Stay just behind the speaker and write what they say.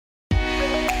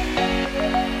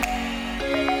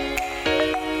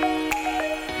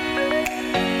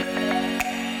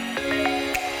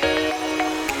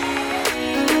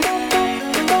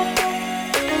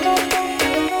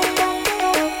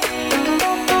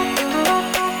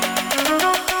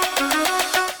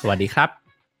สวัสดีครับ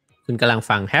คุณกำลัง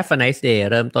ฟัง Have a nice day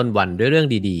เริ่มต้นวันด้วยเรื่อง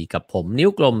ดีๆกับผมนิ้ว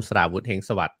กลมสราวุธเฮงส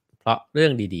วัสดิ์เพราะเรื่อ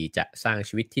งดีๆจะสร้าง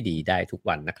ชีวิตที่ดีได้ทุก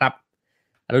วันนะครับ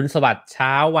อรุณสวัสดิ์เ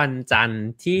ช้าวันจันทร์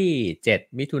ที่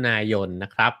7มิถุนายนน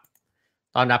ะครับ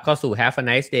ตอนรับเข้าสู่ Have a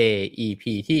nice day EP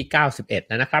ที่91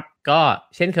แล้วนะครับก็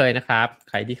เช่นเคยนะครับ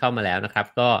ใครที่เข้ามาแล้วนะครับ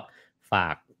ก็ฝา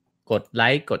กกดไล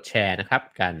ค์กดแชร์นะครับ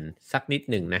กันสักนิด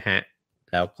หนึ่งนะฮะ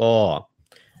แล้วก็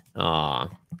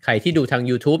ใครที่ดูทาง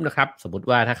YouTube นะครับสมมุติ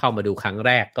ว่าถ้าเข้ามาดูครั้งแ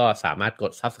รกก็สามารถก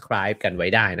ด Subscribe กันไว้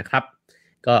ได้นะครับ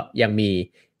ก็ยังมี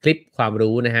คลิปความ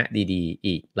รู้นะฮะดีๆ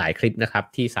อีกหลายคลิปนะครับ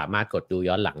ที่สามารถกดดู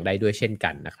ย้อนหลังได้ด้วยเช่นกั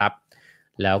นนะครับ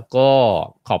แล้วก็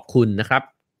ขอบคุณนะครับ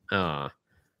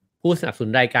ผู้สนับสนุ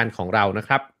นรายการของเรานะค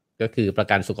รับก็คือประ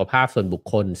กันสุขภาพส่วนบุค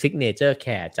คล Signature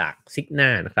Care จาก Cigna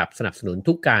นะครับสนับสนุน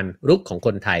ทุกการรุกของค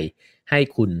นไทยให้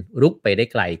คุณรุกไปได้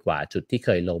ไกลกว่าจุดที่เค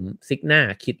ยล้ม Cigna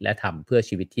คิดและทำเพื่อ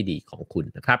ชีวิตที่ดีของคุณ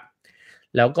นะครับ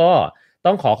แล้วก็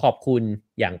ต้องขอบคุณ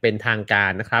อย่างเป็นทางกา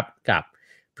รนะครับกับ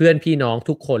เพื่อนพี่น้อง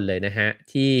ทุกคนเลยนะฮะ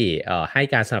ที่ให้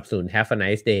การสนับสนุน Have a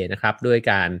nice day นะครับด้วย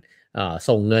การ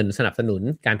ส่งเงินสนับสนุน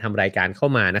การทำรายการเข้า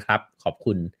มานะครับขอบ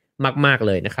คุณมากๆเ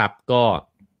ลยนะครับก็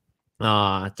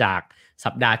จาก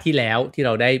สัปดาห์ที่แล้วที่เร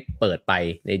าได้เปิดไป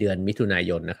ในเดือนมิถุนา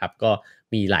ยนนะครับก็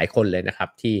มีหลายคนเลยนะครับ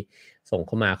ที่ส่งเ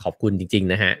ข้ามาขอบคุณจริง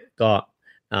ๆนะฮะก็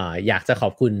อยากจะขอ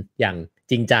บคุณอย่าง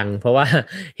จริงจังเพราะว่า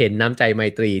เห็นน้ำใจไม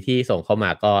ตรีที่ส่งเข้ามา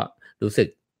ก็รู้สึก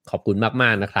ขอบคุณม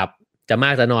ากๆนะครับจะม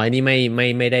ากจะน้อยนี่ไ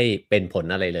ม่ได้เป็นผล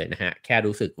อะไรเลยนะฮะแค่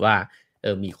รู้สึกว่า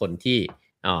มีคนที่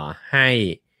ใ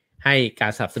ห้กา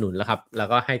รสนับสนุนแล้วครับแล้ว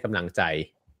ก็ให้กำลังใจ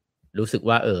รู้สึก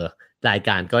ว่าราย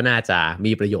การก็น่าจะ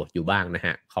มีประโยชน์อยู่บ้างนะฮ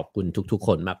ะขอบคุณทุกๆค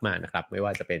นมากๆนะครับไม่ว่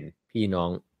าจะเป็นพี่น้อง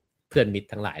เพื่อนมิตร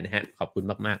ทั้งหลายนะฮะขอบคุณ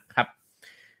มากๆครับ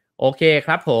โอเคค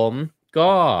รับผม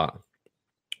ก็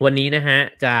วันนี้นะฮะ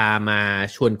จะมา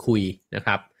ชวนคุยนะค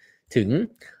รับถึง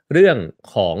เรื่อง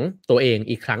ของตัวเอง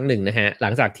อีกครั้งหนึ่งนะฮะหลั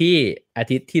งจากที่อา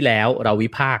ทิตย์ที่แล้วเราวิ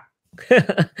พากษ์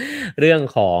เรื่อง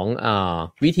ของ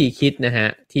วิธีคิดนะฮะ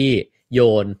ที่โย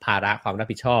นภาระความรับ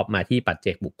ผิดชอบมาที่ปัจเจ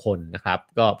กบุคคลนะครับ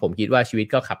ก็ผมคิดว่าชีวิต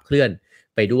ก็ขับเคลื่อน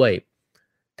ไปด้วย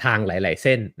ทางหลายๆเ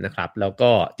ส้นนะครับแล้ว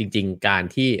ก็จริงๆการ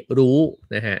ที่รู้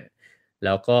นะฮะแ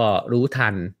ล้วก็รู้ทั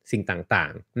นสิ่งต่า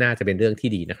งๆน่าจะเป็นเรื่องที่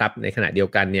ดีนะครับในขณะเดียว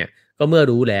กันเนี่ยก็เมื่อ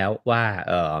รู้แล้วว่า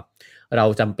เรา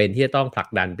จำเป็นที่จะต้องผลัก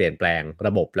ดันเปลี่ยนแปลงร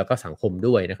ะบบแล้วก็สังคม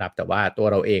ด้วยนะครับแต่ว่าตัว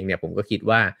เราเองเนี่ยผมก็คิด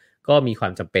ว่าก็มีควา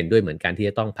มจำเป็นด้วยเหมือนกันที่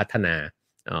จะต้องพัฒนา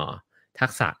ทั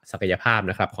กษะศักยภาพ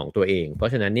นะครับของตัวเองเพรา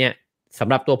ะฉะนั้นเนี่ยสำ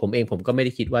หรับตัวผมเองผมก็ไม่ไ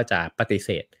ด้คิดว่าจะปฏิเส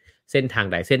ธเส้นทาง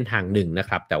ใดเส้นทางหนึ่งนะค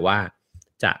รับแต่ว่า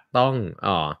จะต้อง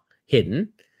เ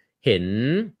ห็น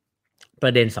ปร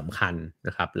ะเด็นสำคัญน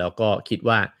ะครับแล้วก็คิด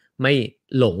ว่าไม่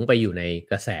หลงไปอยู่ใน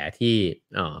กระแสที่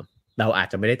เราอาจ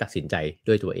จะไม่ได้ตัดสินใจ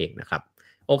ด้วยตัวเองนะครับ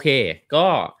โอเคก็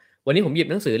วันนี้ผมหยิบ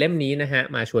หนังสือเล่มนี้นะฮะ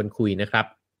มาชวนคุยนะครับ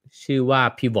ชื่อว่า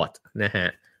Pivot นะฮะ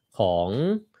ของ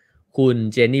คุณ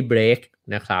เจนนี่เบรก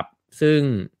นะครับซึ่ง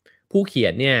ผู้เขีย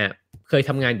นเนี่ยเคย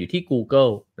ทำงานอยู่ที่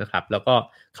Google นะครับแล้วก็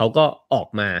เขาก็ออก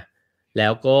มาแล้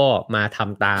วก็มาท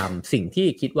ำตามสิ่งที่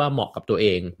คิดว่าเหมาะกับตัวเอ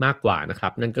งมากกว่านะครั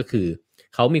บนั่นก็คือ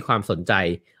เขามีความสนใจ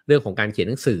เรื่องของการเขียน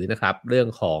หนังสือนะครับเรื่อง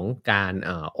ของการ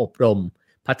อบรม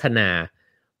พัฒนา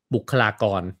บุคลาก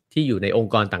รที่อยู่ในอง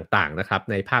ค์กรต่างๆนะครับ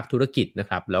ในภาคธุรกิจนะ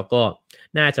ครับแล้วก็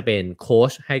น่าจะเป็นโค้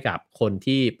ชให้กับคน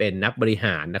ที่เป็นนักบริห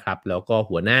ารนะครับแล้วก็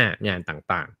หัวหน้างาน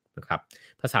ต่างๆนะครับ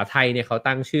ภาษาไทยเนี่ยเขา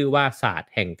ตั้งชื่อว่าศาสต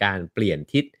ร์แห่งการเปลี่ยน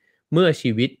ทิศเมื่อ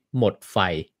ชีวิตหมดไฟ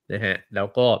นะฮะแล้ว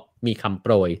ก็มีคำโป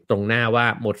รยตรงหน้าว่า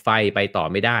หมดไฟไปต่อ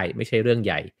ไม่ได้ไม่ใช่เรื่องใ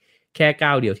หญ่แค่ก้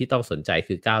าวเดียวที่ต้องสนใจ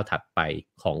คือก้าวถัดไป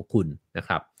ของคุณนะค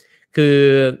รับคือ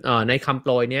ในคำโป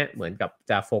รยเนี่ยเหมือนกับ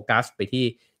จะโฟกัสไปที่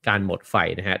การหมดไฟ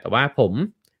นะฮะแต่ว่าผม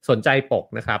สนใจปก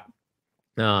นะครับ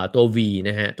ตัว V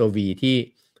นะฮะตัว V ที่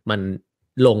มัน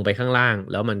ลงไปข้างล่าง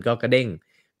แล้วมันก็กระเด้ง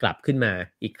กลับขึ้นมา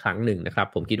อีกครั้งหนึ่งนะครับ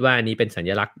ผมคิดว่าอันนี้เป็นสั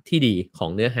ญลักษณ์ที่ดีของ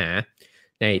เนื้อหา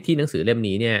ในที่หนังสือเล่ม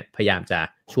นี้เนี่ยพยายามจะ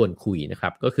ชวนคุยนะครั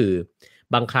บก็คือ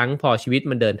บางครั้งพอชีวิต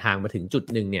มันเดินทางมาถึงจุด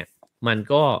หนึ่งเนี่ยมัน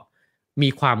ก็มี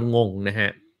ความงงนะฮะ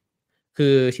คื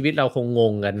อชีวิตเราคงง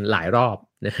งกันหลายรอบ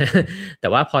นะแต่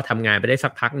ว่าพอทำงานไปได้สั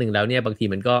กพักหนึ่งแล้วเนี่ยบางที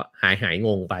มันก็หายง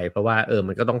งไปเพราะว่า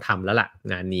มันก็ต้องทำแล้วล่ะ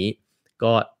งานนี้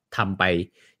ก็ทำไป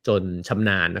จนชำ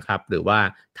นาญนะครับหรือว่า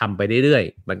ทำไปเรื่อย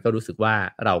ๆมันก็รู้สึกว่า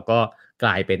เราก็กล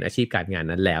ายเป็นอาชีพการงาน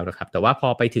นั้นแล้วนะครับแต่ว่าพอ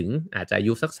ไปถึงอาจจะอา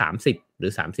ยุสัก30หรื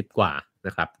อ30กว่าน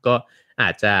ะครับก็อา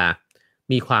จจะ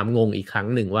มีความงงอีกครั้ง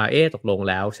หนึ่งว่าตกลง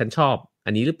แล้วฉันชอบอั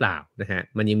นนี้หรือเปล่านะฮะ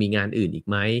มันยังมีงานอื่นอีก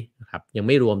ไหมนะครับยังไ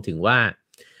ม่รวมถึงว่า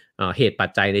เหตุปัจ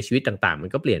จัยในชีวิตต่างๆมัน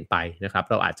ก็เปลี่ยนไปนะครับ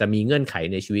เราอาจจะมีเงื่อนไข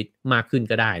ในชีวิตมากขึ้น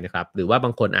ก็ได้นะครับหรือว่าบ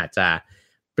างคนอาจจะ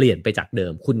เปลี่ยนไปจากเดิ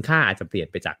มคุณค่าอาจจะเปลี่ยน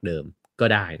ไปจากเดิมก็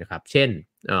ได้นะครับเช่น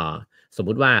สม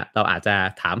มุติว่าเราอาจจะ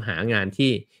ถามหางาน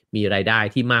ที่มีรายได้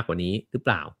ที่มากกว่านี้หรือเป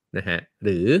ล่านะฮะห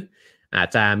รืออาจ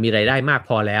จะมีรายได้มากพ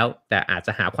อแล้วแต่อาจจ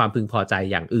ะหาความพึงพอใจ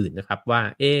อย่างอื่นนะครับว่า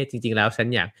จริงๆแล้วฉัน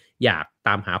อยากต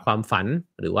ามหาความฝัน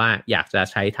หรือว่าอยากจะ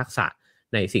ใช้ทักษะ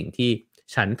ในสิ่งที่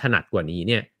ฉันถนัดกว่านี้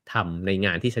เนี่ยทำในง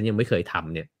านที่ฉันยังไม่เคยท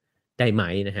ำเนี่ยได้ไหม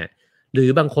นะฮะหรือ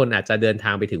บางคนอาจจะเดินท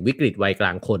างไปถึงวิกฤตวัยกล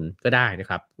างคนก็ได้นะ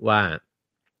ครับว่า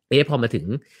พอมาถึง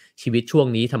ชีวิตช่วง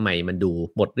นี้ทำไมมันดู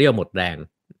หมดเรี่ยวหมดแรง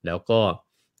แล้วก็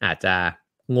อาจจะ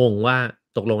งงว่า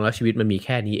ตกลงแล้วชีวิตมันมีแ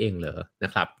ค่นี้เองเหรอน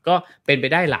ะครับก็เป็นไป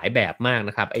ได้หลายแบบมาก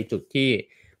นะครับไอ้จุดที่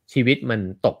ชีวิตมัน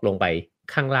ตกลงไป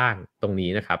ข้างล่างตรงนี้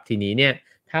นะครับทีนี้เนี่ย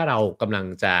ถ้าเรากำลัง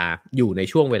จะอยู่ใน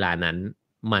ช่วงเวลานั้น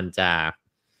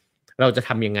เราจะท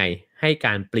ำยังไงให้ก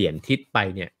ารเปลี่ยนทิศไป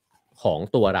เนี่ยของ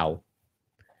ตัวเรา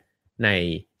ใน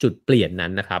จุดเปลี่ยนนั้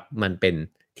นนะครับมันเป็น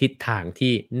ทิศทาง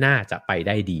ที่น่าจะไปไ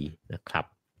ด้ดีนะครับ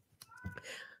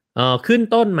ขึ้น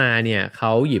ต้นมาเนี่ยเข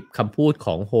าหยิบคำพูดข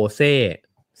องโฮเซ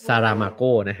ซารามาโก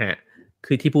นะฮะ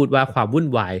คือที่พูดว่าความวุ่น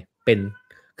วาย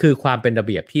คือความเป็นระเ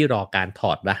บียบที่รอการถ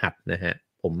อดรหัสนะฮะ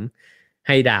ผมใ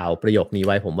ห้ดาวประโยคนี้ไ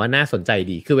ว้ผมว่าน่าสนใจ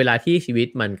ดีคือเวลาที่ชีวิต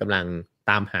มันกำลัง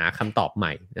ตามหาคำตอบให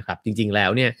ม่นะครับจริงๆแล้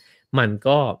วเนี่ยมัน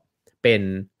ก็เป็น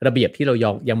ระเบียบที่เรา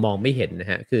ยังมองไม่เห็นนะ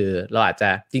ฮะคือเราอาจจะ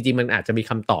จริงๆมันอาจจะมี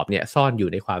คำตอบเนี่ยซ่อนอยู่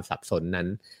ในความสับสนนั้น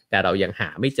แต่เรายังหา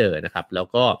ไม่เจอนะครับแล้ว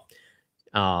ก็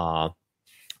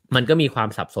มันก็มีความ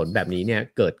สับสนแบบนี้เนี่ย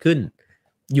เกิดขึ้น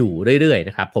อยู่เรื่อยๆ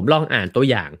นะครับผมลองอ่านตัว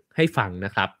อย่างให้ฟังน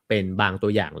ะครับเป็นบางตั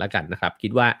วอย่างแล้วกันนะครับคิ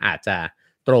ดว่าอาจจะ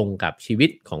ตรงกับชีวิต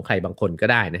ของใครบางคนก็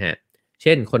ได้นะฮะเ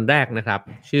ช่นคนแรกนะครับ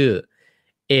ชื่อ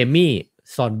เอมี่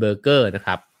ซอนเบอร์เกอร์นะค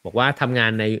รับบอกว่าทำงา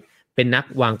นเป็นนัก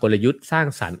วางกลยุทธ์สร้าง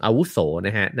สรรค์อาวุโสน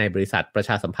ะฮะในบริษัทประช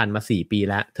าสัมพันธ์มา4 ปี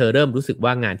แล้วเธอเริ่มรู้สึกว่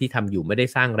างานที่ทำอยู่ไม่ได้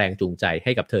สร้างแรงจูงใจใ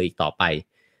ห้กับเธออีกต่อไป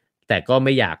แต่ก็ไ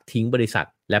ม่อยากทิ้งบริษัท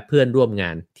และเพื่อนร่วมงา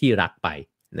นที่รักไป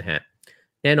นะฮะ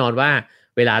แน่นอนว่า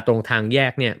เวลาตรงทางแย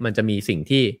กเนี่ยมันจะมีสิ่ง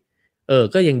ที่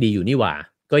ก็ยังดีอยู่นี่หว่า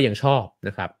ก็ยังชอบน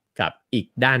ะครับกับอีก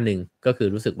ด้านหนึ่งก็คือ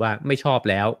รู้สึกว่าไม่ชอบ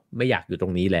แล้วไม่อยากอยู่ตร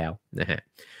งนี้แล้วนะฮะ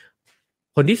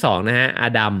คนที่2นะฮะอ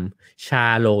ดัมชา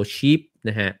โลชิป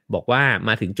นะฮะบอกว่าม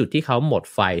าถึงจุดที่เขาหมด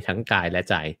ไฟทั้งกายและ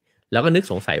ใจแล้วก็นึก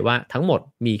สงสัยว่าทั้งหมด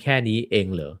มีแค่นี้เอง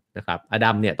เหรอนะครับอ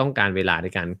ดัมเนี่ยต้องการเวลาใน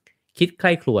การคิดใค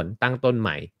ร่ครวญตั้งต้นให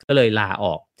ม่ก็เลยลาอ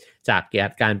อกจาก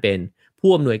การเป็น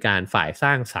ผู้อำนวยการฝ่ายส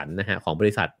ร้างสรรค์นะฮะของบ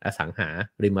ริษัทอสังหา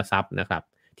ริมทรัพย์นะครับ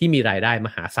ที่มีรายได้ม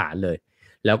หาศาลเลย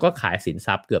แล้วก็ขายสินท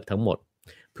รัพย์เกือบทั้งหมด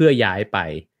เพื่อย้ายไป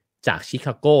จากชิค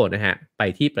าโกนะฮะไป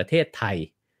ที่ประเทศไทย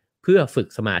เพื่อฝึก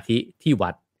สมาธิที่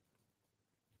วัด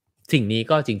สิ่งนี้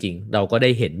ก็จริงๆเราก็ได้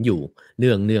เห็นอยู่เ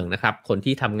นืองๆนะครับคน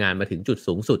ที่ทำงานมาถึงจุด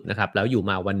สูงสุดนะครับแล้วอยู่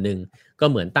มาวันหนึ่งก็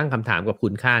เหมือนตั้งคำถามกับคุ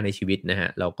ณค่าในชีวิตนะฮะ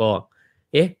แล้วก็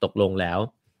ตกลงแล้ว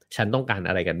ฉันต้องการ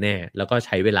อะไรกันแน่แล้วก็ใ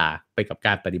ช้เวลาไปกับก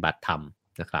ารปฏิบัติธรรม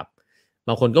นะครับบ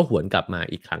างคนก็หวนกลับมา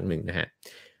อีกครั้งหนึ่งนะฮะ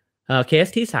เคส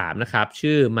ที่3นะครับ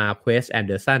ชื่อมาร์เควสแอนเ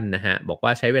ดอร์สันนะฮะบอกว่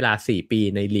าใช้เวลา4 ปี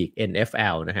ในลีก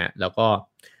NFL นะฮะแล้วก็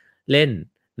เล่น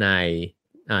ใ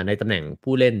นตำแหน่ง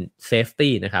ผู้เล่นเซฟ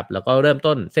ตี้นะครับแล้วก็เริ่ม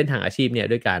ต้นเส้นทางอาชีพเนี่ย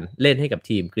ด้วยการเล่นให้กับ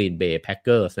ทีม Green Bay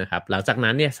Packers นะครับหลังจาก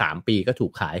นั้นเนี่ย3 ปีก็ถู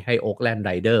กขายให้ Oakland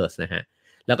Raiders นะฮะ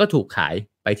แล้วก็ถูกขาย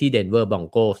ไปที่ Denver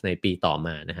Broncos ในปีต่อม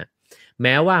านะฮะแ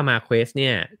ม้ว่ามาเควสเ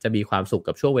นี่ยจะมีความสุข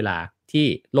กับช่วงเวลาที่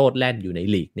โลดแล่นอยู่ใน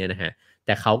ลีกเนี่ยนะฮะแ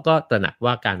ต่เขาก็ตระหนัก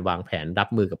ว่าการวางแผนรับ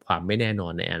มือกับความไม่แน่นอ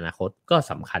นในอนาคตก็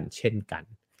สำคัญเช่นกัน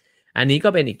อันนี้ก็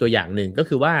เป็นอีกตัวอย่างหนึ่งก็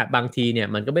คือว่าบางทีเนี่ย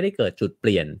มันก็ไม่ได้เกิดจุดเป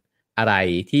ลี่ยนอะไร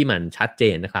ที่มันชัดเจ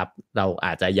นนะครับเราอ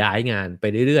าจจะย้ายงานไป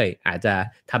เรื่อยๆอาจจะ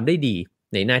ทำได้ดี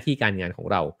ในหน้าที่การงานของ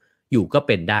เราอยู่ก็เ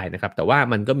ป็นได้นะครับแต่ว่า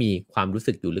มันก็มีความรู้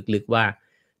สึกอยู่ลึกๆว่า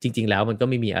จริงๆแล้วมันก็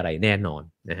ไม่มีอะไรแน่นอน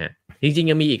นะฮะจริงๆ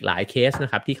ยังมีอีกหลายเคสน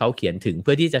ะครับที่เขาเขียนถึงเ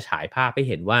พื่อที่จะฉายภาพให้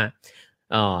เห็นว่า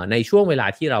ในช่วงเวลา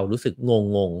ที่เรารู้สึกง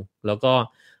งๆแล้วก็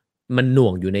มันหน่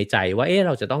วงอยู่ในใจว่าเ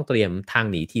ราจะต้องเตรียมทาง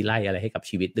หนีทีไล่อะไรให้กับ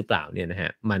ชีวิตหรือเปล่าเนี่ยนะฮ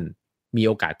ะมันมีโ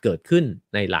อกาสเกิดขึ้น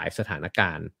ในหลายสถานก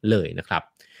ารณ์เลยนะครับ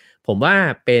ผมว่า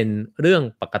เป็นเรื่อง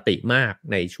ปกติมาก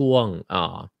ในช่ว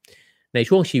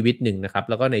งชีวิตหนึ่งนะครับ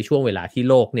แล้วก็ในช่วงเวลาที่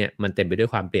โลกเนี่ยมันเต็มไปด้วย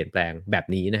ความเปลี่ยนแปลงแบบ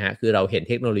นี้นะฮะคือเราเห็น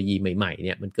เทคโนโลยีใหม่ๆเ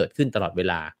นี่ยมันเกิดขึ้นตลอดเว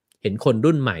ลาเห็นคน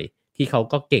รุ่นใหม่ที่เขา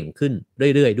ก็เก่งขึ้น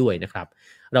เรื่อยๆด้วยนะครับ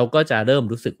เราก็จะเริ่ม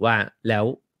รู้สึกว่าแล้ว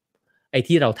ไอ้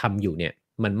ที่เราทำอยู่เนี่ย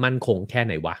มันมั่นคงแค่ไ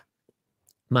หนวะ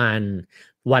มัน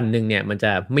วันหนึ่งเนี่ยมันจ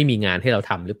ะไม่มีงานให้เรา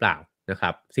ทำหรือเปล่านะครั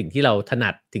บสิ่งที่เราถนั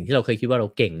ดสิ่งที่เราเคยคิดว่าเรา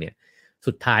เก่งเนี่ย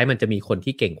สุดท้ายมันจะมีคน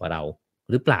ที่เก่งกว่าเรา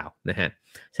หรือเปล่านะฮะ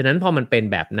ฉะนั้นพอมันเป็น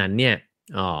แบบนั้นเนี่ย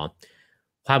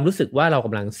ความรู้สึกว่าเราก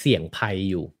ำลังเสี่ยงภัย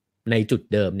อยู่ในจุด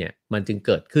เดิมเนี่ยมันจึงเ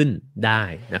กิดขึ้นได้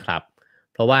นะครับ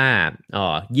เพราะว่า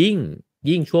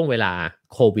ยิ่งช่วงเวลา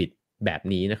โควิดแบบ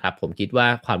นี้นะครับผมคิดว่า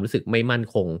ความรู้สึกไม่มั่น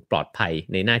คงปลอดภัย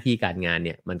ในหน้าที่การงานเ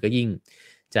นี่ยมันก็ยิ่ง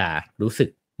จะรู้สึก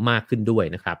มากขึ้นด้วย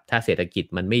นะครับถ้าเศรษฐกิจ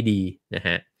มันไม่ดีนะฮ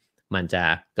ะมันจะ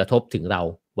กระทบถึงเรา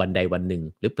วันใดวันหนึ่ง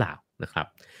หรือเปล่านะครับ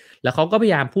แล้วเขาก็พย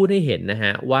ายามพูดให้เห็นนะฮ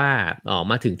ะว่า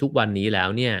มาถึงทุกวันนี้แล้ว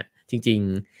เนี่ยจริง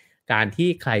ๆการที่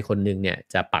ใครคนหนึ่งเนี่ย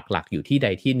จะปักหลักอยู่ที่ใด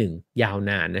ที่หนึ่งยาว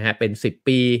นานนะฮะเป็น10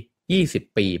ปี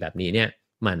20ปีแบบนี้เนี่ย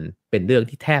มันเป็นเรื่อง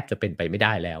ที่แทบจะเป็นไปไม่ไ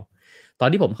ด้แล้วตอน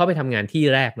ที่ผมเข้าไปทำงานที่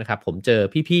แรกนะครับผมเจอ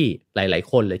พี่ๆหลาย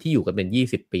ๆคนเลยที่อยู่กันเป็น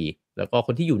20ปีแล้วก็ค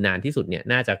นที่อยู่นานที่สุดเนี่ย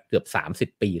น่าจะเกือบ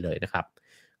30ปีเลยนะครับ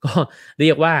ก็เรี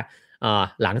ยกว่า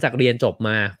หลังจากเรียนจบม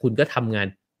าคุณก็ทำงาน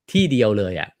ที่เดียวเล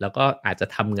ยอะแล้วก็อาจจะ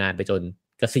ทำงานไปจน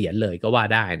เกษียณเลยก็ว่า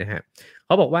ได้นะฮะเข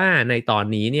าบอกว่าในตอน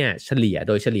นี้เนี่ยเฉลี่ยโ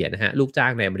ดยเฉลี่ยนะฮะลูกจ้า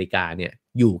งในอเมริกาเนี่ย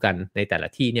อยู่กันในแต่ละ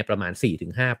ที่เนี่ยประมาณ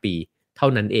 4-5 ปีเท่า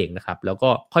นั้นเองนะครับแล้วก็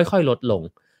ค่อยๆลดลง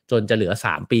จนจะเหลือ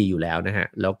3ปีอยู่แล้วนะฮะ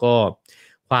แล้วก็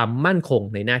ความมั่นคง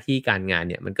ในหน้าที่การงาน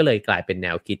เนี่ยมันก็เลยกลายเป็นแน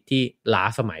วคิดที่ล้า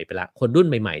สมัยไปแล้วคนรุ่น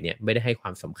ใหม่ๆเนี่ยไม่ได้ให้ควา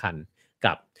มสำคัญ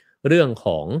กับเรื่องข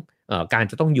องการ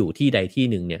จะต้องอยู่ที่ใดที่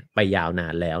หนึ่งเนี่ยไปยาวนา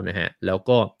นแล้วนะฮะแล้ว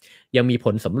ก็ยังมีผ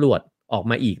ลสำรวจออก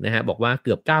มาอีกนะฮะบอกว่าเ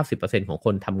กือบ 90% ของค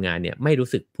นทำงานเนี่ยไม่รู้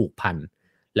สึกผูกพัน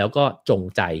แล้วก็จง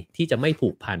ใจที่จะไม่ผู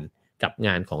กพันกับง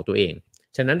านของตัวเอง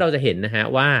ฉะนั้นเราจะเห็นนะฮะ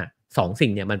ว่า2 สิ่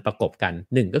งเนี่ยมันประกบกัน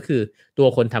1ก็คือตัว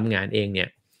คนทำงานเองเนี่ย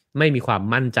ไม่มีความ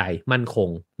มั่นใจมั่นคง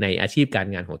ในอาชีพการ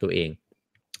งานของตัวเอง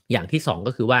อย่างที่2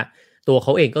ก็คือว่าตัวเข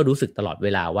าเองก็รู้สึกตลอดเว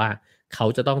ลาว่าเขา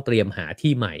จะต้องเตรียมหา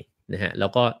ที่ใหม่นะฮะแล้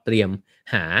วก็เตรียม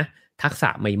หาทักษะ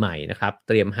ใหม่ๆนะครับเ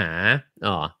ตรียมหา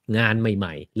งานให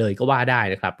ม่ๆเลยก็ว่าได้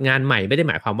นะครับงานใหม่ไม่ได้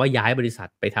หมายความว่าย้ายบริษัท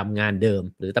ไปทำงานเดิม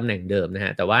หรือตำแหน่งเดิมนะฮ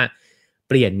ะแต่ว่า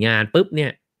เปลี่ยนงานปุ๊บเนี่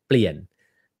ยเปลี่ยน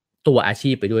ตัวอา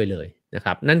ชีพไปด้วยเลยนะค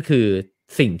รับนั่นคือ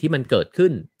สิ่งที่มันเกิดขึ้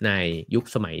นในยุค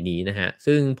สมัยนี้นะฮะ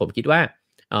ซึ่งผมคิดว่า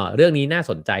เรื่องนี้น่า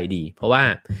สนใจดีเพราะว่า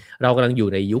เรากำลังอยู่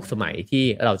ในยุคสมัยที่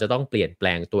เราจะต้องเปลี่ยนแปล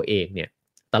งตัวเองเนี่ย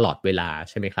ตลอดเวลา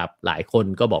ใช่ไหมครับหลายคน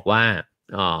ก็บอกว่า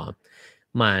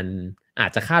มันอา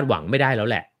จจะคาดหวังไม่ได้แล้ว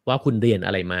แหละว่าคุณเรียนอ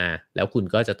ะไรมาแล้วคุณ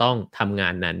ก็จะต้องทำงา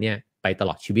นนั้นเนี่ยไปตล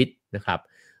อดชีวิตนะครับ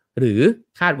หรือ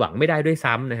คาดหวังไม่ได้ด้วย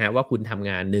ซ้ำนะฮะว่าคุณทำ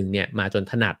งานหนึ่งเนี่ยมาจน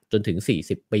ถนัดจนถึง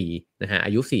40ปีนะฮะอ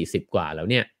ายุ40กว่าแล้ว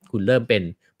เนี่ยคุณเริ่มเป็น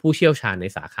ผู้เชี่ยวชาญใน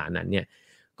สาขานั้นเนี่ย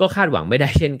ก็คาดหวังไม่ได้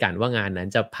เช่นกันว่างานนั้น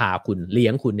จะพาคุณเลี้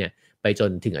ยงคุณเนี่ยไปจน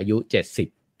ถึงอายุ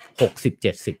70 60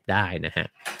 70ได้นะฮะ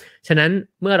ฉะนั้น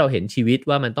เมื่อเราเห็นชีวิต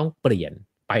ว่ามันต้องเปลี่ยน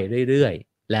ไปเรื่อย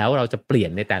ๆแล้วเราจะเปลี่ย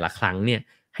นในแต่ละครั้งเนี่ย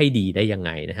ให้ดีได้ยังไ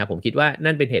งนะฮะผมคิดว่า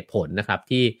นั่นเป็นเหตุผลนะครับ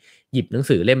ที่หยิบหนัง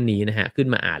สือเล่มนี้นะฮะขึ้น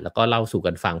มาอ่านแล้วก็เล่าสู่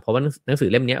กันฟังเพราะว่าหนังสือ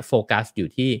เล่มนี้โฟกัสอยู่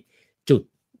ที่จุด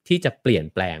ที่จะเปลี่ยน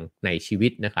แปลงในชีวิ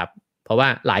ตนะครับเพราะว่า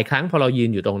หลายครั้งพอเรายืน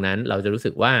อยู่ตรงนั้นเราจะรู้สึ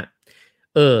กว่า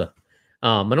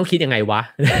มันต้องคิดยังไงวะ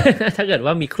ถ้าเกิด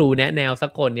ว่ามีครูแนะแนวสั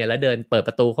กคนเนี่ยแล้วเดินเปิดป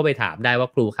ระตูเข้าไปถามได้ว่า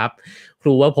ครูครับค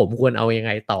รูว่าผมควรเอายังไ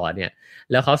งต่อเนี่ย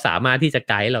แล้วเขาสามารถที่จะ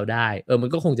ไกด์เราได้มัน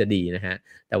ก็คงจะดีนะฮะ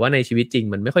แต่ว่าในชีวิตจริง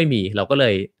มันไม่ค่อยมีเราก็เล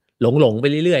ยหลงไป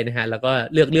เรื่อยๆนะฮะแล้วก็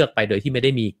เลือกไปโดยที่ไม่ได้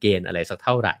มีเกณฑ์อะไรสักเ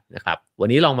ท่าไหร่นะครับวัน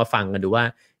นี้ลองมาฟังกันดูว่า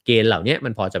เกณฑ์เหล่านี้มั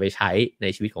นพอจะไปใช้ใน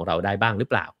ชีวิตของเราได้บ้างหรือ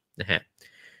เปล่านะฮะ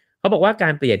เขาบอกว่ากา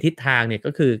รเปลี่ยนทิศทางเนี่ย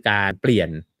ก็คือการเปลี่ยน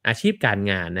อาชีพการ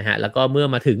งานนะฮะแล้วก็เมื่อ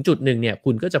มาถึงจุดหนึ่งเนี่ย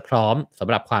คุณก็จะพร้อมสำ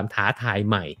หรับความท้าทาย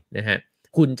ใหม่นะฮะ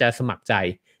คุณจะสมัครใจ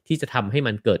ที่จะทำให้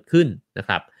มันเกิดขึ้นนะค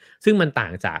รับซึ่งมันต่า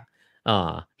งจาก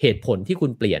เหตุผลที่คุ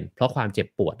ณเปลี่ยนเพราะความเจ็บ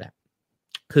ปวดอะ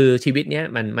คือชีวิตเนี้ย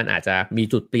มันอาจจะมี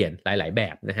จุดเปลี่ยนหลายๆแบ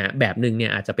บนะฮะแบบหนึ่งเนี่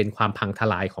ยอาจจะเป็นความพังท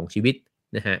ลายของชีวิต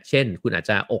นะฮะเช่นคุณอาจ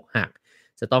จะอกหัก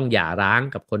จะต้องหย่าร้าง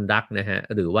กับคนรักนะฮะ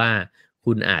หรือว่า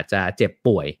คุณอาจจะเจ็บ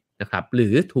ป่วยนะครับหรื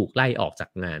อถูกไล่ออกจาก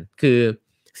งานคือ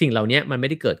สิ่งเหล่านี้มันไม่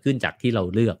ได้เกิดขึ้นจากที่เรา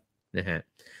เลือกนะฮะ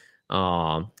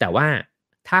แต่ว่า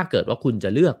ถ้าเกิดว่าคุณจะ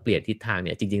เลือกเปลี่ยนทิศทางเ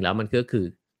นี่ยจริงๆแล้วมันก็คือ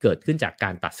เกิดขึ้นจากกา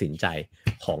รตัดสินใจ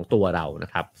ของตัวเรานะ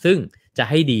ครับซึ่งจะ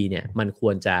ให้ดีเนี่ยมันค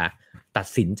วรจะตัด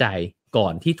สินใจก่อ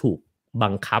นที่ถูกบั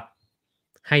งคับ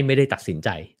ให้ไม่ได้ตัดสินใจ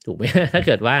ถูกไหม ถ้าเ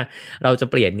กิดว่าเราจะ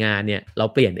เปลี่ยนงานเนี่ยเรา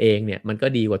เปลี่ยนเองเนี่ยมันก็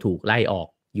ดีกว่าถูกไล่ออก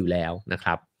อยู่แล้วนะค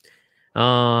รับเอ่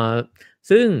อ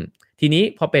ซึ่งทีนี้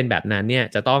พอเป็นแบบนั้นเนี่ย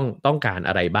จะต้องการ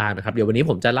อะไรบ้างนะครับเดี๋ยววันนี้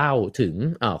ผมจะเล่าถึง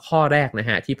ข้อแรกนะ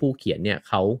ฮะที่ผู้เขียนเนี่ย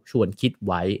เขาชวนคิด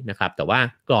ไว้นะครับแต่ว่า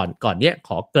ก่อนเนี้ยข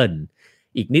อเกริ่น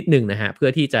อีกนิดนึงนะฮะเพื่อ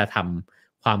ที่จะท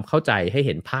ำความเข้าใจให้เ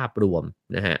ห็นภาพรวม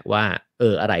นะฮะว่า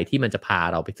อะไรที่มันจะพา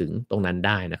เราไปถึงตรงนั้นไ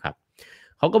ด้นะครับ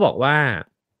เขาก็บอกว่า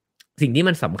สิ่งที่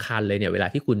มันสำคัญเลยเนี่ยเวลา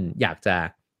ที่คุณอยากจะ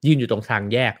ยืนอยู่ตรงทาง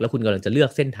แยกแล้วคุณกำลังจะเลือ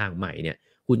กเส้นทางใหม่เนี่ย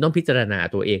คุณต้องพิจารณา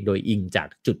ตัวเองโดยอิงจาก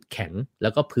จุดแข็งแล้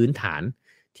วก็พื้นฐาน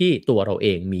ที่ตัวเราเอ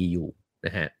งมีอยู่น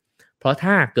ะฮะเพราะ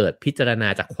ถ้าเกิดพิจารณา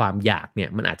จากความอยากเนี่ย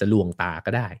มันอาจจะลวงตา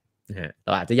ก็ได้นะฮะเร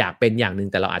าอาจจะอยากเป็นอย่างหนึ่ง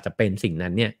แต่เราอาจจะเป็นสิ่งนั้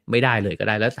นเนี่ยไม่ได้เลยก็ไ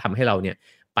ด้แล้วทำให้เราเนี่ย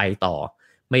ไปต่อ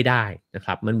ไม่ได้นะค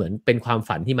รับมันเหมือนเป็นความ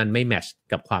ฝันที่มันไม่แมทช์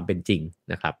กับความเป็นจริง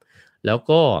นะครับแล้ว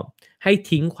ก็ให้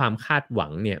ทิ้งความคาดหวั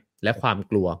งเนี่ยและความ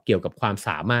กลัวเกี่ยวกับความส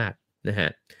ามารถนะฮะ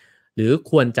ห รือ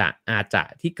ควรจะอาจจะ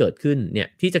ที่เกิดขึ้นเนี่ย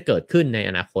ที่จะเกิดขึ้นใน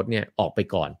อนาคตเนี่ยออกไป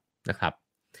ก่อนนะครับ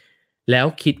แล้ว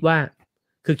คิดว่า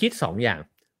คือคิด2 อย่าง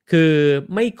คือ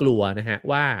ไม่กลัวนะฮะ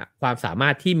ว่าความสามา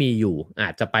รถที่มีอยู่อา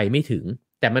จจะไปไม่ถึง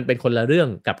แต่มันเป็นคนละเรื่อง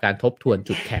กับการทบทวน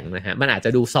จุดแข็งนะฮะมันอาจจะ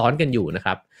ดูซ้อนกันอยู่นะค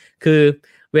รับคือ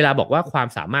เวลาบอกว่าความ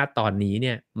สามารถตอนนี้เ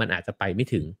นี่ยมันอาจจะไปไม่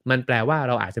ถึงมันแปลว่าเ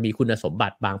ราอาจจะมีคุณสมบั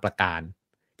ติบางประการ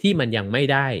ที่มันยังไม่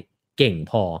ได้เก่ง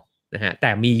พอนะฮะแต่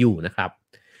มีอยู่นะครับ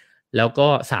แล้วก็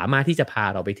สามารถที่จะพา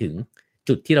เราไปถึง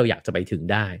จุดที่เราอยากจะไปถึง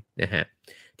ได้นะฮะ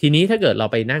ทีนี้ถ้าเกิดเรา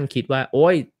ไปนั่งคิดว่าโอ๊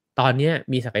ยตอนนี้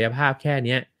มีศักยภาพแค่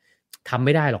นี้ทำไ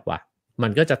ม่ได้หรอกว่ะมั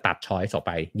นก็จะตัดช้อยส์ออกไ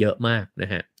ปเยอะมากน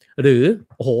ะฮะหรือ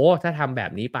โอ้โหถ้าทำแบ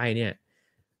บนี้ไปเนี่ย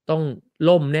ต้อง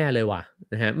ล่มแน่เลยว่ะ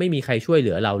นะฮะไม่มีใครช่วยเห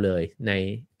ลือเราเลยใน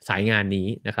สายงานนี้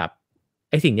นะครับ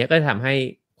ไอ้สิ่งนี้ก็จะทำให้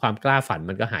ความกล้าฝัน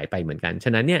มันก็หายไปเหมือนกันฉ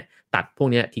ะนั้นเนี่ยตัดพวก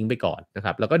นี้ทิ้งไปก่อนนะค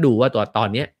รับแล้วก็ดูว่าตอน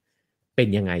นี้เป็น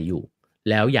ยังไงอยู่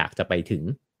แล้วอยากจะไปถึง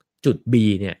จุด B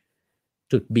เนี่ย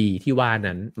จุด B ที่ว่า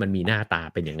นั้นมันมีหน้าตา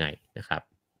เป็นยังไงนะครับ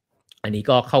อันนี้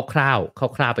ก็คร่า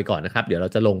วๆไปก่อนนะครับเดี๋ยวเรา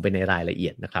จะลงไปในรายละเอี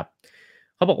ยดนะครับ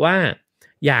เขาบอกว่า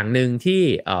อย่างหนึ่งที่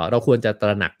เราควรจะตร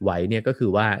ะหนักไว้เนี่ยก็คื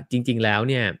อว่าจริงๆแล้ว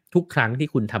เนี่ยทุกครั้งที่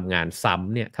คุณทำงานซ้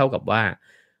ำเนี่ยเท่ากับว่า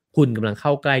คุณกำลังเข้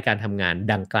าใกล้การทำงาน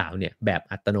ดังกล่าวเนี่ยแบบ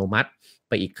อัตโนมัติไ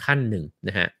ปอีกขั้นหนึ่งน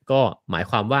ะฮะก็หมาย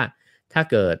ความว่าถ้า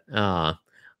เกิด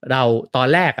เราตอน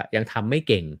แรกยังทำไม่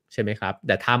เก่งใช่ไหมครับแ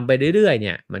ต่ทำไปเรื่อยๆเ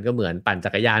นี่ยมันก็เหมือนปั่นจั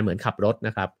กรยานเหมือนขับรถน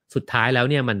ะครับสุดท้ายแล้ว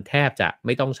เนี่ยมันแทบจะไ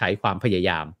ม่ต้องใช้ความพยาย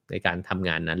ามในการทำง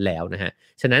านนั้นแล้วนะฮะ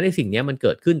ฉะนั้นในสิ่งนี้มันเ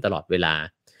กิดขึ้นตลอดเวลา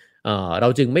เรา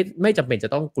จึงไม่จำเป็นจะ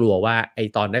ต้องกลัวว่าไอ้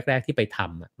ตอนแรกๆที่ไปท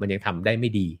ำมันยังทำได้ไม่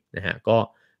ดีนะฮะก็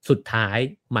สุดท้าย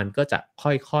มันก็จะ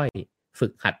ค่อยๆฝึ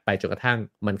กหัดไปจนกระทั่ง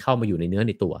มันเข้ามาอยู่ในเนื้อใ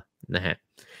นตัวนะฮะ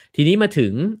ทีนี้มาถึ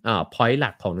งpoint หลั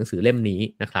กของหนังสือเล่มนี้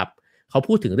นะครับเขา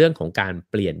พูดถึงเรื่องของการ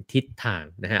เปลี่ยนทิศทาง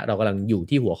นะฮะเรากำลังอยู่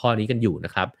ที่หัวข้อนี้กันอยู่น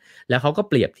ะครับแล้วเขาก็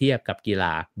เปรียบเทียบกับกีฬ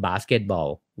าบาสเกตบอล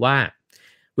ว่า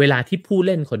เวลาที่ผู้เ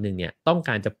ล่นคนหนึ่งเนี่ยต้องก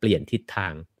ารจะเปลี่ยนทิศทา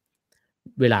ง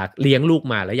เวลาเลี้ยงลูก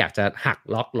มาแล้วอยากจะหัก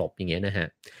ล็อกหลบอย่างเงี้ยนะฮะ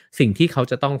สิ่งที่เขา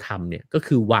จะต้องทำเนี่ยก็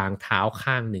คือวางเท้า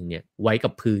ข้างหนึ่งเนี่ยไว้กั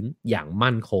บพื้นอย่าง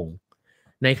มั่นคง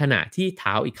ในขณะที่เ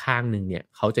ท้าอีกข้างหนึ่งเนี่ย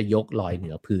เขาจะยกลอยเห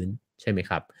นือพื้นใช่ไหม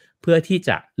ครับเพื่อที่จ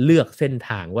ะเลือกเส้นท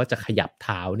างว่าจะขยับเ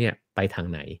ท้าเนี่ยไปทาง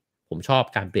ไหนผมชอบ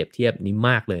การเปรียบเทียบนี้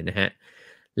มากเลยนะฮะ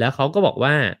แล้วเขาก็บอก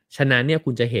ว่าฉะนั้นเนี่ย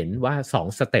คุณจะเห็นว่า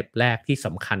2สเต็ปแรกที่ส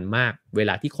ำคัญมากเว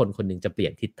ลาที่คนคนหนึ่งจะเปลี่ย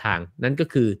นทิศทางนั่นก็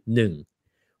คือ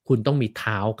1คุณต้องมีเ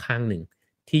ท้าข้างหนึ่ง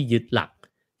ที่ยึดหลัก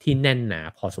ที่แน่นหนา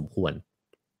พอสมควร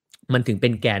มันถึงเป็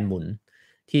นแกนหมุน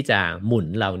ที่จะหมุน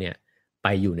เราเนี่ยไป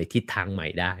อยู่ในทิศทางใหม่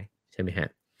ได้ใช่ไหมฮะ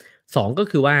2ก็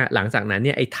คือว่าหลังจากนั้นเ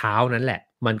นี่ยไอ้เท้านั้นแหละ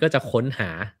มันก็จะค้นหา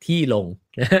ที่ลง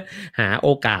หาโอ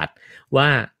กาสว่า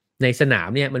ในสนาม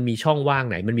เนี่ยมันมีช่องว่าง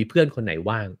ไหนมันมีเพื่อนคนไหน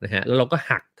ว่างนะฮะแล้วเราก็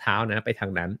หักเท้านะไปทา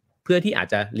งนั้นเพื่อที่อาจ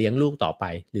จะเลี้ยงลูกต่อไป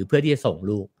หรือเพื่อที่จะส่ง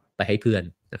ลูกไปให้เพื่อน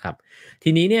นะครับที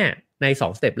นี้เนี่ยใน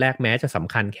2สเต็ปแรกแม้จะส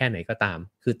ำคัญแค่ไหนก็ตาม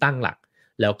คือตั้งหลัก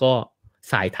แล้วก็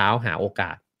สายเท้าหาโอก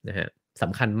าสนะฮะส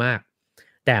ำคัญมาก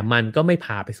แต่มันก็ไม่พ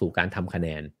าไปสู่การทำคะแน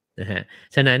นนะฮะ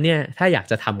ฉะนั้นเนี่ยถ้าอยาก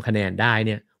จะทำคะแนนได้เ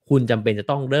นี่ยคุณจำเป็นจะ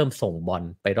ต้องเริ่มส่งบอล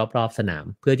ไปรอบๆสนาม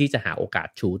เพื่อที่จะหาโอกาส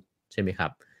ชูตใช่ไหมครั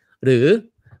บหรือ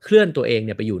เคลื่อนตัวเองเ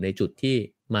นี่ยไปอยู่ในจุดที่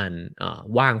มัน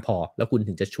ว่างพอแล้วคุณ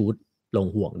ถึงจะชูตลง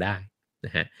ห่วงได้น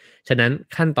ะฮะฉะนั้น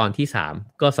ขั้นตอนที่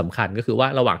3ก็สำคัญก็คือว่า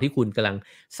ระหว่างที่คุณกำลัง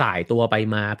ส่ายตัวไป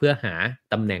มาเพื่อหา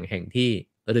ตำแหน่งแห่งที่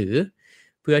หรือ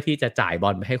เพื่อที่จะจ่ายบอ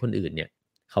ลไปให้คนอื่นเนี่ย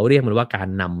เขาเรียกมันว่าการ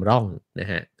นำร่องนะ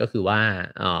ฮะก็คือว่า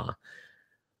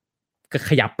ก็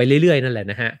ขยับไปเรื่อยๆนั่นแหละ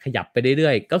นะฮะขยับไปเรื่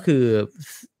อยๆก็คือ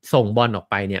ส่งบอลออก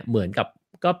ไปเนี่ยเหมือนกับ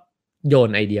ก็โยน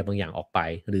ไอเดียบางอย่างออกไป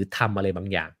หรือทำอะไรบาง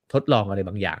อย่างทดลองอะไร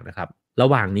บางอย่างนะครับระ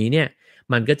หว่างนี้เนี่ย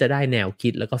มันก็จะได้แนวคิ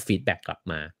ดแล้วก็ฟีดแบ็กกลับ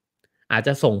มาอาจจ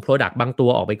ะส่ง Product บางตัว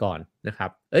ออกไปก่อนนะครั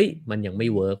บมันยังไม่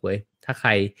เวิร์กเว้ยถ้าใคร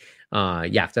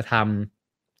อยากจะท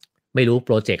ำไม่รู้โ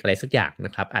ปรเจกต์อะไรสักอย่างน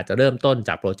ะครับอาจจะเริ่มต้นจ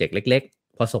ากโปรเจกต์เล็ก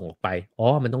ๆพอส่งออกไป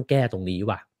มันต้องแก้ตรงนี้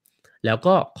ว่ะแล้ว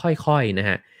ก็ค่อยๆนะ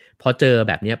ฮะพอเจอแ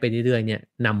บบนี้ไปเรื่อยๆเนี่ย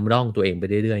นำร่องตัวเองไป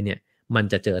เรื่อยๆเนี่ยมัน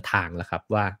จะเจอทางแล้วครับ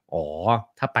ว่า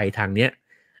ถ้าไปทางเนี้ย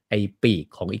ไอ้ปีก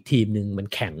ของอีกทีมนึงมัน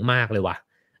แข็งมากเลยว่ะ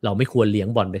เราไม่ควรเลี้ยง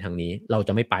บอลไปทางนี้เราจ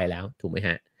ะไม่ไปแล้วถูกไหมฮ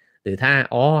ะหรือถ้า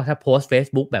โพสต์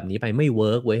Facebook แบบนี้ไปไม่เ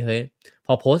วิร์กเว้ยเฮ้ยพ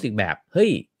อโพสต์อีกแบบเฮ้ย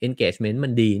engagement มั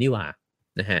นดีนี่ว่ะ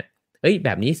นะฮะแบ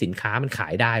บนี้สินค้ามันขา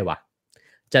ยได้ว่ะ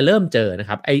จะเริ่มเจอนะค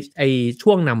รับไอ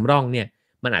ช่วงนำร่องเนี่ย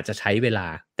มันอาจจะใช้เวลา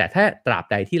แต่ถ้าตราบ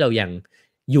ใดที่เรายัง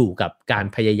อยู่กับการ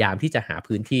พยายามที่จะหา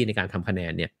พื้นที่ในการทำคะแน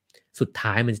นเนี่ยสุด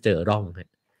ท้ายมันจะเจอร่อง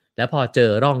แล้วพอเจ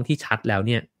อร่องที่ชัดแล้วเ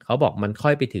นี่ยเขาบอกมันค่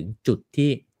อยไปถึงจุดที่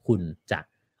คุณจะ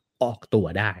ออกตัว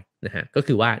ได้นะฮะก็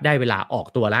คือว่าได้เวลาออก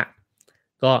ตัวละ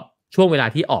ก็ช่วงเวลา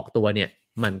ที่ออกตัวเนี่ย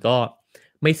มันก็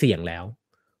ไม่เสี่ยงแล้ว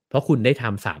เพราะคุณได้ท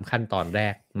ำ3ขั้นตอนแร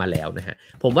กมาแล้วนะฮะ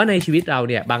ผมว่าในชีวิตเรา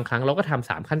เนี่ยบางครั้งเราก็ทำ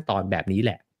3ขั้นตอนแบบนี้แ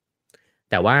หละ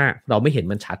แต่ว่าเราไม่เห็น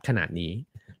มันชัดขนาดนี้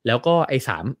แล้วก็ไอ้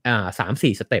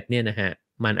3-4สเต็ปเนี่ยนะฮะ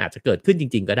มันอาจจะเกิดขึ้นจ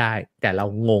ริงๆก็ได้แต่เรา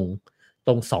งงต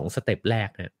รง2สเต็ปแรก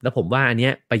นะแล้วผมว่าอันเนี้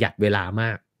ยประหยัดเวลาม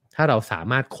ากถ้าเราสา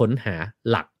มารถค้นหา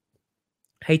หลัก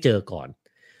ให้เจอก่อน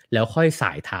แล้วค่อยส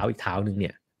ายเท้าอีกเท้านึงเ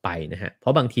นี่ยไปนะฮะเพรา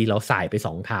ะบางทีเราสายไป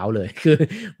2เท้าเลยคือ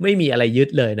ไม่มีอะไรยึด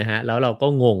เลยนะฮะแล้วเราก็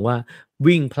งงว่า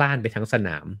วิ่งพล่านไปทั้งสน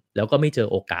ามแล้วก็ไม่เจอ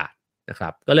โอกาสนะครั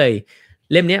บก็เลย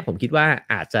เล่มเนี้ยผมคิดว่า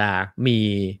อาจจะ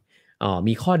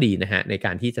มีข้อดีนะฮะในก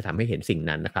ารที่จะทำให้เห็นสิ่ง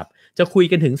นั้นนะครับจะคุย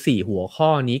กันถึง4หัวข้อ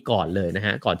นี้ก่อนเลยนะฮ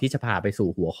ะก่อนที่จะพาไปสู่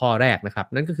หัวข้อแรกนะครับ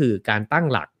นั่นก็คือการตั้ง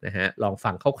หลักนะฮะลอง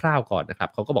ฟังคร่าวๆก่อนนะครับ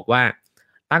เขาก็บอกว่า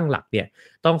ตั้งหลักเนี่ย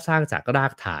ต้องสร้างจากรา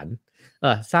กฐาน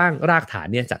สร้างรากฐาน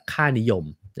เนี่ยจากค่านิยม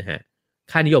นะฮะ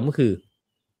ค่านิยมก็คือ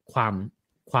ความ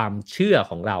ความเชื่อ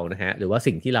ของเรานะฮะหรือว่า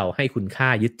สิ่งที่เราให้คุณค่า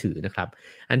ยึดถือนะครับ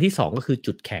อันที่2ก็คือ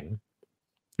จุดแข็ง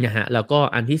นะฮะแล้วก็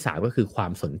อันที่3ก็คือควา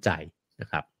มสนใจนะ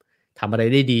ครับทำอะไร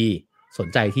ได้ดีสน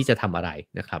ใจที่จะทำอะไร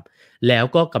นะครับแล้ว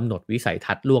ก็กำหนดวิสัย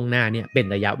ทัศน์ล่วงหน้าเนี่ยเป็น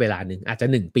ระยะเวลาหนึ่งอาจจะ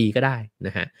1ปีก็ได้น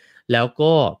ะฮะแล้ว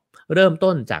ก็เริ่ม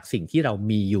ต้นจากสิ่งที่เรา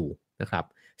มีอยู่นะครับ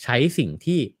ใช้สิ่ง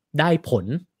ที่ได้ผล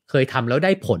เคยทำแล้วไ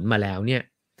ด้ผลมาแล้วเนี่ย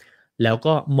แล้ว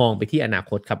ก็มองไปที่อนา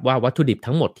คตครับว่าวัตถุดิบ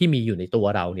ทั้งหมดที่มีอยู่ในตัว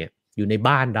เราเนี่ยอยู่ใน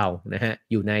บ้านเรานะฮะ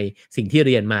อยู่ในสิ่งที่เ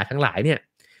รียนมาทั้งหลายเนี่ย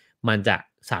มันจะ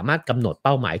สามารถกำหนดเ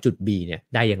ป้าหมายจุด B เนี่ย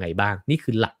ได้ยังไงบ้างนี่คื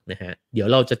อหลักนะฮะเดี๋ยว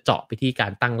เราจะเจาะไปที่กา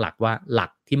รตั้งหลักว่าหลั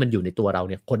กที่มันอยู่ในตัวเรา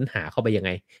เนี่ยค้นหาเข้าไปยังไง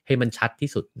ให้มันชัดที่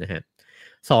สุดนะฮะ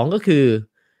สองก็คือ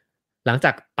หลังจ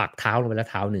ากปักเท้าลงไปแล้ว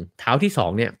เท้าหนึ่งเท้าที่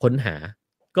2เนี่ยค้นหา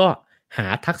ก็หา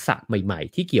ทักษะใหม่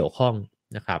ๆที่เกี่ยวข้อง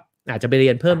นะครับอาจจะไปเรี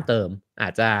ยนเพิ่มเติมอา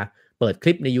จจะเปิดค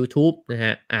ลิปใน YouTube นะฮ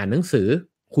ะอ่านหนังสือ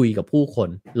คุยกับผู้คน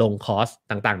ลงคอร์ส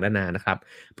ต่างๆนานานะครับ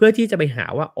เพื่อที่จะไปหา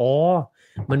ว่าอ๋อ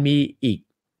มันมีอีก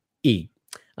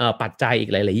ปัจจัยอี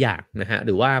กหลายๆอย่างนะฮะห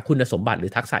รือว่าคุณสมบัติหรื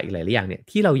อทักษะอีกหลายๆอย่างเนี่ย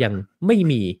ที่เรายังไม่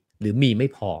มีหรือมีไม่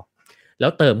พอแล้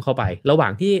วเติมเข้าไประหว่า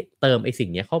งที่เติมไอ้สิ่ง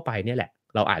นี้เข้าไปเนี่ยแหละ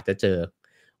เราอาจจะเจอ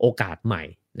โอกาสใหม่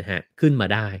นะฮะขึ้นมา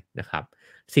ได้นะครับ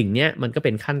สิ่งเนี้ยมันก็เ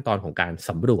ป็นขั้นตอนของการส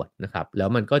ำรวจนะครับแล้ว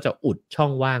มันก็จะอุดช่อ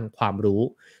งว่างความรู้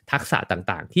ทักษะ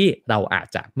ต่างๆที่เราอาจ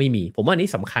จะไม่มีผมว่าอันนี้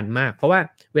สำคัญมากเพราะว่า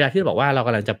เวลาที่เราบอกว่าเราก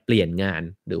ำลังจะเปลี่ยนงาน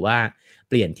หรือว่า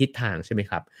เปลี่ยนทิศทางใช่ไหม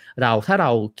ครับถ้าเร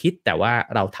าคิดแต่ว่า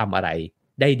เราทำอะไร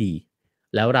ได้ดี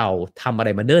แล้วเราทำอะไร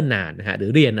มาเนิ่นนานนะฮะหรื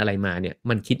อเรียนอะไรมาเนี่ย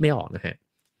มันคิดไม่ออกนะฮะ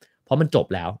เพราะมันจบ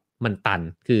แล้วมันตัน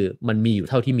คือมันมีอยู่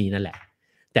เท่าที่มีนั่นแหละ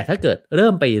แต่ถ้าเกิดเริ่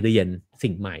มไปเรียน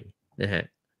สิ่งใหม่นะฮะ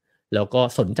แล้วก็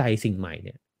สนใจสิ่งใหม่เ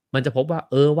นี่ยมันจะพบว่า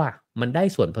ว่ะมันได้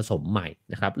ส่วนผสมใหม่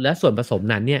นะครับและส่วนผสม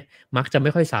นั้นเนี่ยมักจะไ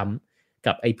ม่ค่อยซ้ำ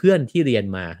กับไอ้เพื่อนที่เรียน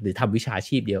มาหรือทำวิชา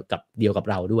ชีพเดียวกับ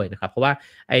เราด้วยนะครับเพราะว่า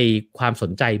ไอ้ความส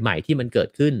นใจใหม่ที่มันเกิด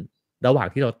ขึ้นระหว่าง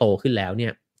ที่เราโตขึ้นแล้วเนี่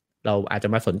ยเราอาจจะ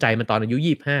มาสนใจมันตอนอายุ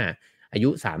25อายุ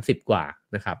30กว่า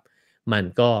นะครับมัน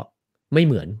ก็ไม่เ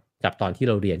หมือนกับตอนที่เ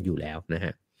ราเรียนอยู่แล้วนะฮ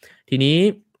ะทีนี้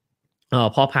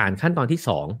พอผ่านขั้นตอนที่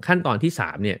2ขั้นตอนที่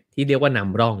3เนี่ยที่เรียกว่าน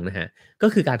ำร่องนะฮะก็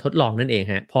คือการทดลองนั่นเอง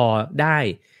ฮะพอได้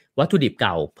วัตถุดิบเ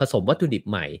ก่าผสมวัตถุดิบ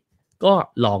ใหม่ก็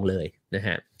ลองเลยนะฮ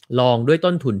ะลองด้วย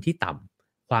ต้นทุนที่ต่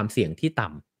ำความเสี่ยงที่ต่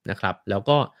ำนะครับแล้ว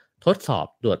ก็ทดสอบ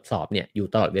ตรวจสอบเนี่ยอยู่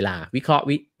ตลอดเวลาวิเคราะห์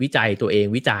วิจัยตัวเอง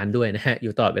วิจารณ์ด้วยนะฮะอ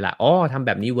ยู่ตลอดเวลาทำแ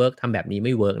บบนี้เวิร์กทำแบบนี้ไ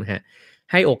ม่เวิร์กนะฮะ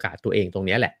ให้โอกาสตัวเองตรง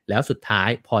นี้แหละแล้วสุดท้าย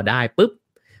พอได้ปุ๊บ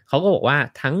เขาก็บอกว่า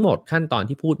ทั้งหมดขั้นตอน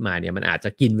ที่พูดมาเนี่ยมันอาจจะ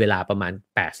กินเวลาประมาณ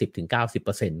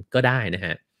 80-90% ก็ได้นะฮ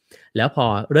ะแล้วพอ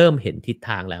เริ่มเห็นทิศท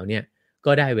างแล้วเนี่ย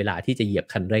ก็ได้เวลาที่จะเหยียบ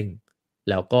คันเร่ง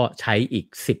แล้วก็ใช้อีก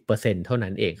 10% เท่า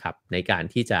นั้นเองครับในการ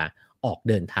ที่จะออก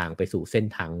เดินทางไปสู่เส้น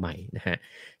ทางใหม่นะฮะ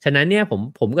ฉะนั้นเนี่ย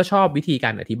ผมก็ชอบวิธีก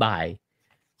ารอธิบาย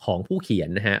ของผู้เขียน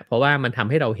นะฮะเพราะว่ามันทำ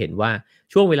ให้เราเห็นว่า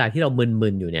ช่วงเวลาที่เรามึ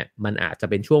นๆอยู่เนี่ยมันอาจจะ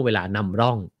เป็นช่วงเวลานำร่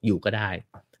องอยู่ก็ได้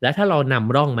และถ้าเราน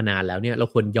ำร่องมานานแล้วเนี่ยเรา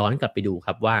ควรย้อนกลับไปดูค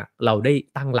รับว่าเราได้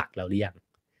ตั้งหลักแล้วหรือยัง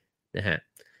นะฮะ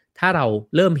ถ้าเรา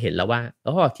เริ่มเห็นแล้วว่า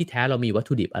ที่แท้เรามีวัต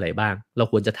ถุดิบอะไรบ้างเรา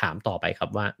ควรจะถามต่อไปครับ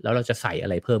ว่าแล้วเราจะใส่อะ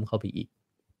ไรเพิ่มเข้าไปอีก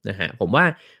นะฮะผมว่า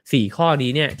4ข้อ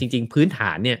นี้เนี่ยจริงๆพื้นฐ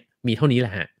านเนี่ยมีเท่านี้แหล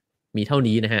ะฮะมีเท่า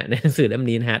นี้นะฮะในหนังสือเล่ม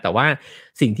นี้นะฮะแต่ว่า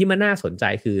สิ่งที่มันน่าสนใจ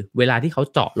คือเวลาที่เขา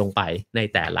เจาะลงไปใน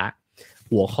แต่ละ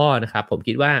หัวข้อนะครับผม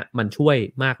คิดว่ามันช่วย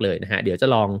มากเลยนะฮะเดี๋ยวจะ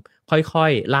ลองค่อ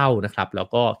ยๆเล่านะครับแล้ว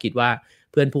ก็คิดว่า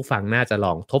เพื่อนผู้ฟังน่าจะล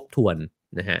องทบทวน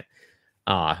นะฮะ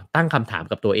ตั้งคำถาม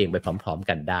กับตัวเองไปพร้อมๆ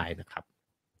กันได้นะครับ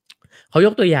เขาย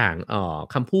กตัวอย่าง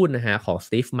คำพูดนะฮะของส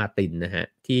ตีฟมาร์ตินนะฮะ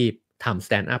ที่ทำ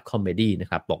stand up comedy นะ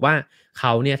ครับบอกว่าเข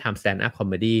าเนี่ยทำ stand up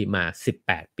comedy มา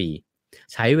18ปี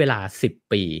ใช้เวลา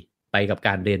10ปีไปกับก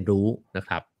ารเรียนรู้นะค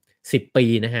รับ10ปี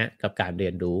นะฮะกับการเรี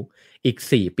ยนรู้อีก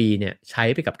4ปีเนี่ยใช้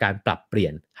ไปกับการปรับเปลี่ย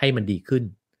นให้มันดีขึ้น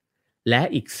และ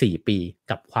อีก4ปี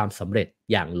กับความสำเร็จ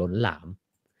อย่างล้นหลาม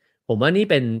ผมว่านี่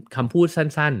เป็นคำพูด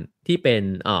สั้นๆที่เป็น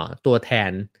ตัวแท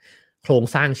นโครง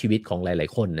สร้างชีวิตของหลาย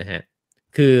ๆคนนะฮะ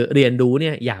คือเรียนรู้เ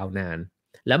นี่ยยาวนาน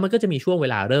แล้วมันก็จะมีช่วงเว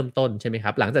ลาเริ่มต้นใช่ไหมค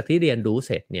รับหลังจากที่เรียนรู้เ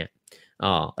สร็จเนี่ย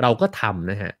เราก็ท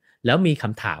ำนะฮะแล้วมีค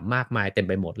ำถามมากมายเต็ม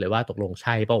ไปหมดเลยว่าตกลงใ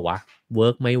ช่เปล่าวะเวิ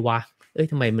ร์กไหมวะเอ้ย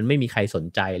ทำไมมันไม่มีใครสน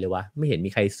ใจเลยวะไม่เห็น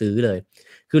มีใครซื้อเลย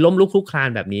คือล้มลุกคลุกคลาน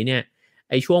แบบนี้เนี่ย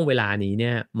ไอ้ช่วงเวลานี้เ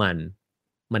นี่ย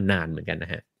มันนานเหมือนกันน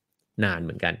ะฮะนานเห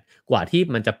มือนกันกว่าที่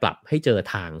มันจะปรับให้เจอ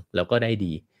ทางแล้วก็ได้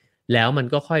ดีแล้วมัน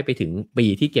ก็ค่อยไปถึงปี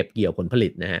ที่เก็บเกี่ยวผลผลิ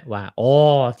ตนะฮะว่าอ๋อ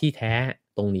ที่แท้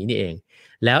ตรงนี้นี่เอง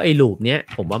แล้วไอ้ลูปเนี้ย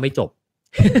ผมว่าไม่จบ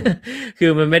คื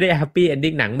อมันไม่ได้แฮปปี้เอน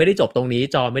ดิ้งหนังไม่ได้จบตรงนี้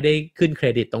จอไม่ได้ขึ้นเคร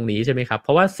ดิตตรงนี้ใช่ไหมครับเพ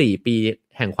ราะว่า4ปี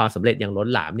แห่งความสำเร็จอย่างล้น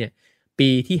หลามเนี่ยปี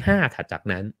ที่5ถัดจาก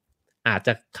นั้นอาจจ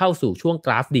ะเข้าสู่ช่วงก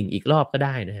ราฟดิ่งอีกรอบก็ไ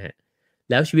ด้นะฮะ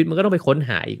แล้วชีวิตมันก็ต้องไปค้นห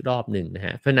าอีกรอบหนึ่งนะฮ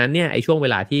ะเพราะนั้นเนี่ยไอ้ช่วงเว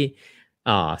ลาที่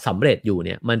สำเร็จอยู่เ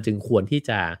นี่ยมันจึงควรที่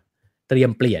จะเตรีย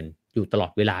มเปลี่ยนอยู่ตลอ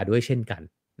ดเวลาด้วยเช่นกัน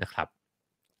นะครับ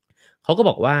เขาก็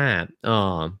บอกว่าเอ่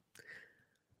อ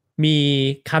มี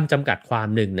คำจำกัดความ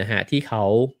หนึ่งนะฮะที่เขา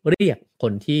เรียกค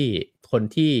น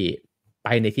ที่ไป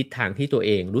ในทิศทางที่ตัวเ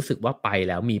องรู้สึกว่าไป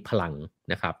แล้วมีพลัง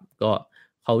นะครับก็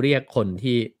เขาเรียกคน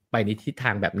ที่ไปในทิศท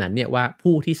างแบบนั้นเนี่ยว่า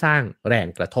ผู้ที่สร้างแรง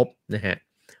กระทบนะฮะ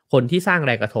คนที่สร้างแ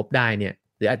รงกระทบได้เนี่ย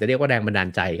หรืออาจจะเรียกว่าแรงบันดาล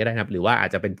ใจก็ได้ครับหรือว่าอา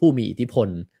จจะเป็นผู้มีอิทธิพล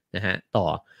นะฮะต่อ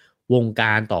วงก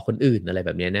ารต่อคนอื่นอะไรแบ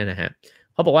บนี้เนี่ยนะฮะ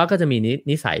เขาบอกว่าก็จะมี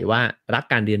นิสัยว่ารัก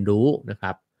การเรียนรู้นะค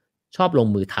รับชอบลง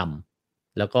มือท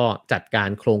ำ แล้วก็จัดการ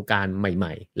โครงการให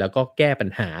ม่ๆแล้วก็แก้ปัญ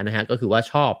หานะฮะก็คือว่า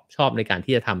ชอบในการ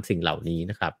ที่จะทำสิ่งเหล่านี้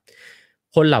นะครับ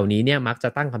คนเหล่านี้เนี่ยมักจะ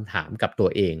ตั้งคำถามกับตัว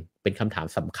เองเป็นคำถาม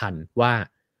สำคัญว่า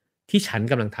ที่ฉัน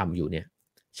กำลังทำอยู่เนี่ย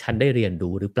ฉันได้เรียน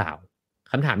รู้หรือเปล่า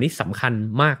คำถามนี้สำคัญ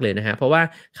มากเลยนะฮะเพราะว่า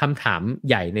คำถาม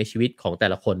ใหญ่ในชีวิตของแต่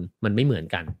ละคนมันไม่เหมือน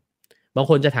กันบาง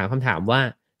คนจะถามคำถามว่า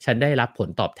ฉันได้รับผล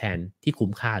ตอบแทนที่คุ้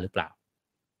มค่าหรือเปล่า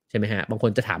ใช่ไหมฮะบางค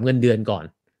นจะถามเงินเดือนก่อน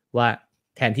ว่า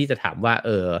แทนที่จะถามว่า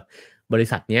บริ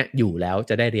ษัทเนี้ยอยู่แล้ว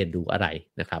จะได้เรียนรู้อะไร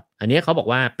นะครับอันนี้เขาบอก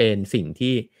ว่าเป็นสิ่ง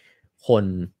ที่คน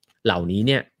เหล่านี้เ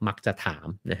นี่ยมักจะถาม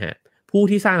นะฮะผู้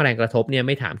ที่สร้างแรงกระทบเนี่ยไ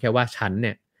ม่ถามแค่ว่าฉันเ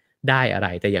นี่ยได้อะไร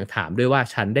แต่ยังถามด้วยว่า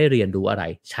ฉันได้เรียนรู้อะไร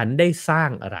ฉันได้สร้า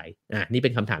งอะไรนี่เป็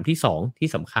นคำถามที่2ที่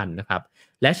สำคัญนะครับ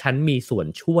และฉันมีส่วน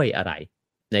ช่วยอะไร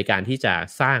ในการที่จะ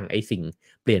สร้างไอ้สิ่ง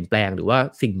เปลี่ยนแปลงหรือว่า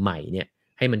สิ่งใหม่เนี่ย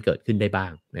ให้มันเกิดขึ้นได้บ้า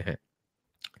งนะฮะ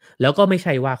แล้วก็ไม่ใ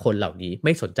ช่ว่าคนเหล่านี้ไ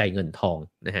ม่สนใจเงินทอง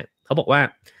นะฮะเขาบอกว่า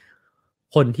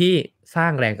คนที่สร้า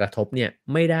งแรงกระทบเนี่ย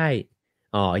ไม่ได้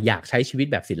อยากใช้ชีวิต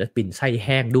แบบศิลปินไส้แ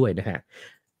ห้งด้วยนะฮะ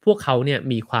พวกเขาเนี่ย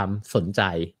มีความสนใจ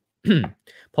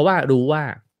เพราะว่ารู้ว่า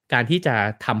การที่จะ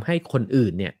ทำให้คนอื่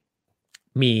นเนี่ย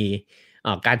มี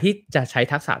การที่จะใช้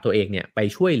ทักษะตัวเองเนี่ยไป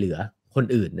ช่วยเหลือคน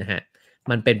อื่นนะฮะ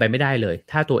มันเป็นไปไม่ได้เลย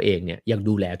ถ้าตัวเองเนี่ยยัง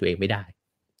ดูแลตัวเองไม่ได้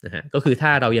นะฮะก็คือถ้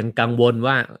าเรายังกังวล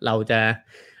ว่าเราจะ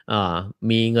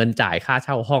มีเงินจ่ายค่าเ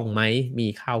ช่าห้องไหมมี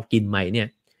ข้าวกินไหมเนี่ย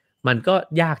มันก็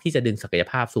ยากที่จะดึงศักย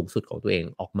ภาพสูงสุดของตัวเอง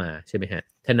ออกมาใช่ไหมฮะ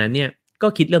ฉะนั้นเนี่ยก็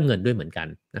คิดเรื่องเงินด้วยเหมือนกัน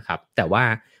นะครับแต่ว่า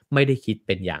ไม่ได้คิดเ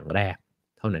ป็นอย่างแรก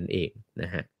เท่านั้นเองน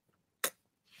ะฮะ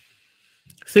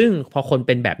ซึ่งพอคนเ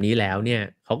ป็นแบบนี้แล้วเนี่ย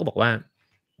เขาก็บอกว่า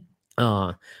เอ่อ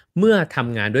เมื่อท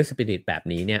ำงานด้วยสปิริตแบบ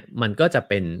นี้เนี่ยมันก็จะ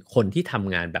เป็นคนที่ท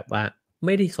ำงานแบบว่าไ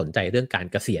ม่ได้สนใจเรื่องการ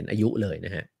เกษียณอายุเลยน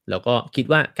ะฮะแล้วก็คิด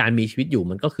ว่าการมีชีวิตอยู่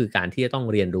มันก็คือการที่จะต้อง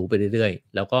เรียนรู้ไปเรื่อย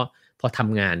ๆแล้วก็พอท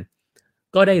ำงาน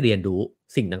ก็ได้เรียนรู้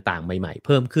สิ่งต่างๆใหม่ๆเ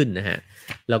พิ่มขึ้นนะฮะ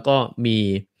แล้วก็มี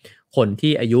คน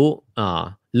ที่อายุ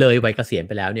เลยวัยเกษียณไ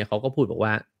ปแล้วเนี่ยเขาก็พูดบอก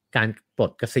ว่าการปล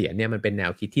ดเกษียณเนี่ยมันเป็นแน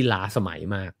วคิดที่ล้าสมัย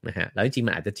มากนะฮะแล้วจริงๆ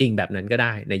มันอาจจะจริงแบบนั้นก็ไ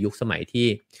ด้ในยุคสมัยที่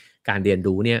การเรียน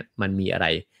รู้เนี่ยมันมีอะไร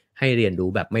ให้เรียนรู้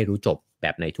แบบไม่รู้จบแบ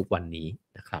บในทุกวันนี้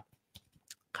นะครับ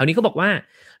คราวนี้ก็บอกว่า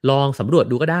ลองสำรวจ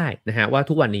ดูก็ได้นะฮะว่า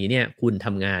ทุกวันนี้เนี่ยคุณท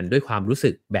ำงานด้วยความรู้สึ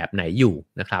กแบบไหนอยู่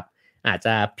นะครับอาจจ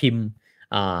ะพิมพ์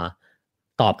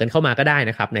ตอบกันเข้ามาก็ได้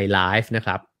นะครับในไลฟ์นะค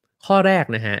รับข้อแรก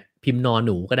นะฮะพิมพ์นอนห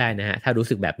นูก็ได้นะฮะถ้ารู้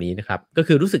สึกแบบนี้นะครับก็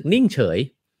คือรู้สึกนิ่งเฉย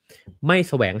ไม่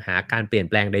แสวงหาการเปลี่ยน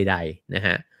แปลงใดๆนะฮ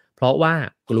ะเพราะว่า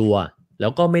กลัวแล้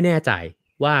วก็ไม่แน่ใจ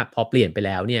ว่าพอเปลี่ยนไปแ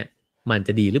ล้วเนี่ยมันจ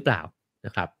ะดีหรือเปล่าน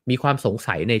ะครับมีความสง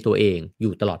สัยในตัวเองอ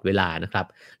ยู่ตลอดเวลานะครับ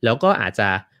แล้วก็อาจจะ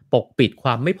ปกปิดคว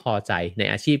ามไม่พอใจใน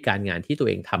อาชีพการงานที่ตัว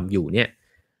เองทำอยู่เนี่ย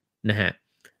นะฮะ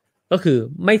ก็คือ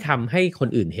ไม่ทำให้คน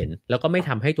อื่นเห็นแล้วก็ไม่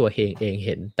ทำให้ตัวเองเ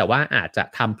ห็นแต่ว่าอาจจะ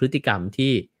ทำพฤติกรรม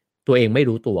ที่ตัวเองไม่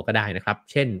รู้ตัวก็ได้นะครับ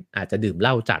เช่นอาจจะดื่มเห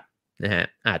ล้าจัดนะฮะ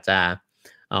อาจจะ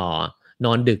เอ่อน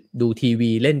อนดึกดูที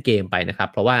วีเล่นเกมไปนะครับ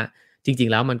เพราะว่าจริง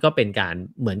ๆแล้วมันก็เป็นการ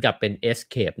เหมือนกับเป็น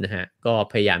escape นะฮะก็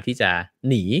พยายามที่จะ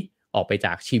หนีออกไปจ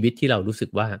ากชีวิตที่เรารู้สึก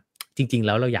ว่าจริงๆแ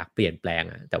ล้วเราอยากเปลี่ยนแปลง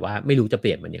อะแต่ว่าไม่รู้จะเป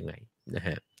ลี่ยนมันยังไงนะฮ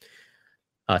ะ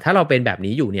ถ้าเราเป็นแบบ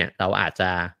นี้อยู่เนี่ยเราอาจจะ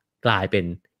กลายเป็น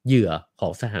เหยื่อขอ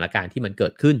งสถานการณ์ที่มันเกิ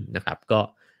ดขึ้นนะครับก็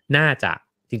น่าจะ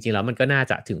จริงๆแล้วมันก็น่า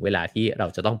จะถึงเวลาที่เรา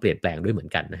จะต้องเปลี่ยนแปลงด้วยเหมือ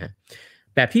นกันนะฮะ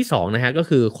แบบที่2นะฮะก็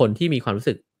คือคนที่มีความรู้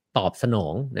สึกตอบสนอ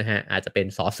งนะฮะอาจจะเป็น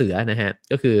สอเสือนะฮะ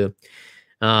ก็คือ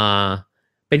อ่า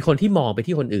เป็นคนที่มองไป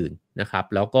ที่คนอื่นนะครับ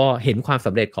แล้วก็เห็นความส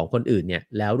ำเร็จของคนอื่นเนี่ย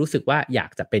แล้วรู้สึกว่าอยา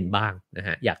กจะเป็นบ้างนะฮ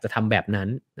ะอยากจะทำแบบนั้น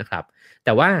นะครับแ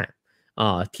ต่ว่า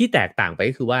ที่แตกต่างไป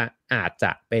ก็คือว่าอาจจ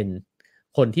ะเป็น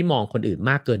คนที่มองคนอื่น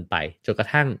มากเกินไปจนกระ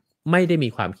ทั่งไม่ได้มี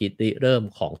ความคิดริเริ่ม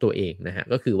ของตัวเองนะฮะ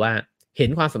ก็คือว่าเห็น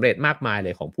ความสำเร็จมากมายเล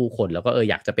ยของผู้คนแล้วก็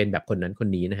อยากจะเป็นแบบคนนั้นคน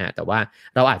นี้นะฮะแต่ว่า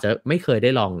เราอาจจะไม่เคยไ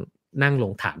ด้ลองนั่งล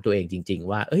งถามตัวเองจริง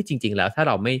ๆว่าเอ้ยจริงๆแล้วถ้าเ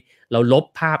ราลบ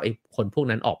ภาพไอ้คนพวก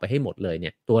นั้นออกไปให้หมดเลยเนี่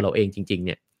ยตัวเราเองจริงๆเ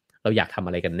นี่ยเราอยากทำอ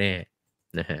ะไรกันแน่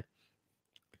นะฮะ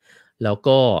แล้ว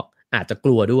ก็อาจจะก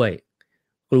ลัวด้วย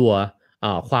กลัว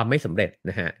ความไม่สำเร็จ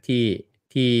นะฮะ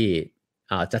ที่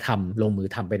จะลงมือ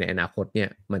ทำไปในอนาคตเนี่ย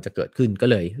มันจะเกิดขึ้นก็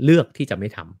เลยเลือกที่จะไม่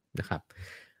ทำนะครับ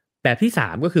แบบที่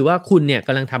3ก็คือว่าคุณเนี่ยก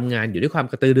ำลังทำงานอยู่ด้วยความ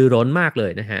กระตือรือร้นมากเล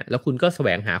ยนะฮะแล้วคุณก็แสว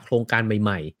งหาโครงการให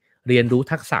ม่ๆเรียนรู้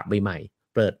ทักษะใหม่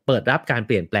ๆเปิดรับการเ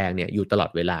ปลี่ยนแปลงเนี่ยอยู่ตลอ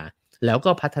ดเวลาแล้ว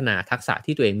ก็พัฒนาทักษะ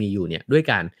ที่ตัวเองมีอยู่เนี่ยด้วย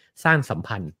การสร้างสัม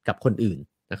พันธ์กับคนอื่น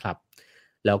นะครับ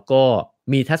แล้วก็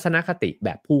มีทัศนคติแบ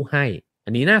บผู้ให้อั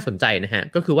นนี้น่าสนใจนะฮะ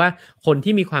ก็คือว่าคน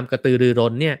ที่มีความกระตือรือร้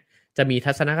นเนี่ยจะมี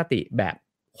ทัศนคติแบบ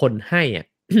คนให้อะ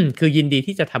คือยินดี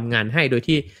ที่จะทำงานให้โดย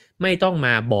ที่ไม่ต้องม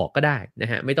าบอกก็ได้น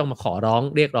ะฮะไม่ต้องมาขอร้อง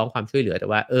เรียกร้องความช่วยเหลือแต่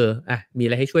ว่ามีอะ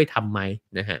ไรให้ช่วยทำไหม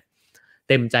นะฮะ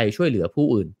เต็มใจช่วยเหลือผู้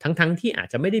อื่นทั้งที่อาจ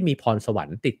จะไม่ได้มีพรสวรร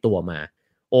ค์ติดตัวมา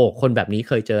โอ้คนแบบนี้เ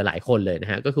คยเจอหลายคนเลยน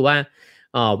ะฮะก็คือว่า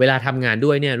เวลาทำงานด้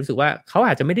วยเนี่ยรู้สึกว่าเขาอ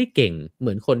าจจะไม่ได้เก่งเห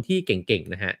มือนคนที่เก่ง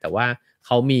ๆนะฮะแต่ว่าเข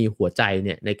ามีหัวใจเ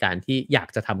นี่ยในการที่อยาก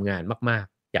จะทำงานมาก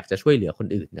ๆอยากจะช่วยเหลือคน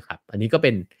อื่นนะครับอันนี้ก็เ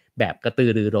ป็นแบบกระตือ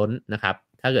รือร้นนะครับ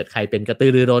ถ้าเกิดใครเป็นกระตื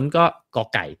อรือร้นก็กอ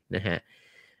ไก่นะฮะ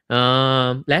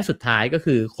และสุดท้ายก็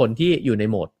คือคนที่อยู่ใน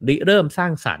โหมดริเริ่มสร้า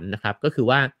งสรรค์นะครับก็คือ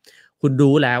ว่าคุณ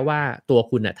รู้แล้วว่าตัว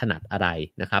คุณถนัดอะไร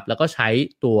นะครับแล้วก็ใช้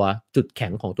ตัวจุดแข็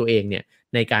งของตัวเองเนี่ย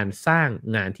ในการสร้าง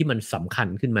งานที่มันสำคัญ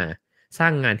ขึ้นมาสร้า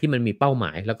งงานที่มันมีเป้าหม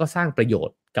ายแล้วก็สร้างประโยช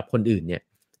น์กับคนอื่นเนี่ย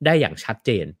ได้อย่างชัดเจ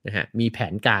นนะฮะมีแผ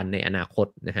นการในอนาคต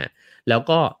นะฮะแล้ว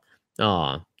ก็เอ่อ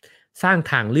สร้าง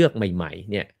ทางเลือกใหม่ๆ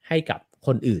เนี่ยให้กับค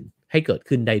นอื่นให้เกิด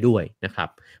ขึ้นได้ด้วยนะครับ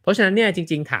เพราะฉะนั้นเนี่ยจ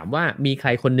ริงๆถามว่ามีใคร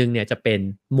คนหนึ่งเนี่ยจะเป็น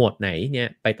โหมดไหนเนี่ย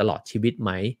ไปตลอดชีวิตไห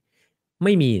มไ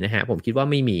ม่มีนะฮะผมคิดว่า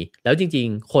ไม่มีแล้วจริง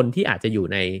ๆคนที่อาจจะอยู่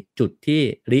ในจุดที่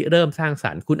ริเริ่มสร้างส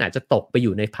รรค์คุณอาจจะตกไปอ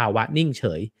ยู่ในภาวะนิ่งเฉ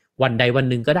ยวันใดวัน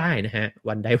หนึ่งก็ได้นะฮะ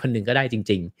วันใดวันหนึ่งก็ได้จ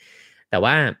ริงๆแต่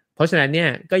ว่าเพราะฉะนั้นเนี่ย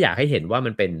ก็อยากให้เห็นว่า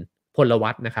มันเป็นพล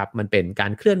วัตนะครับมันเป็นกา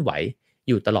รเคลื่อนไหว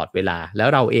อยู่ตลอดเวลาแล้ว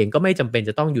เราเองก็ไม่จำเป็น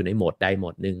จะต้องอยู่ในโหมดใดโหม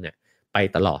ดหนึ่งเนี่ยไป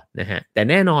ตลอดนะฮะแต่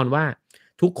แน่นอนว่า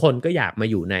ทุกคนก็อยากมา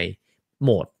อยู่ใน โหม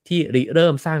ดที่ริเริ่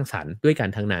มสร้างสรรค์ด้วยกัน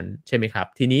ทั้งนั้นใช่ไหมครับ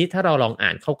ทีนี้ถ้าเราลองอ่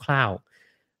านคร่าว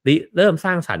ๆริเริ่มส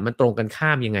ร้างสรรค์มันตรงกันข้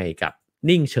ามยังไงกับ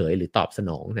นิ่งเฉยหรือตอบส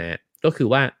นองนะฮะก็คือ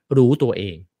ว่ารู้ตัวเอ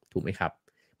งถูกไหมครับ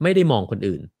ไม่ได้มองคน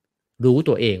อื่นรู้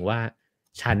ตัวเองว่า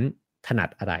ฉันถนัด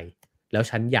อะไรแล้ว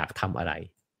ฉันอยากทำอะไร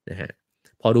นะฮะ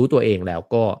พอรู้ตัวเองแล้ว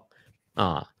ก็อ่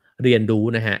าเรียนรู้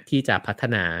นะฮะที่จะพัฒ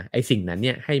นาไอ้สิ่งนั้นเ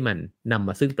นี่ยให้มันนำม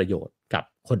าซึ่งประโยชน์กับ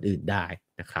คนอื่นได้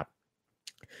นะครับ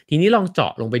ทีนี้ลองเจา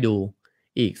ะลงไปดู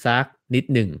อีกสักนิด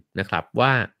หนึ่งนะครับว่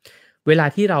าเวลา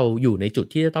ที่เราอยู่ในจุด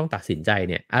ที่จะต้องตัดสินใจ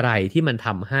เนี่ยอะไรที่มันท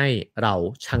ำให้เรา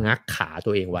ชะงักขา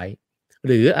ตัวเองไว้ห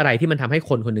รืออะไรที่มันทำให้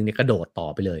คนคนหนึงเนี่ยกระโดดต่อ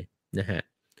ไปเลยนะฮะ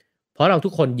เพราะเราทุ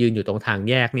กคนยืนอยู่ตรงทาง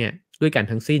แยกเนี่ยด้วยกัน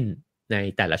ทั้งสิ้นใน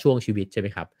แต่ละช่วงชีวิตใช่ไหม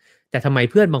ครับแต่ทำไม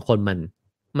เพื่อนบางคน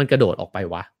มันกระโดดออกไป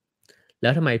วะแล้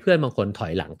วทำไมเพื่อนบางคนถอ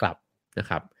ยหลังกลับนะ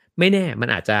ครับ ไม่แน่มัน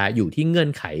อาจจะอยู่ที่เงื่อน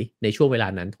ไขในช่วงเวลา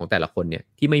นั้นของแต่ละคนเนี่ย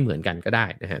ที่ไม่เหมือนกันก็ได้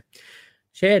นะฮะ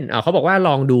เช่นเขาบอกว่าล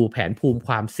องดูแผนภูมิค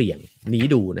วามเสี่ยงนี้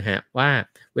ดูนะฮะว่า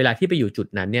เวลาที่ไปอยู่จุด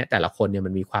นั้นเนี่ยแต่ละคนเนี่ย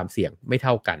มันมีความเสี่ยงไม่เ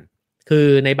ท่ากันคือ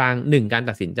ในบางหนึ่งการ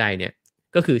ตัดสินใจเนี่ย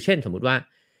ก็คือเช่นสมมุติว่า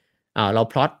เรา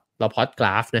พลอตกร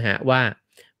าฟนะฮะว่า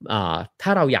ถ้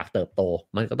าเราอยากเติบโต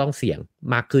มันก็ต้องเสี่ยง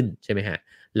มากขึ้นใช่ไหมฮะ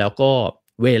แล้วก็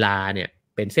เวลาเนี่ย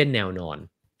เป็นเส้นแนวนอน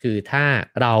คือถ้า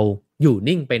เราอยู่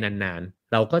นิ่งไปนาน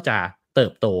ๆเราก็จะเติ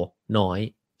บโตน้อย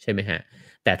ใช่ไหมฮะ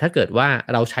แต่ถ้าเกิดว่า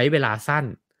เราใช้เวลาสั้น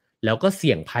แล้วก็เ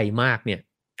สี่ยงภัยมากเนี่ย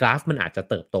กราฟมันอาจจะ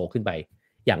เติบโตขึ้นไป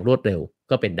อย่างรวดเร็ว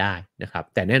ก็เป็นได้นะครับ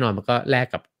แต่แน่นอนมันก็แลก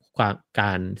กับก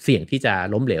ารเสี่ยงที่จะ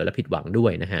ล้มเหลวและผิดหวังด้ว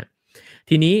ยนะฮะ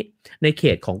ทีนี้ในเข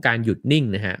ตของการหยุดนิ่ง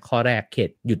นะฮะข้อแรกเขต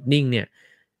หยุดนิ่งเนี่ย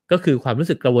ก็คือความรู้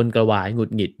สึกกระวนกระวายหงุ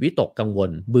ดหงิดวิตกกังว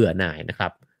ลเบื่อหน่ายนะครั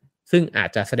บซึ่งอาจ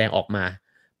จะแสดงออกมา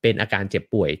เป็นอาการเจ็บ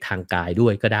ป่วยทางกายด้ว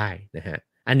ยก็ได้นะฮะ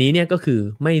อันนี้เนี่ยก็คือ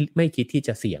ไม่คิดที่จ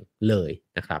ะเสี่ยงเลย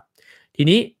นะครับที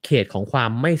นี้เขตของควา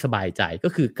มไม่สบายใจก็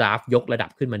คือกราฟยกระดั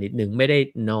บขึ้นมานิดนึงไม่ได้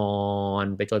นอน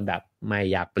ไปจนแบบไม่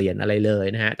อยากเปลี่ยนอะไรเลย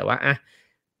นะฮะแต่ว่า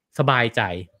สบายใจ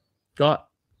ก็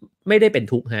ไม่ได้เป็น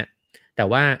ทุกข์ฮะแต่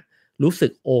ว่ารู้สึ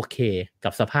กโอเคกั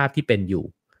บสภาพที่เป็นอยู่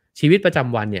ชีวิตประจ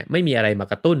ำวันเนี่ยไม่มีอะไรมา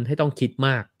กระตุ้นให้ต้องคิดม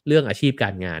ากเรื่องอาชีพกา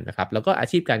รงานนะครับแล้วก็อา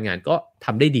ชีพการงานก็ท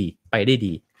ำได้ดีไปได้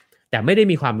ดีแต่ไม่ได้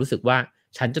มีความรู้สึกว่า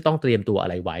ฉันจะต้องเตรียมตัวอะ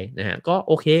ไรไว้นะฮะก็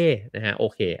โอเคนะฮะโอ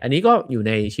เคอันนี้ก็อยู่ใ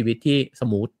นชีวิตที่ส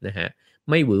มูทนะฮะ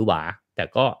ไม่หวือหวาแต่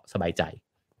ก็สบายใจ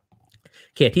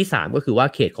เขตที่3ก็คือว่า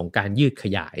เขตของการยืดข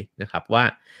ยายนะครับว่า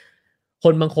ค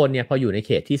นบางคนเนี่ยพออยู่ในเ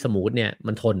ขตที่สมูทเนี่ย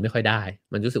มันทนไม่ค่อยได้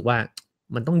มันรู้สึกว่า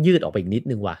มันต้องยืดออกไปอีกนิด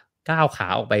นึงว่ะก้าวขา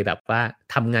ออกไปแบบว่า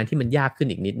ทำงานที่มันยากขึ้น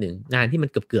อีกนิดนึงงานที่มัน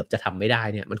เกือบๆจะทำไม่ได้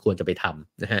เนี่ยมันควรจะไปท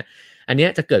ำนะฮะอันนี้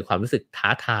จะเกิดความรู้สึกท้า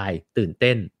ทายตื่นเ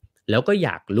ต้นแล้วก็อย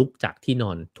ากลุกจากที่น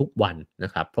อนทุกวันน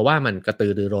ะครับเพราะว่ามันกระตื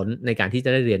อรือร้นในการที่จะ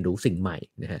ได้เรียนรู้สิ่งใหม่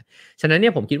นะฮะฉะนั้นเนี่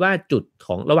ยผมคิดว่าจุดข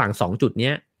องระหว่าง2จุดเ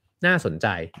นี้ยน่าสนใจ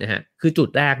นะฮะคือจุด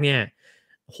แรกเนี่ย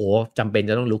โหจำเป็น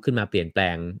จะต้องลุกขึ้นมาเปลี่ยนแปล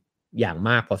งอย่างม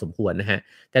ากพอสมควรนะฮะ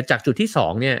แต่จากจุดที่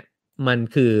2เนี่ยมัน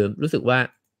คือรู้สึกว่า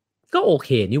ก็โอเค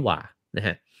นี่หว่านะฮ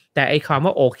ะแต่ไอ้คำ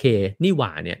ว่าโอเคนี่หว่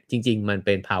าเนี่ยจริงๆมันเ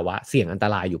ป็นภาวะเสี่ยงอันต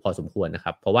รายอยู่พอสมควรนะค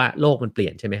รับเพราะว่าโลกมันเปลี่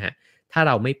ยนใช่ไหมฮะถ้าเ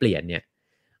ราไม่เปลี่ยนเนี่ย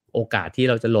โอกาสที่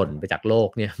เราจะหล่นไปจากโลก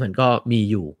เนี่ยมันก็มี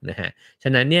อยู่นะฮะฉ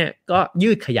ะนั้นเนี่ยก็ยื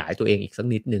ดขยายตัวเองอีกสัก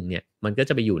นิดนึงเนี่ยมันก็จ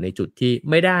ะไปอยู่ในจุดที่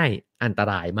ไม่ได้อันต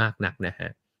รายมากนักนะฮะ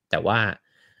แต่ว่า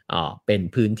เป็น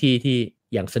พื้นที่ที่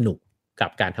ยังสนุกกั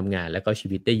บการทำงานและก็ชี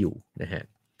วิตได้อยู่นะฮะ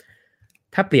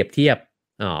ถ้าเปรียบเทียบ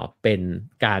เป็น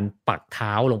การปักเท้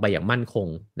าลงไปอย่างมั่นคง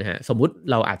นะฮะสมมุติ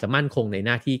เราอาจจะมั่นคงในห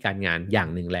น้าที่การงานอย่าง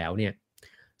หนึ่งแล้วเนี่ย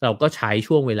เราก็ใช้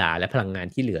ช่วงเวลาและพลังงาน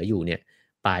ที่เหลืออยู่เนี่ย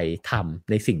ไปท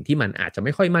ำในสิ่งที่มันอาจจะไ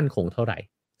ม่ค่อยมั่นคงเท่าไหร่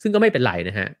ซึ่งก็ไม่เป็นไร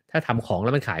นะฮะถ้าทำของแล้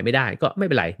วมันขายไม่ได้ก็ไม่เ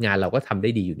ป็นไรงานเราก็ทำได้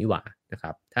ดีอยู่นี่หว่านะค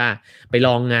รับถ้าไปล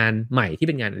องงานใหม่ที่เ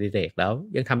ป็นงานอดิเรกแล้ว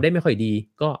ยังทำได้ไม่ค่อยดี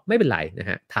ก็ไม่เป็นไรนะ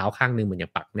ฮะเท้าข้างนึงมันยัง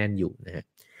ปักแน่นอยู่นะฮะ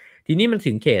ทีนี้มัน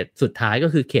ถึงเขตสุดท้ายก็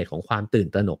คือเขตของความตื่น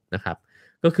ตระหนกนะครับ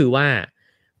ก็คือว่า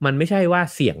มันไม่ใช่ว่า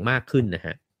เสี่ยงมากขึ้นนะฮ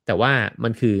ะแต่ว่ามั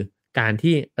นคือการ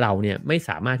ที่เราเนี่ยไม่ส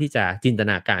ามารถที่จะจินต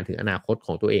นาการถึงอนาคตข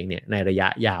องตัวเองเนี่ยในระยะ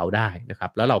ยาวได้นะครั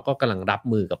บแล้วเราก็กำลังรับ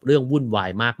มือกับเรื่องวุ่นวาย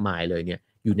มากมายเลยเนี่ย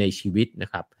อยู่ในชีวิตนะ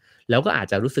ครับแล้วก็อาจ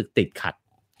จะรู้สึกติดขัด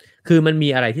คือมันมี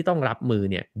อะไรที่ต้องรับมือ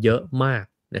เนี่ยเยอะมาก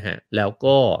นะฮะแล้ว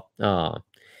ก็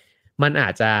มันอา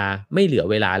จจะไม่เหลือ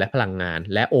เวลาและพลังงาน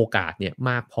และโอกาสเนี่ย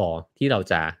มากพอที่เรา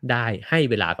จะได้ให้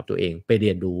เวลากับตัวเองไปเรี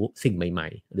ยนรู้สิ่งใหม่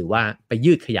ๆหรือว่าไป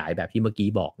ยืดขยายแบบที่เมื่อกี้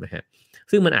บอกนะฮะ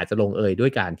ซึ่งมันอาจจะลงเอยด้ว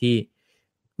ยการที่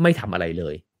ไม่ทำอะไรเล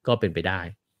ยก็เป็นไปได้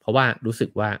เพราะว่ารู้สึก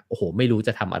ว่าโอ้โหไม่รู้จ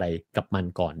ะทำอะไรกับมัน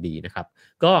ก่อนดีนะครับ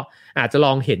ก็อาจจะล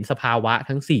องเห็นสภาวะ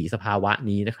ทั้ง4สภาวะ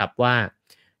นี้นะครับว่า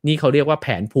นี่เขาเรียกว่าแผ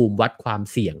นภูมิวัดความ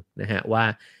เสี่ยงนะฮะว่า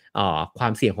ควา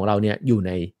มเสี่ยงของเราเนี่ยอยู่ใ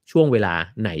นช่วงเวลา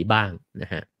ไหนบ้างน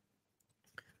ะฮะ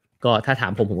ก็ถ้าถา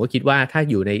มผมก็คิดว่าถ้า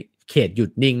อยู่ในเขตหยุ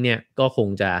ดนิ่งเนี่ยก็คง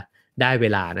จะได้เว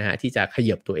ลานะฮะที่จะข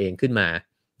ยับตัวเองขึ้นมา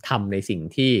ทำในสิ่ง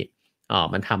ที่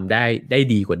มันทำได้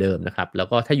ดีกว่าเดิมนะครับแล้ว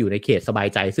ก็ถ้าอยู่ในเขตสบาย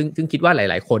ใจซึ่งคิดว่าห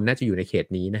ลายๆคนน่าจะอยู่ในเขต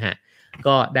นี้นะฮะ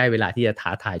ก็ได้เวลาที่จะท้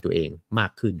าทายตัวเองมา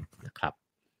กขึ้นนะครับ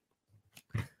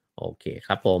โอเคค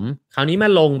รับผมคราวนี้มา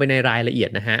ลงไปในรายละเอียด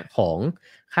นะฮะของ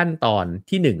ขั้นตอน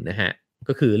ที่1นะฮะ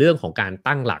ก็คือเรื่องของการ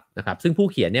ตั้งหลักนะครับซึ่งผู้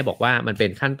เขียนเนี่ยบอกว่ามันเป็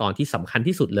นขั้นตอนที่สำคัญ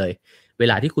ที่สุดเลยเว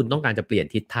ลาที่คุณต้องการจะเปลี่ยน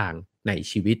ทิศทางใน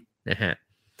ชีวิตนะฮะ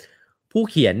ผู้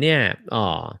เขียนเนี่ย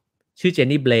ชื่อเจน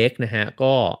นี่เบลกนะฮะ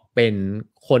ก็เป็น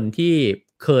คนที่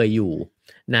เค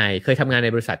ยทำงานใน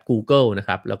บริษัท Google นะค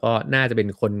รับแล้วก็น่าจะเป็น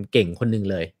คนเก่งคนหนึ่ง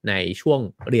เลยในช่วง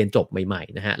เรียนจบใหม่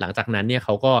ๆนะฮะหลังจากนั้นเนี่ยเข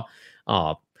าก็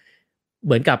เ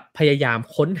หมือนกับพยายาม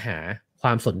ค้นหาคว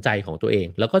ามสนใจของตัวเอง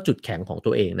แล้วก็จุดแข็งของ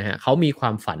ตัวเองนะฮะเขามีควา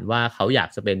มฝันว่าเขาอยาก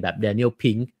จะเป็นแบบ Daniel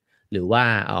Pink หรือว่า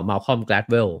Malcolm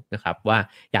Gladwell นะครับว่า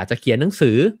อยากจะเขียนหนัง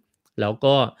สือแล้ว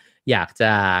ก็อยากจ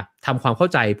ะทำความเข้า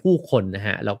ใจผู้คนนะฮ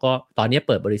ะแล้วก็ตอนนี้เ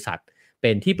ปิดบริษัทเป็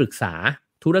นที่ปรึกษา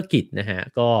ธุรกิจนะฮะ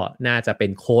ก็น่าจะเป็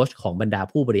นโค้ชของบรรดา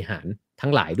ผู้บริหารทั้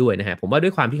งหลายด้วยนะฮะผมว่าด้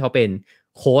วยความที่เขาเป็น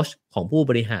โค้ชของผู้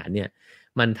บริหารเนี่ย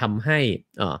มันทำให้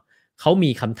เขา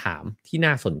มีคำถามที่น่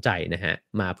าสนใจนะฮะ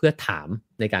มาเพื่อถาม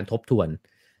ในการทบทวน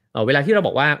เวลาที่เราบ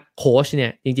อกว่าโค้ชเนี่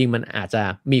ยจริงๆมันอาจจะ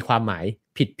มีความหมาย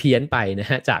ผิดเพี้ยนไปนะ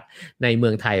ฮะจากในเมื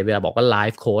องไทยเวลาบอกว่าไล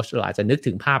ฟ์โค้ชเราอาจจะนึก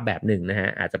ถึงภาพแบบหนึ่งนะฮะ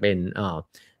อาจจะเป็น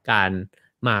การ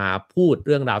มาพูดเ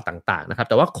รื่องราวต่างๆนะครับ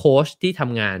แต่ว่าโค้ชที่ท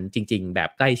ำงานจริงๆแบบ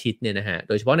ใกล้ชิดเนี่ยนะฮะโ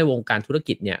ดยเฉพาะในวงการธุร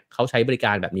กิจเนี่ยเขาใช้บริก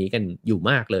ารแบบนี้กันอยู่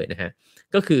มากเลยนะฮะ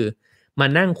ก็คือมา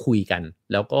นั่งคุยกัน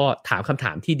แล้วก็ถามคำถ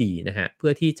ามที่ดีนะฮะเพื่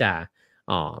อที่จะ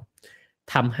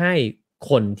ทำให้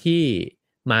คนที่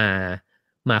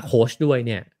มาโค้ชด้วยเ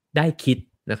นี่ยได้คิด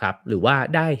นะครับหรือว่า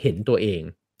ได้เห็นตัวเอง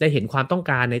ได้เห็นความต้อง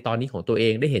การในตอนนี้ของตัวเอ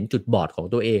งได้เห็นจุดบอดของ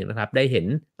ตัวเองนะครับได้เห็น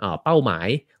เป้าหมาย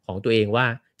ของตัวเองว่า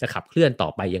จะขับเคลื่อนต่อ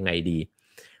ไปยังไงดี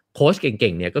โค้ชเ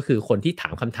ก่งๆเนี่ยก็คือคนที่ถา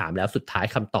มคำถามแล้วสุดท้าย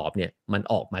คำตอบเนี่ยมัน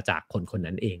ออกมาจากคนคน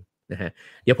นั้นเองนะฮะ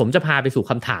เดี๋ยวผมจะพาไปสู่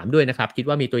คำถามด้วยนะครับคิด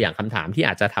ว่ามีตัวอย่างคำถามที่อ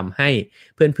าจจะทำให้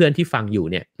เพื่อนๆที่ฟังอยู่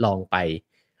เนี่ยลองไป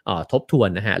ทบทวน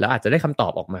นะฮะแล้วอาจจะได้คำตอ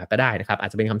บออกมาก็ได้นะครับอาจ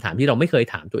จะเป็นคำถามที่เราไม่เคย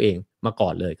ถามตัวเองมาก่อ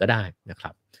นเลยก็ได้นะครั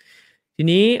บที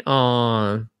นี้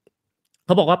เข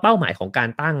าบอกว่าเป้าหมายของการ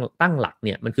ตั้งหลักเ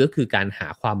นี่ยมันก็คือการหา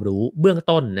ความรู้เบื้อง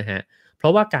ต้นนะฮะเพรา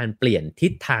ะว่าการเปลี่ยนทิ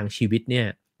ศทางชีวิตเนี่ย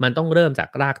มันต้องเริ่มจาก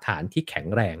รากฐานที่แข็ง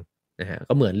แรงนะฮะ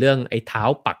ก็เหมือนเรื่องไอ้เท้า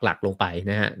ปักหลักลงไป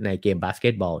นะฮะในเกมบาสเก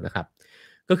ตบอลนะครับ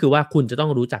ก็คือว่าคุณจะต้อ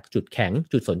งรู้จักจุดแข็ง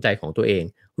จุดสนใจของตัวเอง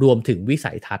รวมถึงวิ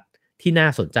สัยทัศน์ที่น่า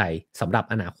สนใจสำหรับ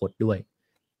อนาคตด้วย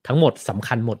ทั้งหมดสำ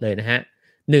คัญหมดเลยนะฮะ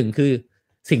1คือ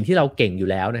สิ่งที่เราเก่งอยู่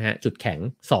แล้วนะฮะจุดแข็ง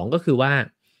2ก็คือว่า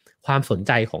ความสนใ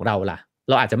จของเราล่ะ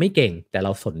เราอาจจะไม่เก่งแต่เร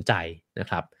าสนใจนะ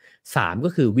ครับ3ก็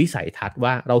คือวิสัยทัศน์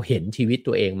ว่าเราเห็นชีวิต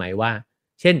ตัวเองไหมว่า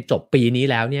เช่นจบปีนี้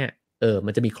แล้วเนี่ยมั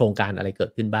นจะมีโครงการอะไรเกิ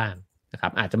ดขึ้นบ้างนะครั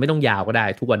บอาจจะไม่ต้องยาวก็ได้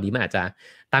ทุกวันนี้มันอาจจะ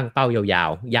ตั้งเป้ายาว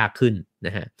ๆยากขึ้นน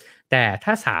ะฮะแต่ถ้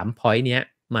า3 point เนี้ย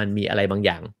มันมีอะไรบางอ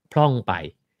ย่างพร่องไป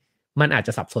มันอาจจ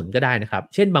ะสับสนก็ได้นะครับ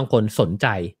เช่นบางคนสนใจ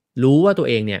รู้ว่าตัว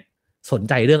เองเนี่ยสน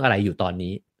ใจเรื่องอะไรอยู่ตอน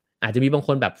นี้อาจจะมีบางค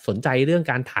นแบบสนใจเรื่อง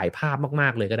การถ่ายภาพมา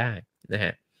กๆเลยก็ได้นะฮ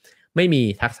ะไม่มี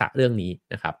ทักษะเรื่องนี้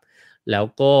นะครับแล้ว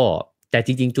ก็แต่จ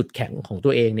ริงๆจุดแข็งของตั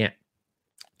วเองเนี่ย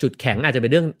จุดแข็งอาจจะเป็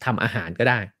นเรื่องทำอาหารก็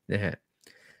ได้นะฮะ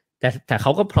แต่เข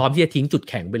าก็พร้อมที่จะทิ้งจุด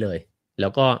แข็งไปเลยแล้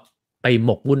วก็ไปห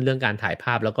มกมุ่นเรื่องการถ่ายภ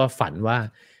าพแล้วก็ฝันว่า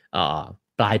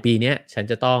ปลายปีนี้ฉัน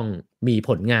จะต้องมีผ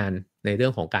ลงานในเรื่อ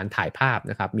งของการถ่ายภาพ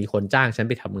นะครับมีคนจ้างฉัน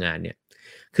ไปทำงานเนี่ย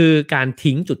คือการ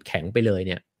ทิ้งจุดแข็งไปเลยเ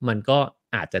นี่ยมันก็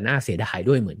อาจจะน่าเสียดาย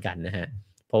ด้วยเหมือนกันนะฮะ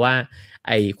เพราะว่าไ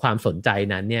อความสนใจ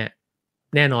นั้นเนี่ย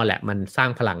แน่นอนแหละมันสร้าง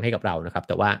พลังให้กับเรานะครับแ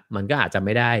ต่ว่ามันก็อาจจะไ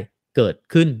ม่ได้เ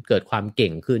กิดความเก่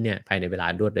งขึ้นเนี่ยภายในเวลา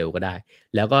รวดเร็วก็ได้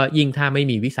แล้วก็ยิ่งถ้าไม่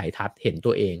มีวิสัยทัศน์เห็น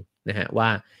ตัวเองนะฮะว่า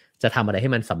จะทำอะไรให้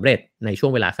มันสำเร็จในช่ว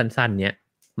งเวลาสั้นๆเนี้ย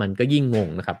มันก็ยิ่งงง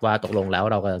นะครับว่าตกลงแล้ว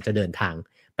เรากำลังจะเดินทาง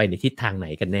ไปในทิศทางไหน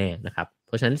กันแน่นะครับเ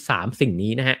พราะฉะนั้น3สิ่ง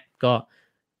นี้นะฮะ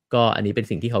ก็อันนี้เป็น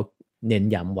สิ่งที่เขาเน้น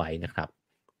ย้ำไว้นะครับ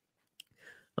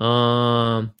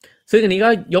ซึ่งอันนี้ก็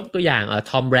ยกตัวอย่าง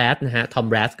ทอมแบรดนะฮะทอม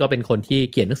แบรดก็เป็นคนที่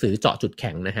เขียนหนังสือเจาะจุดแ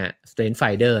ข็งนะฮะ Strength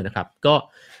Finder นะครับก็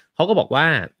เขาก็บอกว่า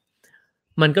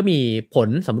มันก็มีผล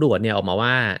สำรวจเนี่ยออกมา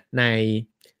ว่า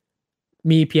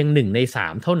มีเพียง1 ใน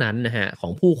 3เท่านั้นนะฮะขอ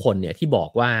งผู้คนเนี่ยที่บอก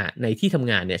ว่าในที่ทำ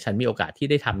งานเนี่ยฉันมีโอกาสที่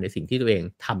ได้ทำในสิ่งที่ตัวเอง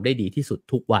ทำได้ดีที่สุด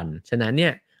ทุกวันฉะนั้นเนี่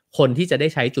ยคนที่จะได้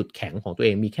ใช้จุดแข็งของตัวเอ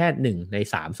งมีแค่1 ใน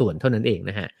 3ส่วนเท่านั้นเอง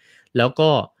นะฮะแล้วก็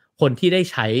คนที่ได้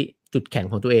ใช้จุดแข็ง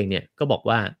ของตัวเองเนี่ยก็บอก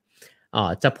ว่า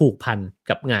จะผูกพัน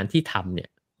กับงานที่ทำเนี่ย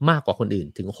มากกว่าคนอื่น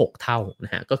ถึง6 เท่าน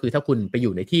ะฮะก็คือถ้าคุณไปอ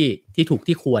ยู่ในที่ถูก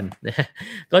ที่ควรนะฮะ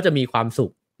ก็จะมีความสุ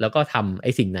ขแล้วก็ทำไ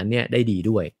อ้สิ่งนั้นเนี่ยได้ดี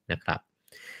ด้วยนะครับ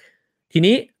ที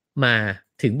นี้มา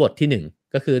ถึงบทที่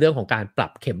1ก็คือเรื่องของการปรั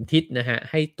บเข็มทิศนะฮะ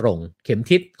ให้ตรงเข็ม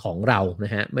ทิศของเราน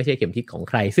ะฮะไม่ใช่เข็มทิศของ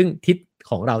ใครซึ่งทิศ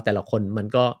ของเราแต่ละคนมัน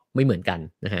ก็ไม่เหมือนกัน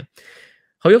นะฮะ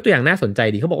เขายกตัวอย่างน่าสนใจ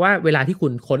ดีเขาบอกว่าเวลาที่คุ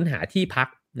ณค้นหาที่พัก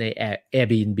ใน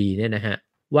Airbnb เนี่ยนะฮะ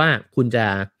ว่าคุณจะ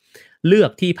เลือ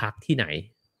กที่พักที่ไหน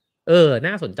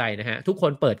น่าสนใจนะฮะทุกค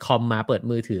นเปิดคอมมาเปิด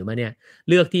มือถือมาเนี่ย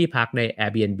เลือกที่พักใน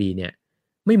Airbnb เนี่ย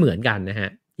ไม่เหมือนกันนะฮะ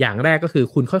อย่างแรกก็คือ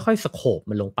คุณค่อยๆสโคป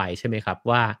มันลงไปใช่ไหมครับ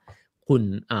ว่าคุณ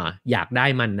อยากได้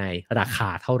มันในราคา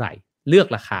เท่าไหร่เลือก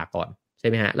ราคาก่อนใช่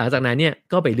ไหมฮะหลังจากนั้นเนี่ย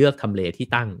ก็ไปเลือกทำเลที่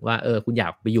ตั้งว่าคุณอยา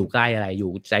กไปอยู่ใกล้อะไรอ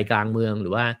ยู่ใจกลางเมืองหรื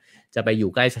อว่าจะไปอยู่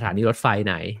ใกล้สถานีรถไฟไ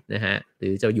หนนะฮะหรื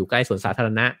อจะอยู่ใกล้สวนสาธาร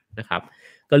ณะนะครับ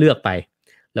ก็เลือกไป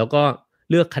แล้วก็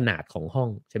เลือกขนาดของห้อง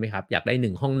ใช่ไหมครับอยากได้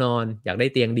1 ห้องนอนอยากได้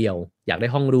เตียงเดี่ยวอยากได้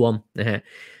ห้องรวมนะฮะ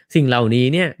สิ่งเหล่านี้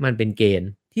เนี่ยมันเป็นเกณฑ์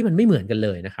ที่มันไม่เหมือนกันเล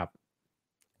ยนะครับ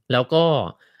แล้วก็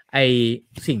ไอ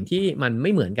สิ่งที่มันไ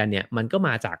ม่เหมือนกันเนี่ยมันก็ม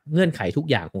าจากเงื่อนไขทุก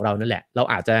อย่างของเรานั่นแหละเรา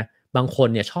อาจจะบางคน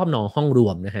เนี่ยชอบนอนห้องรว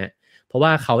มนะฮะเพราะว่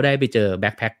าเขาได้ไปเจอแบ็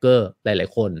คแพคเกอร์หลาย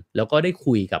ๆคนแล้วก็ได้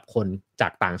คุยกับคนจา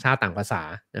กต่างชาติต่างภาษา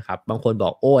นะครับบางคนบอ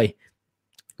กโอ้ย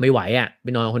ไม่ไหวอ่ะไป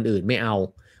นอนคนอื่นไม่เอา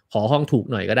ขอห้องถูก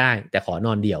หน่อยก็ได้แต่ขอน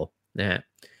อนเดี่ยวนะฮะ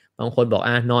บางคนบอก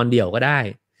นอนเดี่ยวก็ได้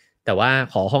แต่ว่า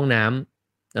ขอห้องน้ำ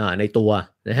ในตัว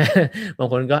นะฮะบาง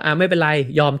คนก็ไม่เป็นไร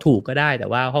ยอมถูกก็ได้แต่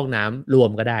ว่าห้องน้ำรวม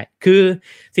ก็ได้คือ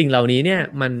สิ่งเหล่านี้เนี่ย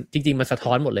มันจริงๆมันสะท้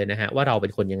อนหมดเลยนะฮะว่าเราเป็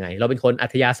นคนยังไงเราเป็นคนอั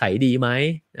ธยาศัยดีไหม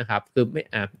นะครับคือไม่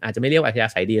อาจจะไม่เรียกว่าอัธยา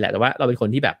ศัยดีแหละแต่ว่าเราเป็นคน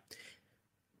ที่แบบ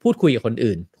พูดคุยกับคน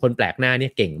อื่นคนแปลกหน้าเนี่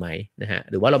ยเก่งไหมนะฮะ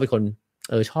หรือว่าเราเป็นคน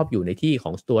ชอบอยู่ในที่ข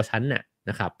องตัวฉันน่ะ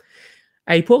นะครับไ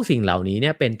อ้พวกสิ่งเหล่านี้เ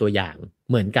นี่ยเป็นตัวอย่าง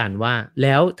เหมือนกันว่าแ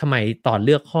ล้วทำไมตอนเ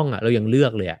ลือกห้องเรายังเลือ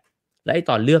กเลยและไอ้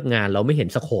ตอนเลือกงานเราไม่เห็น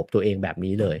สโคปตัวเองแบบ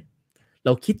นี้เลยเร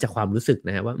าคิดจากความรู้สึกน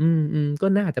ะฮะว่าก็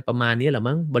น่าจะประมาณนี้แหละ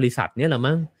มั้งบริษัทเนี้ยแหละ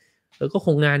มั้งก็ค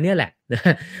งงานเนี้ยแหละนะ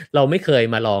เราไม่เคย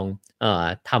มาลอง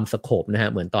ทำสโคปนะฮะ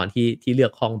เหมือนตอนที่เลือ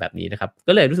กห้องแบบนี้นะครับ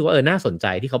ก็เลยรู้สึกว่าน่าสนใจ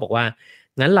ที่เขาบอกว่า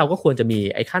งั้นเราก็ควรจะมี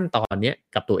ไอ้ขั้นตอนนี้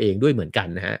กับตัวเองด้วยเหมือนกัน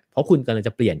นะฮะเพราะคุณกำลังจ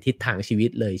ะเปลี่ยนทิศทางชีวิต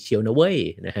เลยเชียวนะเว้ย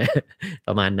นะฮะป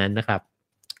ระมาณนั้นนะครับ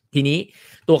ทีนี้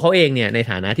ตัวเขาเองเนี่ยใน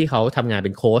ฐานะที่เขาทำงานเ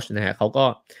ป็นโค้ชนะฮะเขาก็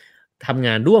ทำง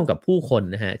านร่วมกับผู้คน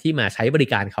นะฮะที่มาใช้บริ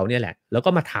การเขาเนี่ยแหละแล้วก็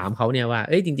มาถามเขาเนี่ยว่า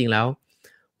จริงๆแล้ว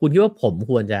คุณคิดว่าผม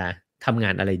ควรจะทำงา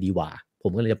นอะไรดีกว่าผ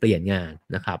มก็เลยจะเปลี่ยนงาน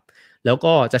นะครับแล้ว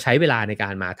ก็จะใช้เวลาในกา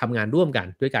รมาทำงานร่วมกัน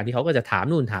ด้วยการที่เขาก็จะถาม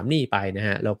นู่นถามนี่ไปนะฮ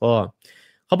ะแล้วก็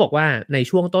เขาบอกว่าใน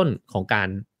ช่วงต้นของการ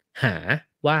หา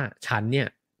ว่าฉันเนี่ย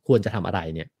ควรจะทำอะไร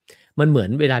เนี่ยมันเหมือน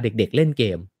เวลาเด็กๆเล่นเก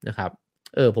มนะครับ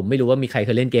ผมไม่รู้ว่ามีใครเค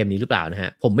ยเล่นเกมนี้หรือเปล่านะฮะ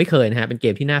ผมไม่เคยนะฮะเป็นเก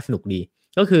มที่น่าสนุกดี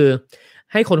ก็คือ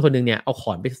ให้คนคนหนึ่งเนี่ยเอาข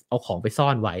องไปซ่อ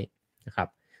นไว้นะครับ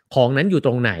ของนั้นอยู่ต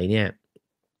รงไหนเนี่ย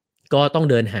ก็ต้อง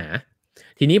เดินหา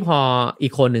ทีนี้พออี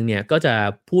กคนหนึ่งเนี่ยก็จะ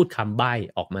พูดคำใบ้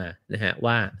ออกมานะฮะ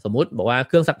ว่าสมมุติบอกว่าเ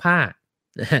ครื่องซักผ้า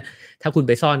นะฮะถ้าคุณไ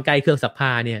ปซ่อนใกล้เครื่องซักผ้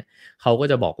าเนี่ยเขาก็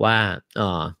จะบอกว่า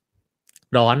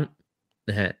ร้อน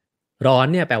นะฮะร้อน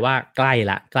เนี่ยแปลว่าใกล้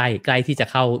ละใกล้ที่จะ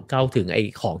เข้าถึงไอ้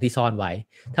ของที่ซ่อนไว้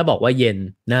ถ้าบอกว่าเย็น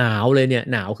หนาวเลยเนี่ย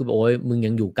หนาวคือโอ้ยมึง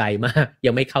ยังอยู่ไกลมาก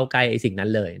ยังไม่เข้าใกล้ไอ้สิ่งนั้น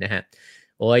เลยนะฮะ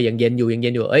โอ้ยยังเย็นอยู่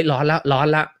เอ้ยร้อนล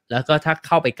ะแล้วก็ถ้าเ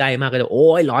ข้าไปใกล้มากก็จะโอ้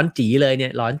ยร้อนจีเลยเนี่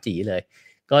ยร้อนจีเลย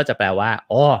ก็จะแปลว่า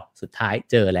อ๋อสุดท้าย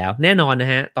เจอแล้วแน่นอนน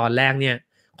ะฮะตอนแรกเนี่ย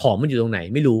ของมันอยู่ตรงไหน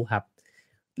ไม่รู้ครับ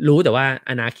รู้แต่ว่า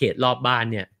อาณาเขตรอบบ้าน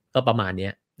เนี่ยก็ประมาณเนี้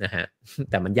ยนะฮะ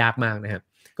แต่มันยากมากนะครับ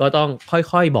ก็ต้อง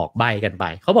ค่อยๆบอกใบกันไป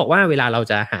เขาบอกว่าเวลาเรา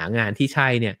จะหางานที่ใช่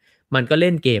เนี่ยมันก็เ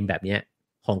ล่นเกมแบบนี้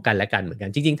ของกันและกันเหมือนกัน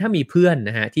จริงๆถ้ามีเพื่อน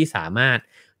นะฮะที่สามารถ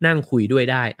นั่งคุยด้วย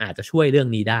ได้อาจจะช่วยเรื่อง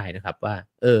นี้ได้นะครับว่า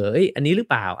อันนี้หรือ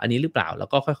เปล่าแล้ว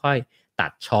ก็ค่อยๆตั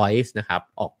ด choice นะครับ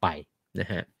ออกไปนะ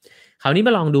ฮะคราวนี้ม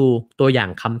าลองดูตัวอย่าง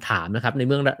คำถามนะครับในเ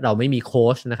มื่อเราไม่มีโค้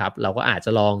ชนะครับเราก็อาจจ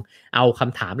ะลองเอาค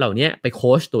ำถามเหล่านี้ไปโ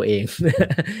ค้ชตัวเอง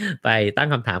ไปตั้ง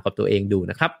คำถามกับตัวเองดู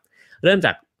นะครับเริ่มจ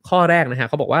ากข้อแรกนะฮะ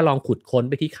เขาบอกว่าลองขุดค้น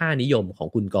ไปที่ค่านิยมของ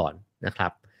คุณก่อนนะครั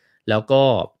บแล้วก็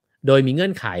โดยมีเงื่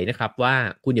อนไขนะครับว่า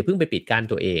คุณอย่าเพิ่งไปปิดกั้น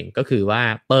ตัวเองก็คือว่า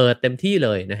เปิดเต็มที่เล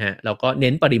ยนะฮะแล้วก็เ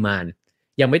น้นปริมาณ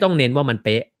ยังไม่ต้องเน้นว่ามันเ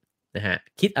ป๊ะนะฮะ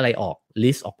คิดอะไรออก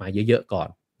ลิสต์ออกมาเยอะๆก่อน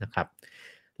นะครับ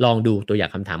ลองดูตัวอย่า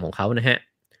งคำถามของเขานะฮะ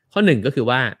ข้อหนึ่งก็คือ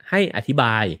ว่าให้อธิบ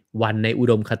ายวันในอุ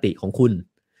ดมคติของคุณ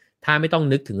ถ้าไม่ต้อง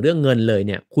นึกถึงเรื่องเงินเลยเ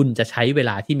นี่ยคุณจะใช้เว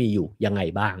ลาที่มีอยู่ยังไง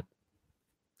บ้าง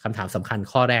คำถามสำคัญ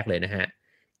ข้อแรกเลยนะฮะ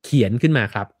เขียนขึ้นมา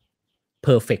ครับ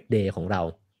perfect day ของเรา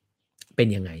เป็น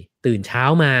ยังไงตื่นเช้า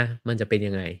มามันจะเป็น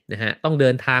ยังไงนะฮะต้องเดิ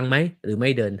นทางไหมหรือไม่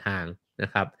เดินทางนะ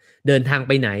ครับเดินทางไ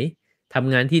ปไหนท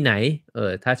ำงานที่ไหน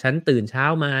ถ้าฉันตื่นเช้า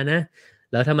มานะ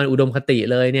แล้วถ้ามันอุดมคติ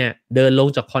เลยเนี่ยเดินลง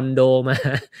จากคอนโดมา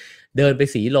เดินไป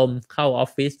สีลมเข้าออฟ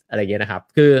ฟิศอะไรเงี้ยนะครับ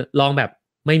คือลองแบบ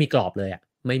ไม่มีกรอบเลยอะ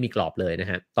ไม่มีกรอบเลยนะ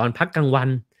ฮะตอนพักกลางวัน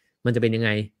มันจะเป็นยังไง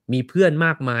มีเพื่อนม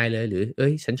ากมายเลยหรือ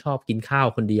ฉันชอบกินข้าว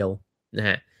คนเดียวนะฮ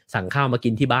ะสั่งข้าวมากิ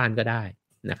นที่บ้านก็ได้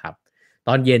นะครับต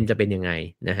อนเย็นจะเป็นยังไง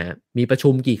นะฮะมีประชุ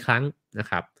มกี่ครั้งนะ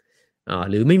ครับ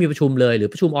หรือไม่มีประชุมเลยหรือ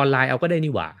ประชุมออนไลน์เอาก็ได้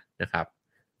นี่หว่านะครับ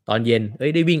ตอนเย็น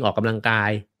ได้วิ่งออกกำลังกา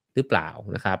ยหรือเปล่า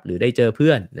นะครับหรือได้เจอเพื่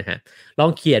อนนะฮะลอ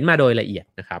งเขียนมาโดยละเอียด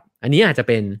นะครับอันนี้อาจจะ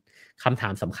เป็นคำถา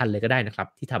มสำคัญเลยก็ได้นะครับ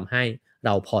ที่ทำให้เร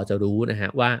าพอจะรู้นะฮะ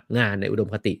ว่างานในอุดม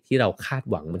คติที่เราคาด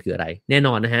หวังมันคืออะไรแน่น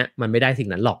อนนะฮะมันไม่ได้สิ่ง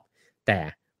นั้นหรอกแต่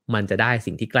มันจะได้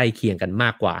สิ่งที่ใกล้เคียงกันมา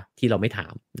กกว่าที่เราไม่ถา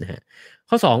มนะฮะ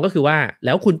ข้อ2ก็คือว่าแ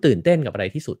ล้วคุณตื่นเต้นกับอะไร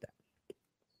ที่สุด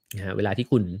นะฮะเวลาที่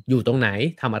คุณอยู่ตรงไหน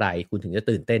ทำอะไรคุณถึงจะ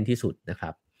ตื่นเต้นที่สุดนะครั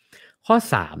บข้อ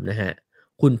3นะฮะ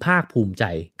คุณภาคภูมิใจ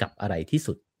กับอะไรที่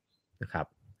สุดนะครับ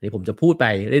นี่ผมจะพูดไป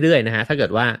เรื่อยๆนะฮะถ้าเกิ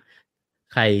ดว่า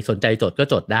ใครสนใจจดก็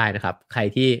จดได้นะครับใคร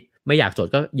ที่ไม่อยากจด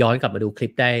ก็ย้อนกลับมาดูคลิ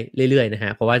ปได้เรื่อยๆนะฮ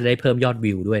ะเพราะว่าจะได้เพิ่มยอด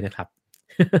วิวด้วยนะครับ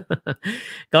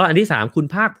ก็อันที่3คุณ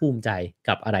ภาคภูมิใจ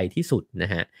กับอะไรที่สุดน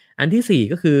ะฮะอันที่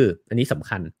4ก็คืออันนี้สำ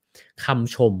คัญค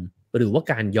ำชมหรือว่า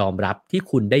การยอมรับที่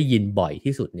คุณได้ยินบ่อย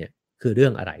ที่สุดเนี่ยคือเรื่อ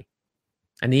งอะไร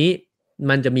อันนี้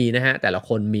มันจะมีนะฮะแต่ละค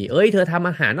นมีเธอทำ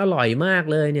อาหารอร่อยมาก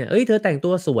เลยเนี่ยเธอแต่งตั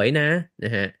วสวยนะ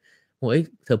ฮะโอ้ย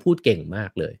เธอพูดเก่งมา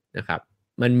กเลยนะครับ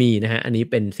มันมีนะฮะอันนี้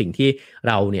เป็นสิ่งที่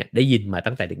เราเนี่ยได้ยินมา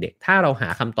ตั้งแต่เด็กๆถ้าเราหา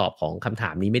คำตอบของคำถ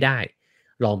ามนี้ไม่ได้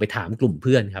ลองไปถามกลุ่มเ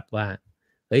พื่อนครับว่า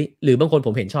หรือบางคนผ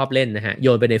มเห็นชอบเล่นนะฮะโย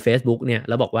นไปใน Facebook เนี่ย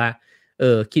แล้วบอกว่า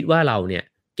คิดว่าเราเนี่ย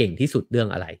เก่งที่สุดเรื่อง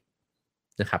อะไร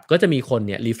นะครับก็จะมีคนเ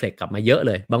นี่ยรีเฟล็กกลับมาเยอะเ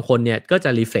ลยบางคนเนี่ยก็จะ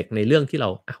รีเฟล็กในเรื่องที่เรา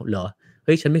อ้าวเหรอ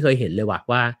ฉันไม่เคยเห็นเลย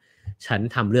ว่าฉัน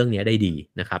ทำเรื่องนี้ได้ดี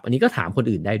นะครับอันนี้ก็ถามคน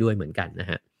อื่นได้ด้วยเหมือนกันนะ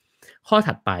ฮะข้อ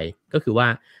ถัดไปก็คือว่า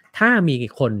ถ้ามี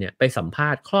คนเนี่ยไปสัมภา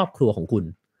ษณ์ครอบครัวของคุณ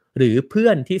หรือเพื่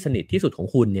อนที่สนิทที่สุดของ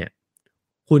คุณเนี่ย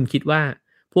คุณคิดว่า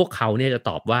พวกเขาเนี่ยจะ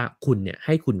ตอบว่าคุณเนี่ยใ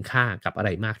ห้คุณค่ากับอะไร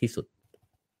มากที่สุด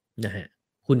นะฮะ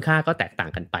คุณค่าก็แตกต่า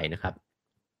งกันไปนะครับ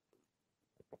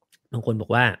บางคนบอก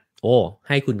ว่าโอ้ใ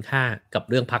ห้คุณค่ากับ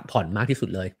เรื่องพักผ่อนมากที่สุด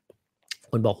เลย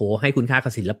คนบอกโหให้คุณค่ากั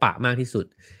บศิลปะมากที่สุด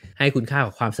ให้คุณค่า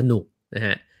กับความสนุกนะฮ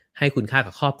ะให้คุณค่า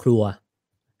กับครอบครัว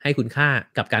ให้คุณค่า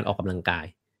กับการออกกำลังกาย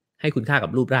ให้คุณค่ากั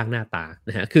บรูปร่างหน้าตา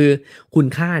นะฮะคือคุณ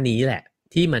ค่านี้แหละ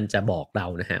ที่มันจะบอกเรา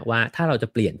นะฮะว่าถ้าเราจะ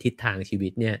เปลี่ยนทิศทางชีวิ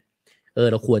ตเนี่ย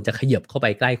เราควรจะขยับเข้าไป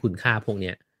ใกล้คุณค่าพวกเ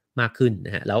นี้ยมากขึ้นน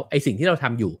ะฮะแล้วไอ้สิ่งที่เราท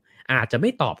ำอยู่อาจจะไม่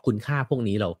ตอบคุณค่าพวก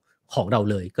นี้ของเรา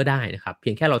เลยก็ได้นะครับเพี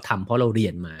ยงแค่เราทำเพราะเราเรี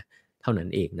ยนมาเท่านั้น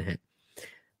เองนะฮะ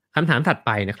คำถามถัดไ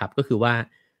ปนะครับก็คือว่า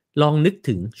ลองนึก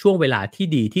ถึงช่วงเวลาที่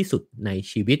ดีที่สุดใน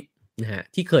ชีวิตนะฮะ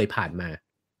ที่เคยผ่านมา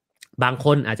บางค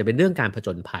นอาจจะเป็นเรื่องการผจ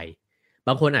ญภัยบ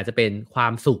างคนอาจจะเป็นควา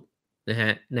มสุขนะฮ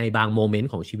ะในบางโมเมนต์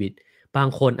ของชีวิตบาง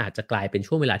คนอาจจะกลายเป็น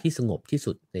ช่วงเวลาที่สงบที่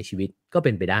สุดในชีวิตก็เ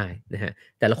ป็นไปได้นะฮะ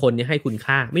แต่ละคนเนี่ยให้คุณ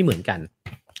ค่าไม่เหมือนกัน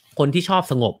คนที่ชอบ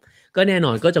สงบก็แน่น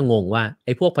อนก็จะงงว่าไ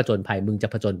อ้พวกผจญภัยมึงจะ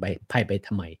ผจญไปท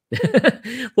ำไม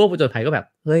พวกผจญภัยก็แบบ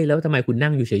เฮ้ยแล้วทำไมคุณนั่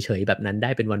งอยู่เฉยๆแบบนั้นได้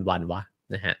เป็นวันๆวะ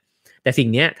นะฮะแต่สิ่ง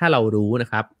นี้ถ้าเรารู้นะ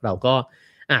ครับเราก็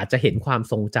อาจจะเห็นความ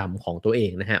ทรงจำของตัวเอ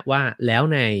งนะฮะว่าแล้ว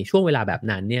ในช่วงเวลาแบบ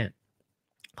นั้นเนี่ย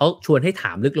เขาชวนให้ถ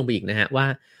ามลึกลงไปอีกนะฮะว่า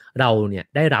เราเนี่ย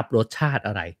ได้รับรสชาติ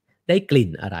อะไรได้กลิ่น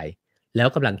อะไรแล้ว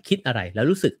กำลังคิดอะไรแล้ว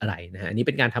รู้สึกอะไรนะฮะอันนี้เ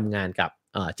ป็นการทำงานกับ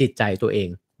จิตใจตัวเอง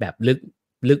แบบ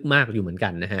ลึกมากอยู่เหมือนกั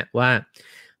นนะฮะว่า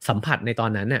สัมผัสในตอ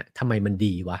นนั้นน่ะทำไมมัน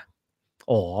ดีวะ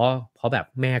อ๋อเพราะแบบ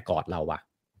แม่กอดเราอะ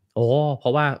อ๋อเพรา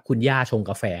ะว่าคุณย่าชง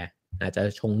กาแฟอาจจะ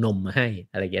ชงนมมาให้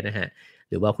อะไรอย่างเงี้ยนะฮะ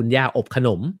หรือว่าคุณย่าอบขน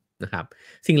มนะครับ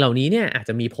สิ่งเหล่านี้เนี่ยอาจ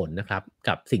จะมีผลนะครับ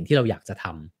กับสิ่งที่เราอยากจะท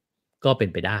ำก็เป็น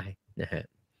ไปได้นะฮะ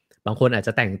บางคนอาจจ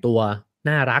ะแต่งตัว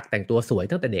น่ารักแต่งตัวสวย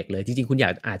ตั้งแต่เด็กเลยจริงๆคุณ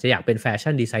อาจจะอยากเป็นแฟ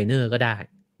ชั่นดีไซเนอร์ก็ได้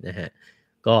นะฮะ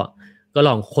ก็ล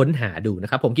องค้นหาดูนะ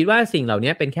ครับผมคิดว่าสิ่งเหล่า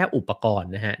นี้เป็นแค่อุปกรณ์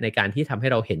นะฮะในการที่ทำให้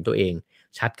เราเห็นตัวเอง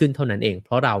ชัดขึ้นเท่านั้นเองเพ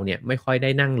ราะเราเนี่ยไม่ค่อยได้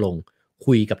นั่งลง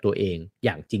คุยกับตัวเองอ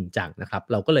ย่างจริงจังนะครับ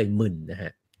เราก็เลยมึนนะฮ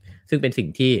ะซึ่งเป็นสิ่ง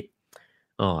ที่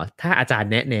ถ้าอาจารย์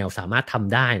แนะแนวสามารถท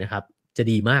ำได้นะครับจะ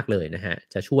ดีมากเลยนะฮะ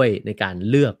จะช่วยในการ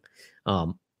เลือก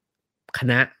ค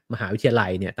ณะมหาวิทยาลั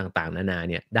ยเนี่ยต่างๆนานา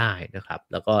เนี่ยได้นะครับ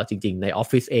แล้วก็จริงๆในออฟ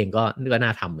ฟิศเองก็น่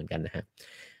าทำเหมือนกันนะฮะ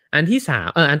อันที่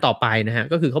3อันต่อไปนะฮะ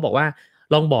ก็คือเขาบอกว่า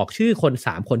ลองบอกชื่อคน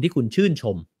3คนที่คุณชื่นช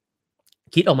ม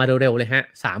คิดออกมาเร็วๆเลยฮะ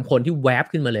3คนที่แวบ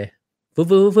ขึ้นมาเลย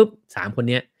ฟึบๆๆๆ3คน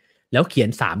เนี้ยแล้วเขียน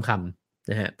3คำ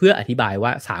นะฮะเพื่ออธิบายว่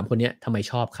า3คนเนี้ยทำไม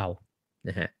ชอบเขา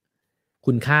นะฮะ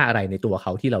คุณค่าอะไรในตัวเข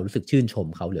าที่เรารู้สึกชื่นชม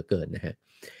เขาเหลือเกินนะฮะ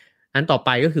อันต่อไป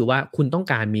ก็คือว่าคุณต้อง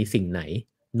การมีสิ่งไหน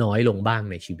น้อยลงบ้าง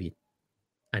ในชีวิต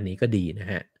อันนี้ก็ดีนะ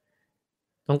ฮะ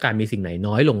ต้องการมีสิ่งไหน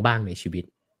น้อยลงบ้างในชีวิต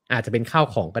อาจจะเป็นข้าว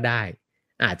ของก็ได้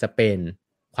อาจจะเป็น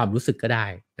ความรู้สึกก็ได้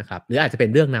นะครับหรืออาจจะเป็น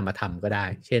เรื่องนามธรรมก็ได้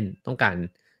เช่นต้องการ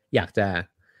อยากจะ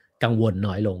กังวล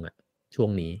น้อยลงอะช่ว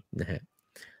งนี้นะฮะ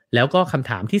แล้วก็คำ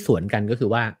ถามที่สวนกันก็คือ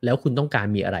ว่าแล้วคุณต้องการ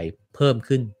มีอะไรเพิ่ม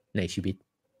ขึ้นในชีวิต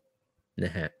น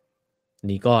ะฮะ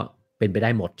นี่ก็เป็นไปได้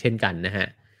หมดเช่นกันนะฮะ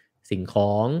สิ่งข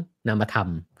องนามธรรม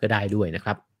ก็ได้ด้วยนะค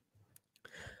รับ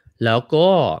แล้วก็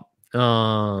เอ่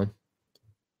อ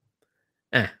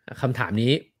อ่ะคำถาม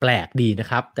นี้แปลกดีนะ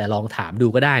ครับแต่ลองถามดู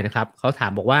ก็ได้นะครับเขาถา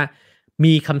มบอกว่า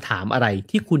มีคำถามอะไร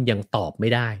ที่คุณยังตอบไม่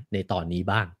ได้ในตอนนี้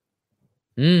บ้าง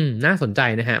น่าสนใจ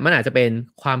นะฮะมันอาจจะเป็น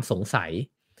ความสงสัย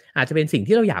อาจจะเป็นสิ่ง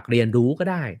ที่เราอยากเรียนรู้ก็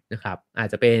ได้นะครับอาจ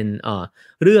จะเป็น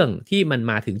เรื่องที่มัน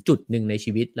มาถึงจุดหนึ่งใน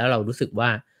ชีวิตแล้วเรารู้สึกว่า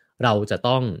เราจะ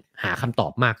ต้องหาคำตอ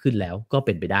บมากขึ้นแล้วก็เ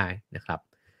ป็นไปได้นะครับ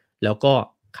แล้วก็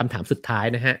คำถามสุดท้าย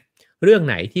นะฮะเรื่อง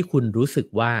ไหนที่คุณรู้สึก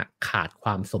ว่าขาดคว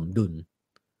ามสมดุล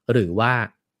หรือว่า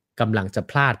กำลังจะ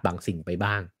พลาดบางสิ่งไป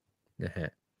บ้างนะฮะ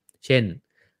เช่น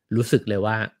รู้สึกเลย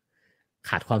ว่า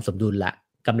ขาดความสมดุลละ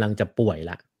กำลังจะป่วย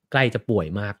ละใกล้จะป่วย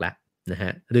มากแล้วนะฮ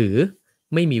ะหรือ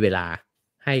ไม่มีเวลา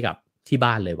ให้กับที่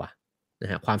บ้านเลยว่ะนะ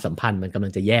ฮะความสัมพันธ์มันกำลั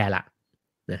งจะแย่ละ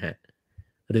นะฮะ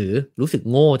หรือรู้สึก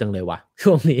โง่จังเลยว่ะ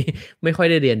ช่วงนี้ไม่ค่อย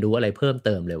ได้เรียนรู้อะไรเพิ่มเ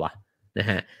ติมเลยว่ะนะ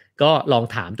ฮะก็ลอง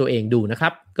ถามตัวเองดูนะครั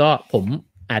บก็ผม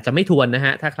อาจจะไม่ทวนนะฮ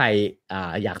ะถ้าใคร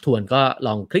อยากทวนก็ล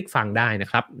องคลิกฟังได้นะ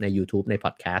ครับในยูทูบในพ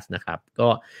อดแคสต์นะครับก็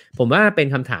ผมว่าเป็น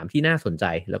คำถามที่น่าสนใจ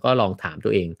แล้วก็ลองถามตั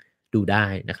วเองดูได้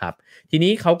นะครับที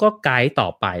นี้เขาก็ไกด์ต่อ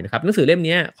ไปนะครับหนังสือเล่ม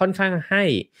นี้ค่อนข้างให้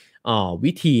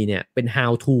วิธีเนี่ยเป็น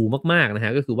how to มากๆนะฮ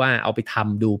ะก็คือว่าเอาไปท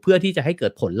ำดูเพื่อที่จะให้เกิ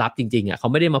ดผลลัพธ์จริงๆอ่ะเขา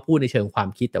ไม่ได้มาพูดในเชิงความ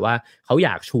คิดแต่ว่าเขาอย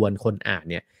ากชวนคนอ่าน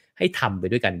เนี่ยให้ทำไป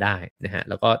ด้วยกันได้นะฮะ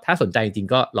แล้วก็ถ้าสนใจจริง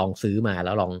ๆก็ลองซื้อมาแ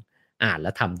ล้วลองอ่านแล้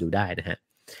วทำดูได้นะฮะ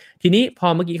ทีนี้พอ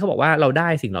เมื่อกี้เขาบอกว่าเราได้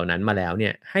สิ่งเหล่านั้นมาแล้วเนี่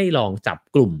ยให้ลองจับ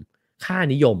กลุ่มค่า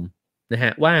นิยมนะฮ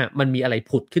ะว่ามันมีอะไร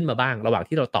ผุดขึ้นมาบ้างระหว่าง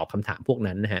ที่เราตอบคำถามพวก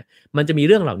นั้นนะฮะมันจะมีเ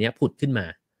รื่องเหล่านี้ผุดขึ้นมา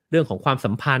เรื่องของความ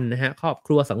สัมพันธ์นะฮะครอบค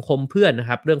รัวสังคมเพื่อนนะ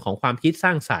ครับเรื่องของความคิดส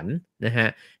ร้างสรรค์นะฮะ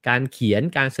การเขียน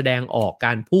การแสดงออกก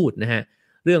ารพูดนะฮะ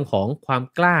เรื่องของความ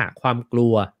กล้าความกลั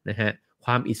วนะฮะค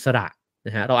วามอิสระน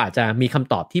ะฮะเราอาจจะมีค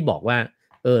ำตอบที่บอกว่า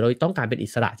เราต้องการเป็นอิ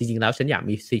สระจริงๆแล้วฉันอยาก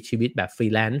มีชีวิตแบบฟรี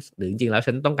แลนซ์หรือจริงๆแล้ว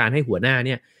ฉันต้องการให้หัวหน้าเ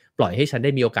นี่ยปล่อยให้ฉันไ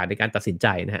ด้มีโอกาสในการตัดสินใจ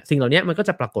นะฮะสิ่งเหล่านี้มันก็จ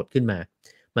ะปรากฏขึ้นมา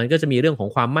มันก็จะมีเรื่องของ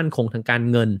ความมั่นคงทางการ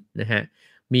เงินนะฮะ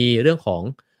มีเรื่องของ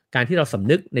การที่เราสำ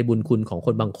นึกในบุญคุณของค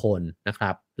นบางคนนะค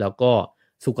รับแล้วก็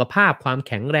สุขภาพความแ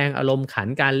ข็งแรงอารมณ์ขัน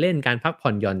การเล่นการพักผ่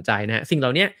อนหย่อนใจนะฮะสิ่งเหล่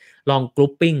านี้ลองกรุ๊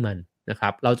ปปิ้งมันนะครั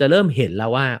บเราจะเริ่มเห็นแล้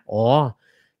วว่าอ๋อ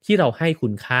ที่เราให้คุ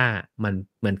ณค่า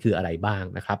มันคืออะไรบ้าง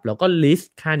นะครับแล้วก็ลิส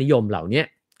ต์ค่านิยมเหล่านี้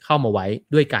เข้ามาไว้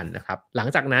ด้วยกันนะครับหลัง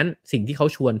จากนั้นสิ่งที่เขา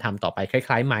ชวนทำต่อไปค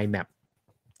ล้ายๆ mind map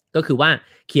ก็คือว่า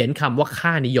เขียนคำว่า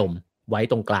ค่านิยมไว้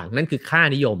ตรงกลางนั่นคือค่า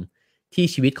นิยมที่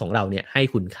ชีวิตของเราเนี่ยให้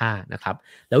คุณค่านะครับ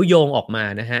แล้วโยงออกมา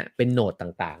นะฮะเป็นโน้ต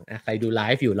ต่างๆใครดูไล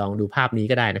ฟ์อยู่ลองดูภาพนี้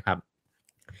ก็ได้นะครับ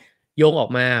โยงออก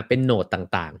มาเป็นโน้ต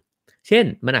ต่างๆเช่น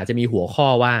มันอาจจะมีหัวข้อ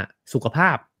ว่าสุขภ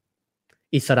าพ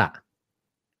อิสระ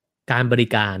การบริ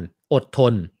การอดท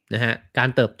นนะฮะการ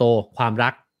เติบโตความรั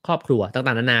กครอบครัวต่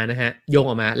างๆนานานะฮะโยง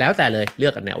ออกมาแล้วแต่เลยเลื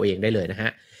อกกันเอาเองได้เลยนะฮะ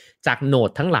จากโน้ต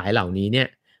ทั้งหลายเหล่านี้เนี่ย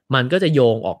มันก็จะโย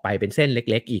งออกไปเป็นเส้นเ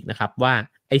ล็กๆอีกนะครับว่า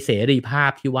ไอ้เสรีภา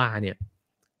พที่ว่าเนี่ย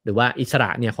หรือว่าอิสระ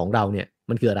เนี่ยของเราเนี่ย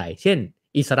มันคืออะไรเช่น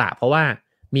อิสระเพราะว่า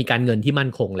มีการเงินที่มั่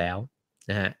นคงแล้ว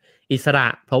นะฮะอิสระ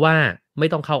เพราะว่าไม่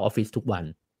ต้องเข้าออฟฟิศทุกวัน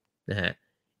นะฮะ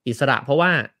อิสระเพราะว่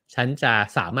าฉันจะ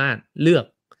สามารถเลือก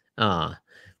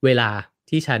เวลา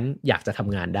ที่ฉันอยากจะท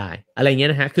ำงานได้อะไรเงี้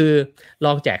ยนะฮะคือล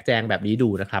องแจกแจงแบบนี้ดู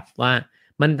นะครับว่า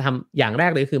มันทำอย่างแร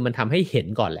กเลยคือมันทำให้เห็น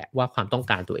ก่อนแหละว่าความต้อง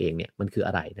การตัวเองเนี่ยมันคืออ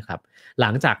ะไรนะครับหลั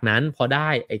งจากนั้นพอได้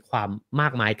ไอ้ความมา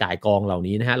กมายก่ายกองเหล่า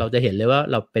นี้นะฮะเราจะเห็นเลยว่า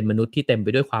เราเป็นมนุษย์ที่เต็มไป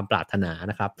ด้วยความปรารถนา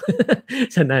นะครับ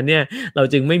ฉะนั้นเนี่ยเรา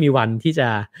จึงไม่มีวันที่จะ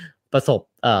ประสบ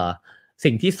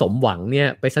สิ่งที่สมหวังเนี่ย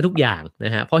ไปซะทุกอย่างน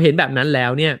ะฮะพอเห็นแบบนั้นแล้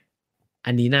วเนี่ย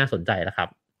อันนี้น่าสนใจแล้วครับ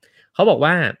เขาบอก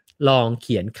ว่าลองเ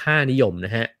ขียนค่านิยมน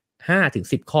ะฮะ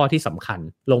5-10 ข้อที่สำคัญ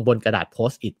ลงบนกระดาษโพ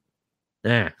สต์อิท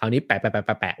คราวนี้แ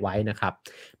ปะไว้นะครับ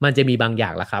มันจะมีบางอย่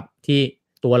างละครับที่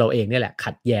ตัวเราเองเนี่ยแหละ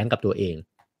ขัดแย้งกับตัวเอง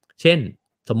เช่น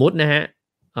สมมุตินะฮะ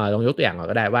ลองยกตัวอย่างก่อน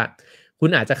ก็ได้ว่าคุณ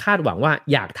อาจจะคาดหวังว่า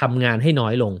อยากทำงานให้น้อ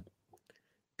ยลง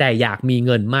แต่อยากมีเ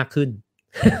งินมากขึ้น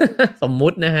สมมุ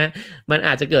ตินะฮะมันอ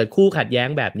าจจะเกิดคู่ขัดแย้ง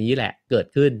แบบนี้แหละเกิด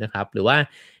ขึ้นนะครับหรือว่า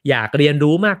อยากเรียน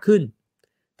รู้มากขึ้น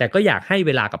แต่ก็อยากให้เ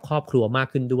วลากับครอบครัวมาก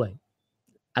ขึ้นด้วย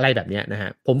อะไรแบบนี้นะฮะ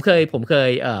ผมเค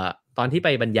ยตอนที่ไป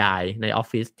บรรยายในออฟ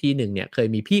ฟิศที่หนึ่งเนี่ยเคย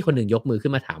มีพี่คนหนึ่งยกมือขึ้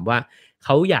นมาถามว่าเข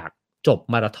าอยากจบ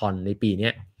มาราธอนในปีนี้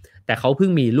แต่เขาเพิ่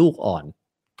งมีลูกอ่อน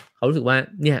เขารู้สึกว่า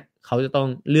เนี่ยเขาจะต้อง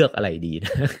เลือกอะไรดีน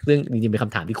ะซึ่งจริงๆเป็นค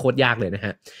ำถามที่โคตรยากเลยนะฮ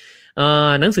ะ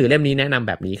หนังสือเล่มนี้แนะนำ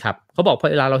แบบนี้ครับเขาบอกพอ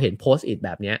เวลาเราเห็นโพสต์อิทแ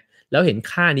บบนี้แล้วเห็น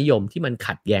ค่านิยมที่มัน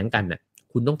ขัดแย้งกันน่ะ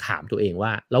คุณต้องถามตัวเองว่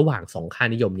าระหว่าง2ค่า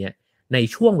นิยมเนี้ยใน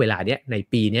ช่วงเวลาเนี้ยใน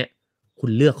ปีเนี้ยคุ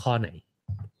ณเลือกข้อไหน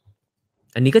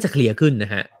อันนี้ก็จะเคลียร์ขึ้นน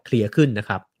ะฮะเคลียร์ขึ้นนะค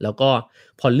รับแล้วก็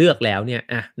พอเลือกแล้วเนี่ย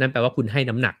นั่นแปลว่าคุณให้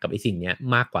น้ำหนักกับไอ้สิ่งนี้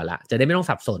มากกว่าละจะได้ไม่ต้อง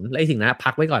สับสนและไอ้สิ่งนั้น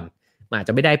พักไว้ก่อนมันอาจ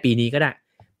จะไม่ได้ปีนี้ก็ได้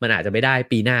มันอาจจะไม่ได้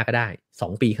ปีหน้าก็ได้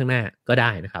2 ปีข้างหน้าก็ไ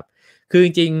ด้นะครับคือจ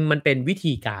ริงๆมันเป็นวิ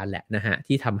ธีการแหละนะฮะ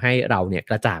ที่ทำให้เราเนี่ย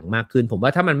กระจ่างมากขึ้นผมว่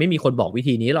าถ้ามันไม่มีคนบอกวิ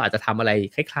ธีนี้เราอาจจะทำอะไร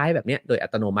คล้ายๆแบบนี้โดยอั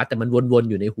ตโนมัติแต่มันวนๆ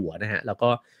อยู่ในหัวนะฮะแล้วก็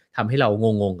ทำให้เรา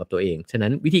งงๆกับตัวเองฉะนั้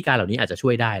นวิธีการเหล่านี้อาจจะช่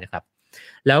วยได้นะครับ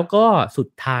แล้วก็สุด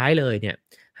ท้ายเลยเนี่ย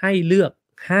ให้เลือก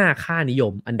5ค่านิย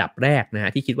มอันดับแรกนะฮ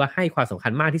ะที่คิดว่าให้ความสำคั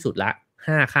ญมากที่สุดละ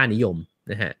5ค่านิยม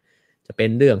นะฮะจะเป็น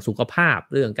เรื่องสุขภาพ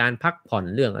เรื่องการพักผ่อน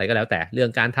เรื่องอะไรก็แล้วแต่เรื่อง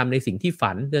การทำในสิ่งที่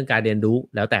ฝันเรื่องการเรียนรู้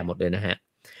แล้วแต่หมดเลยนะฮะ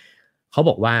เขา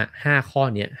บอกว่า5ข้อ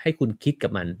นี้ให้คุณคิดกั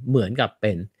บมันเหมือนกับเ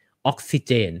ป็นออกซิเ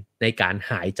จนในการ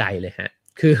หายใจเลยฮะ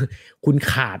คือคุณ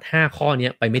ขาด5ข้อนี้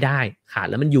ไปไม่ได้ขาด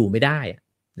แล้วมันอยู่ไม่ได้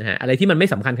นะฮะอะไรที่มันไม่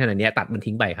สำคัญขนาดนี้ตัดมัน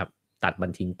ทิ้งไปครับตัดมั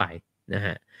นทิ้งไปนะฮ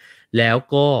ะแล้ว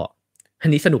ก็อัน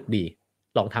นี้สนุกดี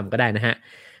ลองทำก็ได้นะฮะ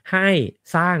ให้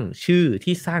สร้างชื่อ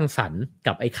ที่สร้างสรรค์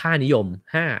กับไอ้ค่านิยม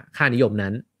5ค่านิยม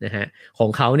นั้นนะฮะของ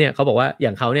เขาเนี่ยเขาบอกว่าอย่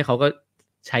างเขาเนี่ยเขาก็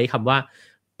ใช้คำว่า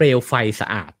เปลวไฟสะ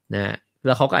อาดนะแ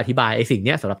ล้วเขาก็อธิบายไอ้สิ่ง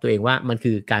นี้สำหรับตัวเองว่ามัน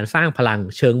คือการสร้างพลัง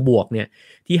เชิงบวกเนี่ย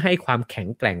ที่ให้ความแข็ง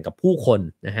แกร่งกับผู้คน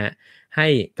นะฮะให้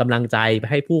กำลังใจไป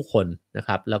ให้ผู้คนนะค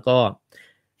รับแล้วก็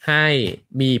ให้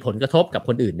มีผลกระทบกับค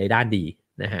นอื่นในด้านดี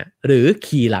นะฮะหรือ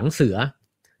ขี่หลังเสือ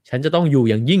ฉันจะต้องอยู่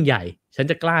อย่างยิ่งใหญ่ฉัน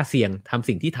จะกล้าเสี่ยงทำ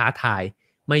สิ่งที่ท้าทาย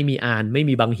ไม่มีอ่านไม่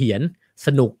มีบังเหียนส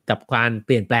นุกกับการเป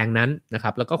ลี่ยนแปลงนั้นนะค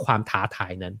รับแล้วก็ความท้าทา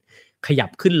ยนั้นขยับ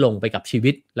ขึ้นลงไปกับชี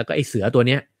วิตแล้วก็ไอ้เสือตัวเ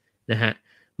นี้ยนะฮะ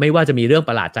ไม่ว่าจะมีเรื่อง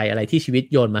ประหลาดใจอะไรที่ชีวิต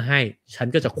โยนมาให้ฉัน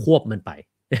ก็จะควบมันไป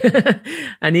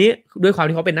อันนี้ด้วยความ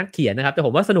ที่เขาเป็นนักเขียนนะครับแต่ผ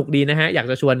มว่าสนุกดีนะฮะอยาก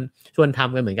จะชวนท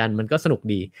ำกันเหมือนกันมันก็สนุก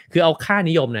ดีคือเอาค่า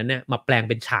นิยมนั้นเนี่ยมาแปลง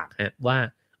เป็นฉากฮะว่า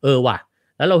ว่ะ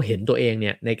แล้วเราเห็นตัวเองเ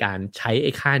นี่ยในการใช้ไ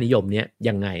อ้ค่านิยมเนี่ย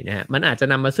ยังไงนะฮะมันอาจจะ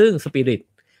นำมาซึ่งสปิริต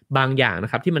บางอย่างน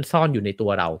ะครับที่มันซ่อนอยู่ในตัว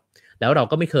เราแล้วเรา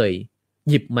ก็ไม่เคย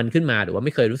หยิบมันขึ้นมาหรือว่าไ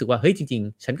ม่เคยรู้สึกว่าเฮ้ยจริง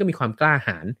ๆฉันก็มีความกล้าห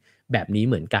าญแบบนี้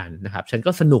เหมือนกันนะครับฉัน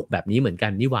ก็สนุกแบบนี้เหมือนกั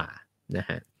นนี่หว่านะ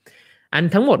ฮะอัน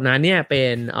ทั้งหมดนั้นเนี่ยเป็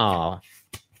น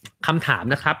คำถาม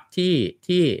นะครับ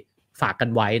ที่ฝากกัน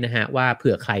ไว้นะฮะว่าเ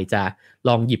ผื่อใครจะล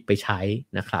องหยิบไปใช้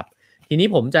นะครับทีนี้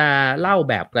ผมจะเล่า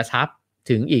แบบกระชับ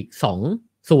ถึงอีก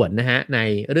ส่วนนะฮะใน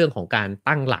เรื่องของการ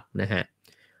ตั้งหลักนะฮะ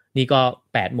นี่ก็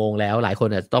8 โมงแล้วหลายคน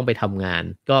อาจจะต้องไปทำงาน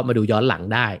ก็มาดูย้อนหลัง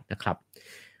ได้นะครับ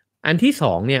อันที่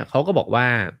2เนี่ยเขาก็บอกว่า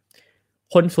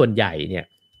คนส่วนใหญ่เนี่ย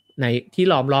ในที่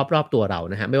ล้อมรอบตัวเรา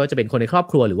นะฮะไม่ว่าจะเป็นคนในครอบ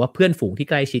ครัวหรือว่าเพื่อนฝูงที่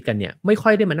ใกล้ชิดกันเนี่ยไม่ค่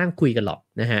อยได้มานั่งคุยกันหรอก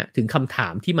นะฮะถึงคำถา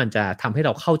มที่มันจะทำให้เร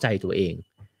าเข้าใจตัวเอง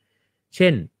เช่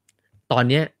นตอน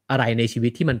นี้อะไรในชีวิ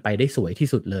ตที่มันไปได้สวยที่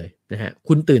สุดเลยนะฮะ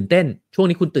คุณตื่นเต้นช่วง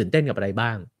นี้คุณตื่นเต้นกับอะไรบ้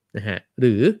างนะฮะห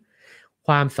รือค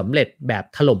วามสำเร็จแบบ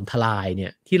ถล่มทลายเนี่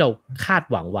ยที่เราคาด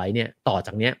หวังไว้เนี่ยต่อจ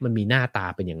ากเนี้ยมันมีหน้าตา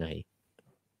เป็นยังไง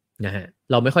นะฮะ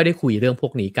เราไม่ค่อยได้คุยเรื่องพว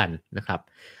กนี้กันนะครับ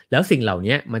แล้วสิ่งเหล่า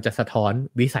นี้มันจะสะท้อน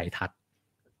วิสัยทัศน์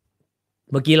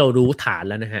เมื่อกี้เรารู้ฐาน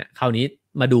แล้วนะฮะคราวนี้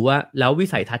มาดูว่าแล้ววิ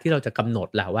สัยทัศน์ที่เราจะกำหนด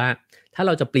ล่ะว่าถ้าเ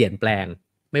ราจะเปลี่ยนแปลง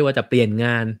ไม่ว่าจะเปลี่ยนง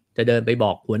านจะเดินไปบ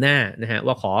อกหัวหน้านะฮะ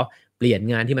ว่าขอเปลี่ยน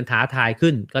งานที่มันท้าทาย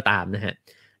ขึ้นก็ตามนะฮะ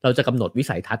เราจะกำหนดวิ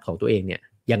สัยทัศน์ของตัวเองเนี่ย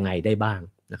ยังไงได้บ้าง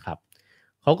นะครับ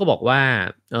เขาก็บอกว่า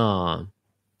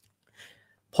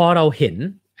พอเราเห็น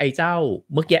ไอ้เจ้า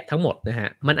เมื่อกี้ทั้งหมดนะฮะ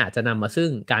มันอาจจะนำมาซึ่ง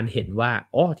การเห็นว่า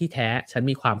อ๋อที่แท้ฉัน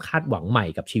มีความคาดหวังใหม่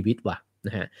กับชีวิตว่ะน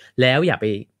ะฮะแล้วอย่าไป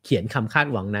เขียนคำคาด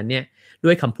หวังนั้นเนี่ยด้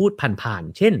วยคำพูดผ่าน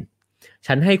ๆเช่น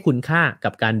ฉันให้คุณค่ากั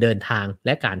บการเดินทางแล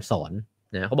ะการสอน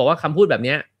นะเขาบอกว่าคำพูดแบบ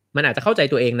นี้มันอาจจะเข้าใจ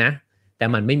ตัวเองนะแต่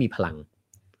มันไม่มีพลัง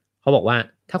เขาบอกว่า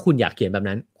ถ้าคุณอยากเขียนแบบ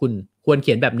นั้นคุณควรเ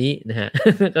ขียนแบบนี้นะฮะ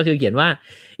ก็คือเขียนว่า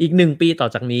อีก1 ปีต่อ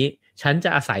จากนี้ฉันจะ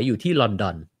อาศัยอยู่ที่ลอนด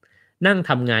อนนั่ง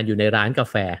ทำงานอยู่ในร้านกา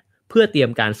แฟเพื่อเตรีย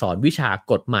มการสอนวิชา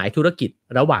กฎหมายธุรกิจ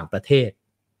ระหว่างประเทศ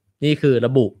นี่คือร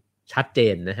ะบุชัดเจ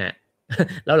นนะฮะ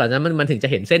แล้วหลังจากนั้นมันถึงจะ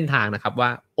เห็นเส้นทางนะครับว่า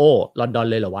โอ้ลอนดอน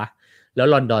เลยเหรอวะแล้ว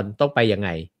ลอนดอนต้องไปยังไง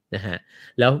นะฮะ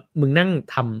แล้วมึงนั่ง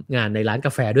ทำงานในร้านก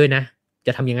าแฟด้วยนะจ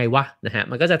ะทำยังไงวะนะฮะ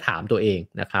มันก็จะถามตัวเอง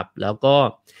นะครับแล้วก็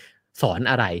สอน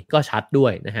อะไรก็ชัดด้ว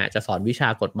ยนะฮะจะสอนวิชา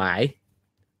กฎหมาย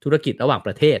ธุรกิจระหว่างป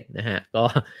ระเทศนะฮะก็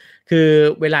คือ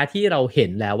เวลาที่เราเห็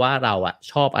นแล้วว่าเราอะ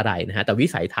ชอบอะไรนะฮะแต่วิ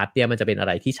สัยทัศน์เนี่ยมันจะเป็นอะไ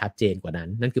รที่ชัดเจนกว่านั้น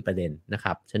นั่นคือประเด็นนะค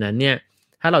รับฉะนั้นเนี่ย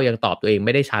ถ้าเรายังตอบตัวเองไ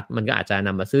ม่ได้ชัดมันก็อาจจะน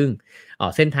ำมาซึ่ง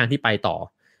เส้นทางที่ไปต่อ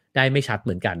ได้ไม่ชัดเห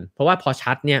มือนกันเพราะว่าพอ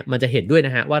ชัดเนี่ยมันจะเห็นด้วยน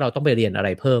ะฮะว่าเราต้องไปเรียนอะไร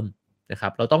เพิ่มนะครั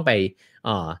บเราต้องไป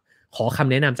ขอค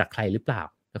ำแนะนำจากใครหรือเปล่า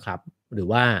นะครับหรือ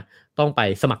ว่าต้องไป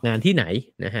สมัครงานที่ไหน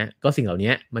นะฮะก็สิ่งเหล่า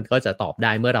นี้มันก็จะตอบไ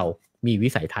ด้เมื่อเรามีวิ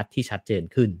สัยทัศน์ที่ชัดเจน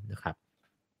ขึ้นนะครับ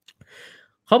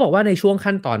เขาบอกว่าในช่วง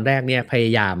ขั้นตอนแรกเนี่ยพย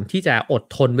ายามที่จะอด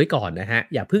ทนไว้ก่อนนะฮะ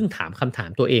อย่าเพิ่งถามคำถาม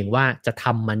ตัวเองว่าจะท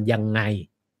ำมันยังไง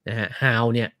นะฮะ how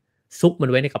เนี่ยซุกมัน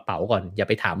ไว้ในกระเป๋าก่อนอย่า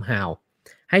ไปถาม how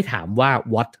ให้ถามว่า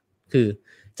what คือ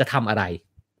จะทำอะไร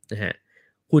นะฮะ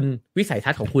คุณวิสัยทั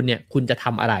ศน์ของคุณเนี่ยคุณจะท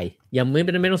ำอะไรยังไ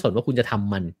ม่ต้องสนว่าคุณจะท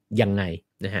ำมันยังไง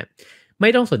นะฮะไม่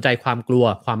ต้องสนใจความกลัว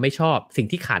ความไม่ชอบสิ่ง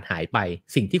ที่ขาดหายไป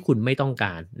สิ่งที่คุณไม่ต้องก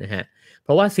ารนะฮะเพ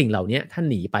ราะว่าสิ่งเหล่านี้ถ้า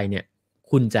หนีไปเนี่ย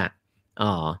คุณจะ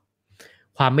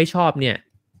ความไม่ชอบเนี่ย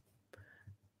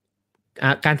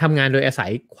การทำงานโดยอาศั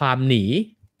ยความ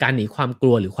การหนีความก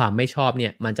ลัวหรือความไม่ชอบเนี่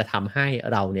ยมันจะทำให้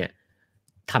เราเนี่ย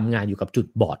ทำงานอยู่กับจุด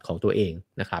บอดของตัวเอง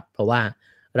นะครับเพราะว่า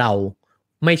เรา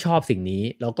ไม่ชอบสิ่งนี้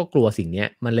เราก็กลัวสิ่งนี้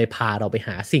มันเลยพาเราไปห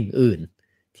าสิ่งอื่น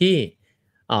ที่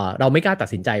เราไม่กล้าตัด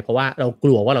สินใจเพราะว่าเราก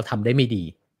ลัวว่าเราทำได้ไม่ดี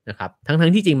นะครับทั้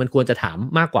งที่จริงมันควรจะถาม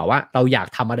มากกว่าว่าเราอยาก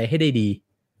ทำอะไรให้ได้ดี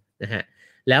นะฮะ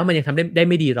แล้วมันยังทำได้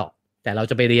ไม่ดีหรอกแต่เรา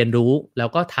จะไปเรียนรู้แล้ว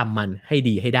ก็ทำมันให้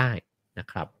ดีให้ได้นะ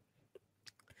ครับ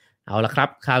เอาละครับ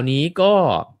คราวนี้ก็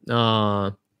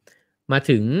มา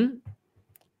ถึง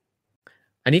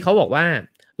อันนี้เขาบอกว่า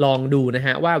ลองดูนะฮ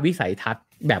ะว่าวิสัยทัศน์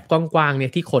แบบกว้างๆเนี่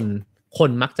ยที่ค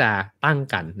นมักจะตั้ง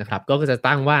กันนะครับก็จะ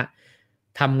ตั้งว่า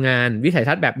ทำงานวิสัย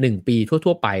ทัศน์แบบ1 ปี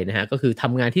ทั่วๆไปนะฮะก็คือท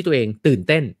ำงานที่ตัวเองตื่นเ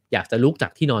ต้นอยากจะลุกจา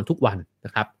กที่นอนทุกวันน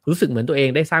ะครับรู้สึกเหมือนตัวเอง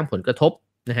ได้สร้างผลกระทบ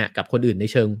นะฮะกับคนอื่นใน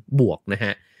เชิงบวกนะฮ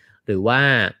ะหรือว่า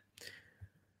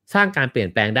สร้างการเปลี่ยน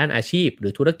แปลงด้านอาชีพหรื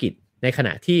อธุรกิจในขณ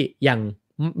ะที่ยัง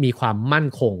มีความมั่น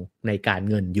คงในการ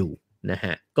เงินอยู่นะฮ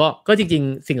ะก็จริง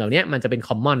ๆสิ่งเหล่านี้มันจะเป็นค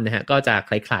อมมอนนะฮะก็จะ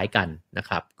คล้ายๆกันนะค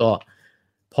รับก็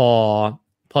พ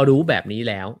อรู้แบบนี้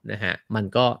แล้วนะฮะมัน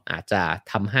ก็อาจจะ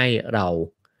ทำให้เรา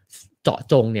เจาะ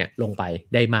จงเนี่ยลงไป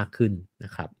ได้มากขึ้นน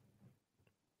ะครับ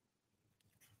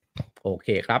โอเค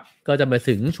ครับก็จะมา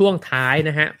ถึงช่วงท้าย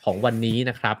นะฮะของวันนี้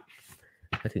นะครับ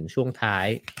มาถึงช่วงท้าย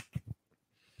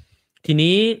ที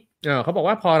นี้เขาบอก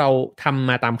ว่าพอเราทำ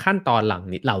มาตามขั้นตอนเหล่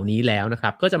านี้แล้วนะครั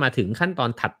บก็จะมาถึงขั้นตอน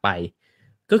ถัดไป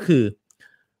ก็คือ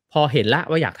พอเห็นละ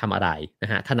ว่าอยากทำอะไรน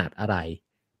ะฮะถนัดอะไร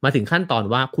มาถึงขั้นตอน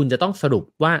ว่าคุณจะต้องสรุป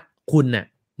ว่าคุณน่ะ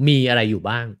มีอะไรอยู่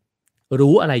บ้าง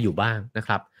รู้อะไรอยู่บ้างนะค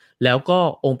รับแล้วก็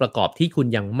องค์ประกอบที่คุณ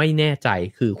ยังไม่แน่ใจ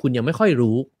คือคุณยังไม่ค่อย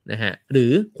รู้นะฮะหรื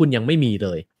อคุณยังไม่มีเล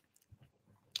ย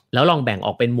แล้วลองแบ่งอ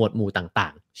อกเป็นหมวดหมู่ต่า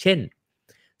งๆเช่น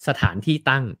สถานที่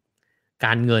ตั้งก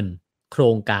ารเงินโคร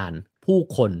งการผู้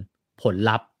คนผล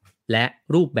ลัพธ์และ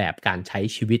รูปแบบการใช้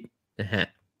ชีวิตนะฮะ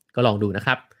ก็ลองดูนะค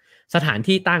รับ สถาน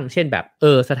ที่ตั้งเช่นแบบ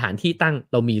สถานที่ตั้ง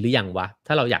เรามีหรือยังวะ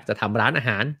ถ้าเราอยากจะทำร้านอาห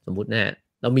ารสมมุตินะฮะ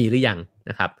เรามีหรือยัง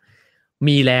นะครับ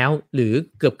มีแล้วหรือ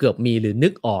เกือบมีหรือนึ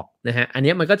กออกนะฮะอัน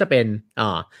นี้มันก็จะเป็น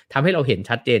ทำให้เราเห็น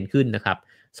ชัดเจนขึ้นนะครับ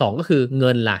สองก็คือเ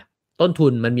งินล่ะต้นทุ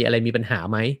นมันมีอะไรมีปัญหา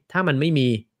ไหมถ้ามันไม่มี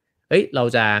เรา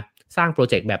จะสร้างโปร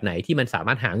เจกต์แบบไหนที่มันสาม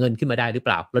ารถหาเงินขึ้นมาได้หรือเป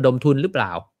ล่าระดมทุนหรือเปล่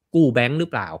ากู้แบงค์หรือ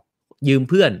เปล่ายืม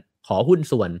เพื่อนขอหุ้น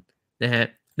ส่วนนะฮะ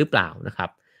หรือเปล่านะครับ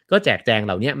ก็แจกแจงเ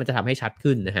หล่านี้มันจะทำให้ชัด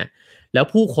ขึ้นนะฮะแล้ว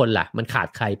ผู้คนล่ะมันขาด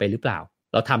ใครไปหรือเปล่า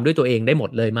เราทำด้วยตัวเองได้หมด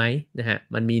เลยไหมนะฮะ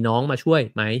มันมีน้องมาช่วย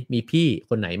ไหมมีพี่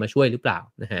คนไหนมาช่วยหรือเปล่า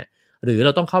นะฮะหรือเร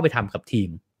าต้องเข้าไปทำกับทีม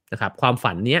นะครับความ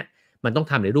ฝันเนี้ยมันต้อง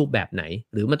ทำในรูปแบบไหน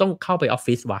หรือมันต้องเข้าไปออฟ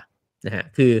ฟิศวะนะฮะ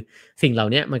คือสิ่งเหล่า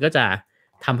นี้มันก็จะ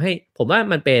ทำให้ผมว่า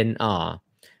มันเป็น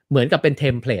เหมือนกับเป็นเท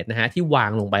มเพลตนะฮะที่วา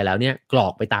งลงไปแล้วเนี่ยกรอ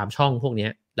กไปตามช่องพวกนี้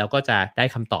แล้วก็จะได้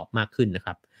คำตอบมากขึ้นนะค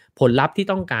รับผลลัพธ์ที่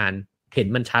ต้องการเห็น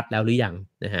มันชัดแล้วหรือยัง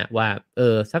นะฮะว่า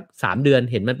สัก3เดือน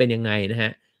เห็นมันเป็นยังไงนะฮ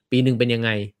ะปีนึงเป็นยังไง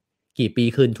กี่ปี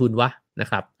คืนทุนวะนะ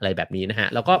ครับอะไรแบบนี้นะฮะ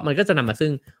แล้วก็มันก็จะนำมาซึ่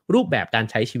งรูปแบบการ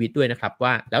ใช้ชีวิตด้วยนะครับ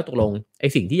ว่าแล้วตกลงไอ้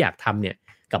สิ่งที่อยากทำเนี่ย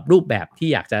กับรูปแบบที่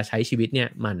อยากจะใช้ชีวิตเนี่ย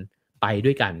มันไปด้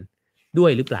วยกันด้ว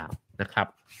ยหรือเปล่านะครับ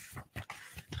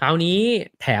คราวนี้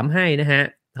แถมให้นะฮะ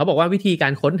เขาบอกว่าวิธีกา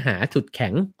รค้นหาจุดแข็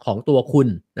งของตัวคุณ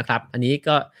นะครับอันนี้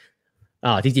ก็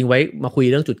จริงๆไว้มาคุย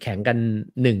เรื่องจุดแข็งกัน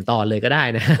1ตอนเลยก็ได้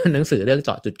นะ หนังสือเรื่องเจ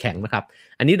าะจุดแข็งนะครับ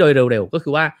อันนี้โดยเร็วๆก็คื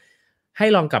อว่าให้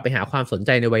ลองกลับไปหาความสนใจ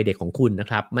ในวัยเด็กของคุณนะ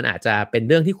ครับมันอาจจะเป็น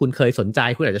เรื่องที่คุณเคยสนใจ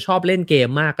คุณอาจจะชอบเล่นเกม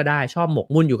มากก็ได้ชอบหมก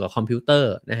มุ่นอยู่กับคอมพิวเตอ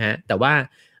ร์นะฮะแต่ว่า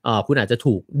คุณอาจจะ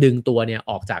ถูกดึงตัวเนี่ย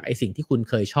ออกจากไอ้สิ่งที่คุณ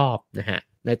เคยชอบนะฮะ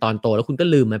ในตอนโตแล้วคุณก็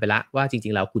ลืมมันไปละว่าจริ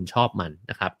งๆแล้วคุณชอบมัน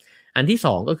นะครับอันที่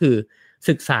2ก็คือ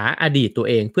ศึกษาอดีตตัว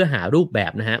เองเพื่อหารูปแบ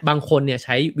บนะฮะบางคนเนี่ยใ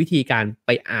ช้วิธีการไป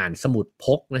อ่านสมุดพ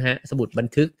กนะฮะสมุดบัน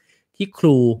ทึกที่ค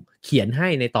รูเขียนให้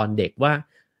ในตอนเด็กว่า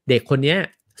เด็กคนนี้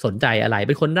สนใจอะไรเ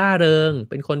ป็นคนร่าเริง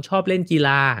เป็นคนชอบเล่นกีฬ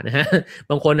านะฮะ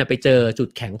บางคนเนี่ยไปเจอจุด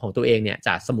แข็งของตัวเองเนี่ยจ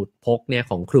ากสมุดพกเนี่ย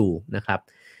ของครูนะครับ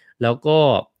แล้วก็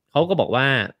เขาก็บอกว่า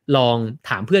ลอง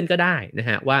ถามเพื่อนก็ได้นะ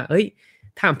ฮะว่า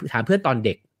ถามเพื่อนตอนเ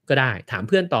ด็กก็ได้ถาม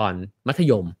เพื่อนตอนมัธ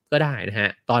ยมก็ได้นะฮะ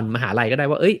ตอนมหาลัยก็ได้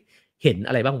ว่าเห็น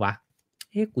อะไรบ้างวะ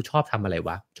กูชอบทำอะไร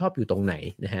วะชอบอยู่ตรงไหน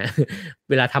นะฮะ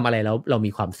เวลาทำอะไรแล้วเรา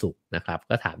มีความสุขนะครับ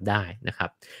ก็ถามได้นะครับ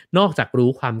นอกจากรู้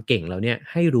ความเก่งแล้วเนี่ย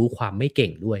ให้รู้ความไม่เก่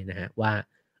งด้วยนะฮะว่า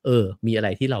มีอะไร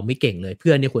ที่เราไม่เก่งเลยเ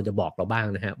พื่อนเนี่ยควรจะบอกเราบ้าง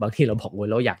นะฮะบางทีเราบอกว่า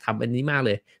เราอยากทำอันนี้มากเ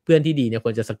ลยเพื่อนที่ดีเนี่ยค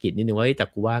วรจะสะกิดนิดนึงว่าแต่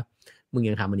กูว่ามึง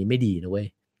ยังทำอันนี้ไม่ดีนะเว้ย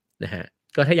นะฮะ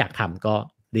ก็ถ้าอยากทำก็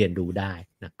เรียนรู้ได้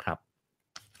นะครับ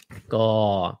ก็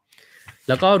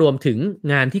แล้วก็รวมถึง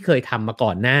งานที่เคยทำมาก่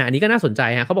อนหน้าอันนี้ก็น่าสนใจ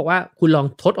ฮะเขาบอกว่าคุณลอง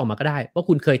ทดออกมาก็ได้ว่า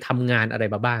คุณเคยทำงานอะไร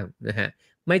มาบ้างนะฮะ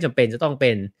ไม่จำเป็นจะต้องเ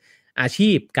ป็นอาชี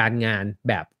พการงาน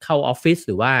แบบเข้าออฟฟิศห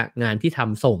รือว่างานที่ท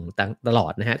ำส่งตลอ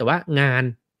ดนะฮะแต่ว่างาน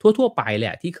ทั่วๆไปแหล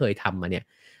ะที่เคยทำมาเนี่ย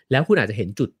แล้วคุณอาจจะเห็น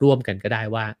จุดร่วมกันก็ได้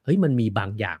ว่ามันมีบา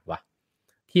งอย่างว่ะ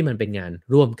ที่มันเป็นงาน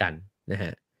ร่วมกันนะฮ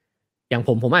ะอย่างผ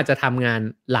มอาจจะทำงาน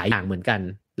หลายอย่างเหมือนกัน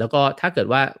แล้วก็ถ้าเกิด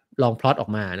ว่าลองพล็อตออ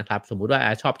กมานะครับสมมุติว่า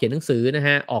ชอบเขียนหนังสือนะฮ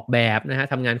ะออกแบบนะฮะ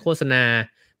ทำงานโฆษณา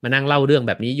มานั่งเล่าเรื่องแ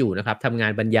บบนี้อยู่นะครับทำงา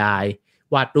นบรรยาย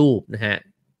วาดรูปนะฮะ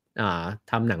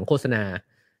ทำหนังโฆษณา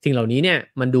สิ่งเหล่านี้เนี่ย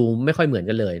มันดูไม่ค่อยเหมือน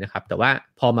กันเลยนะครับแต่ว่า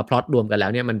พอมาพล็อตรวมกันแล้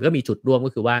วเนี่ยมันก็มีจุดร่วม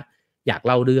ก็คือว่าอยาก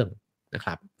เล่าเรื่องนะค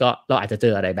รับก็เราอาจจะเจ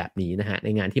ออะไรแบบนี้นะฮะใน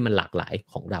งานที่มันหลากหลาย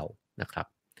ของเรานะครับ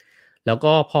แล้ว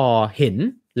ก็พอเห็น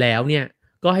แล้วเนี่ย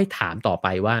ก็ให้ถามต่อไป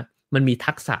ว่ามันมี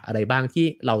ทักษะอะไรบ้างที่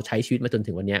เราใช้ชีวิตมาจน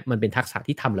ถึงวันนี้มันเป็นทักษะ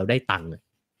ที่ทำเราได้ตังค์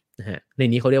นะฮะใน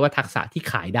นี้เขาเรียกว่าทักษะที่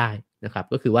ขายได้นะครับ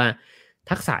ก็คือว่า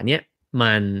ทักษะเนี้ย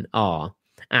มัน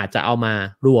อาจจะเอามา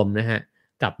รวมนะฮะ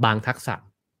กับบางทักษะ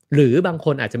หรือบางค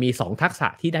นอาจจะมี2ทักษะ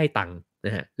ที่ได้ตังค์น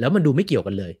ะฮะแล้วมันดูไม่เกี่ยว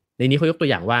กันเลยในนี้เขายกตัว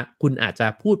อย่างว่าคุณอาจจะ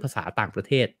พูดภาษาต่างประเ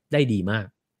ทศได้ดีมาก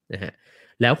นะฮะ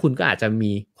แล้วคุณก็อาจจะ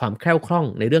มีความแคล่วคล่อง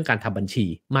ในเรื่องการทำบัญชี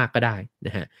มากก็ได้น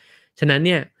ะฮะฉะนั้นเ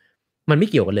นี่ยมันไม่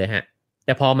เกี่ยวกันเลยฮะแ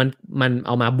ต่พอมันเ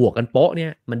อามาบวกกันโป๊ะเนี่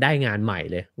ยมันได้งานใหม่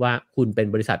เลยว่าคุณเป็น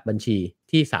บริษัทบัญชี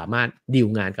ที่สามารถดีล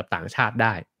งานกับต่างชาติไ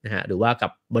ด้นะฮะหรือว่ากั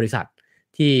บบริษัท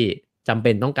ที่จำเ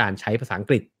ป็นต้องการใช้ภาษาอัง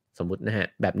กฤษสมมุตินะฮะ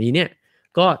แบบนี้เนี่ย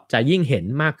ก็จะยิ่งเห็น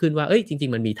มากขึ้นว่าจริ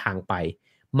งๆมันมีทางไป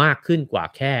มากขึ้นกว่า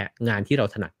แค่งานที่เรา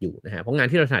ถนัดอยู่นะฮะเพราะงาน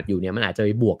ที่เราถนัดอยู่เนี่ยมันอาจจะไป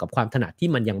บวกกับความถนัดที่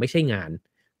มันยังไม่ใช่งาน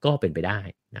ก็เป็นไปได้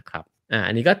นะครับ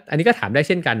อันนี้ก็ถามได้เ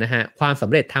ช่นกันนะฮะความส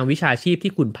ำเร็จทางวิชาชีพ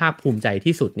ที่คุณภาคภูมิใจ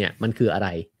ที่สุดเนี่ยมันคืออะไร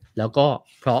แล้วก็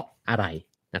เพราะอะไร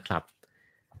นะครับ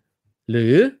หรื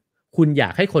อคุณอยา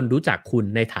กให้คนรู้จักคุณ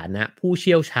ในฐานะผู้เ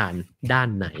ชี่ยวชาญด้าน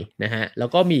ไหนนะฮะแล้ว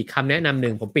ก็มีคำแนะนำห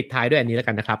นึ่งผมปิดท้ายด้วยอันนี้แล้ว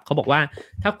กันนะครับเขาบอกว่า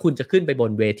ถ้าคุณจะขึ้นไปบ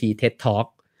นเวที TED Talk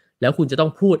แล้วคุณจะต้อ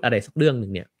งพูดอะไรสักเรื่องหนึ่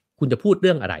งเนี่ยคุณจะพูดเ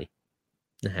รื่องอะไร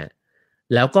นะฮะ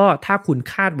แล้วก็ถ้าคุณ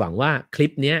คาดหวังว่าคลิ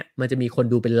ปนี้มันจะมีคน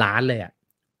ดูเป็นล้านเลยอ่ะ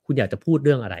คุณอยากจะพูดเ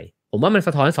รื่องอะไรผมว่ามันส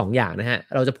ะท้อน2 อย่างนะฮะ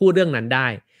เราจะพูดเรื่องนั้นได้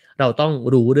เราต้อง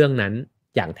รู้เรื่องนั้น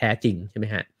อย่างแท้จริงใช่ไหม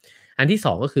ฮะอันที่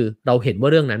2ก็คือเราเห็นว่า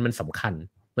เรื่องนั้นมันสำคัญ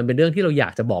มันเป็นเรื่องที่เราอยา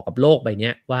กจะบอกกับโลกใบ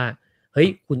นี้ว่าเฮ้ย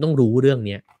คุณต้องรู้เรื่อง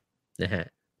นี้นะฮะ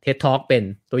TED Talk เป็น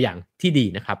ตัวอย่างที่ดี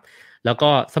นะครับแล้วก็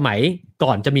สมัยก่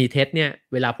อนจะมี TED เนี่ย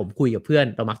เวลาผมคุยกับเพื่อน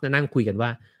เรามักจะนั่งคุยกันว่า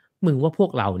มึงว่าพว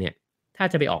กเราเนี่ยถ้า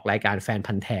จะไปออกรายการแฟน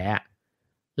พันธุ์แท้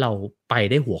เราไป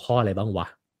ได้หัวข้ออะไรบ้างวะ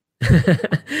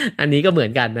อันนี้ก็เหมือ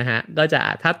นกันนะฮะก็จะ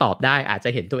ถ้าตอบได้อาจจะ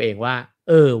เห็นตัวเองว่า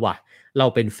ว่ะเรา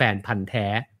เป็นแฟนพันธุ์แท้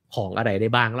ของอะไรได้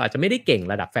บ้างเราอาจจะไม่ได้เก่ง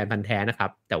ระดับแฟนพันธุ์แท้นะครั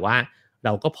บแต่ว่าเร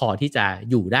าก็พอที่จะ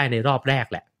อยู่ได้ในรอบแรก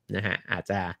แหละนะฮะอา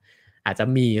จจะ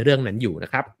มีเรื่องนั้นอยู่นะ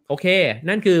ครับโอเค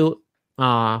นั่นคือ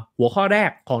หัวข้อแร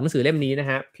กของหนังสือเล่มนี้นะ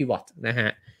ฮะ Pivot นะฮะ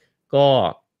ก็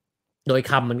โดย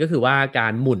คำมันก็คือว่ากา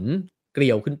รหมุนเกลี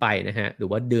ยวขึ้นไปนะฮะหรือ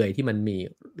ว่าเดือยที่มันมี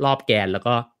รอบแกนแล้ว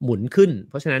ก็หมุนขึ้น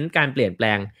เพราะฉะนั้นการเปลี่ยนแปล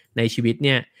งในชีวิตเ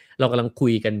นี่ยเรากำลังคุ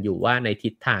ยกันอยู่ว่าในทิ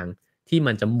ศทางที่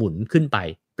มันจะหมุนขึ้นไป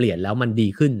เปลี่ยนแล้วมันดี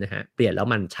ขึ้นนะฮะเปลี่ยนแล้ว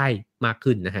มันใช่มาก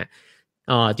ขึ้นนะฮะ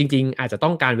จริงๆอาจจะต้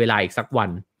องการเวลาอีกสักวัน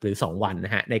หรือ2วันน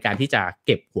ะฮะในการที่จะเ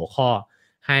ก็บหัวข้อ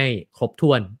ให้ครบ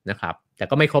ถ้วนนะครับแต่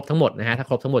ก็ไม่ครบทั้งหมดนะฮะถ้า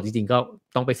ครบทั้งหมดจริงๆก็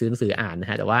ต้องไปซื้อหนังสืออ่านนะ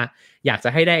ฮะแต่ว่าอยากจะ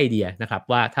ให้ได้ไอเดียนะครับ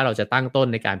ว่าถ้าเราจะตั้งต้น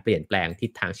ในการเปลี่ยนแปลงทิ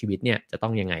ศทางชีวิตเนี่ยจะต้อ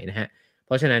งยังไงนะฮะเพ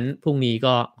ราะฉะนั้นพรุ่งนี้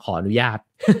ก็ขออนุญาต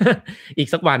อีก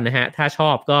สักวันนะฮะถ้าชอ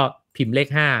บก็พิมพ์เลข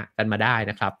5กันมาได้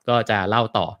นะครับก็จะเล่า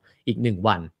ต่ออีก1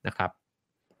วันนะครับ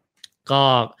ก็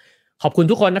ขอบคุณ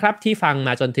ทุกคนนะครับที่ฟังม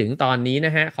าจนถึงตอนนี้น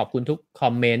ะฮะขอบคุณทุกคอ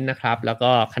มเมนต์นะครับแล้ว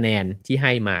ก็คะแนนที่ใ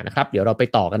ห้มานะครับเดี๋ยวเราไป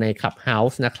ต่อกันใน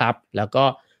Clubhouse นะครับแล้วก็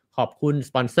ขอบคุณส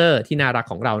ปอนเซอร์ที่น่ารัก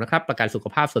ของเรานะครับประกันสุข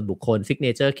ภาพส่วนบุคคล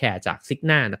Signature Care จาก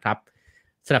Cigna นะครับ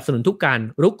สนับสนุนทุกการ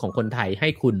รุกของคนไทยให้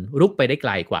คุณรุกไปได้ไก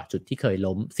ลกว่าจุดที่เคย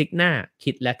ล้ม Cigna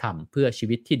คิดและทำเพื่อชี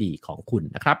วิตที่ดีของคุณ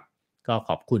นะครับก็ข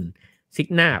อบคุณ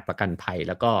Cignaประกันภัยแ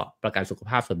ล้วก็ประกันสุข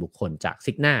ภาพส่วนบุคคลจาก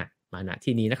Cigna มาณ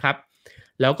ที่นี้นะครับ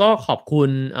แล้วก็ขอบคุณ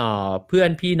เพื่อ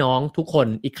นพี่น้องทุกคน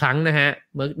อีกครั้งนะฮะ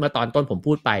เมื่อตอนต้นผม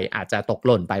พูดไปอาจจะตกห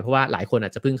ล่นไปเพราะว่าหลายคนอ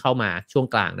าจจะเพิ่งเข้ามาช่วง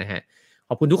กลางนะฮะข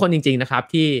อบคุณทุกคนจริงๆนะครับ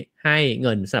ที่ให้เ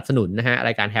งินสนับสนุนนะฮะร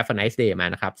ายการ Have a nice day มา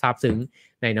นะครับซาบซึ้ง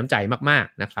ในน้ำใจมาก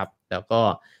ๆนะครับแล้ว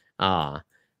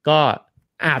ก็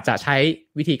อาจจะใช้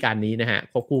วิธีการนี้นะฮะ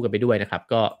ควบคู่กันไปด้วยนะครับ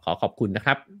ก็ขอขอบคุณนะค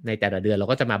รับในแต่ละเดือนเรา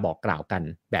ก็จะมาบอกกล่าวกัน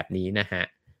แบบนี้นะฮะ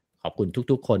ขอบคุณ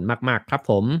ทุกๆคนมากๆครับ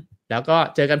ผมแล้วก็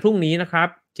เจอกันพรุ่งนี้นะครับ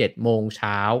7 โมงเ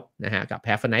ช้านะฮะกับ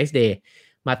Have a nice day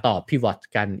มาต่อ Pivot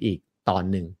กันอีกตอน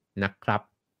หนึ่งนะครับ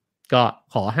ก็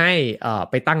ขอให้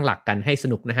ไปตั้งหลักกันให้ส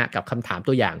นุกนะฮะกับคำถาม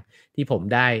ตัวอย่างที่ผม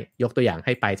ได้ยกตัวอย่างใ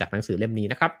ห้ไปจากหนังสือเล่มนี้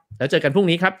นะครับแล้วเจอกันพรุ่ง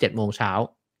นี้ครับ7 โมงเช้า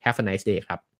Have a nice day ค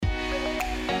รับ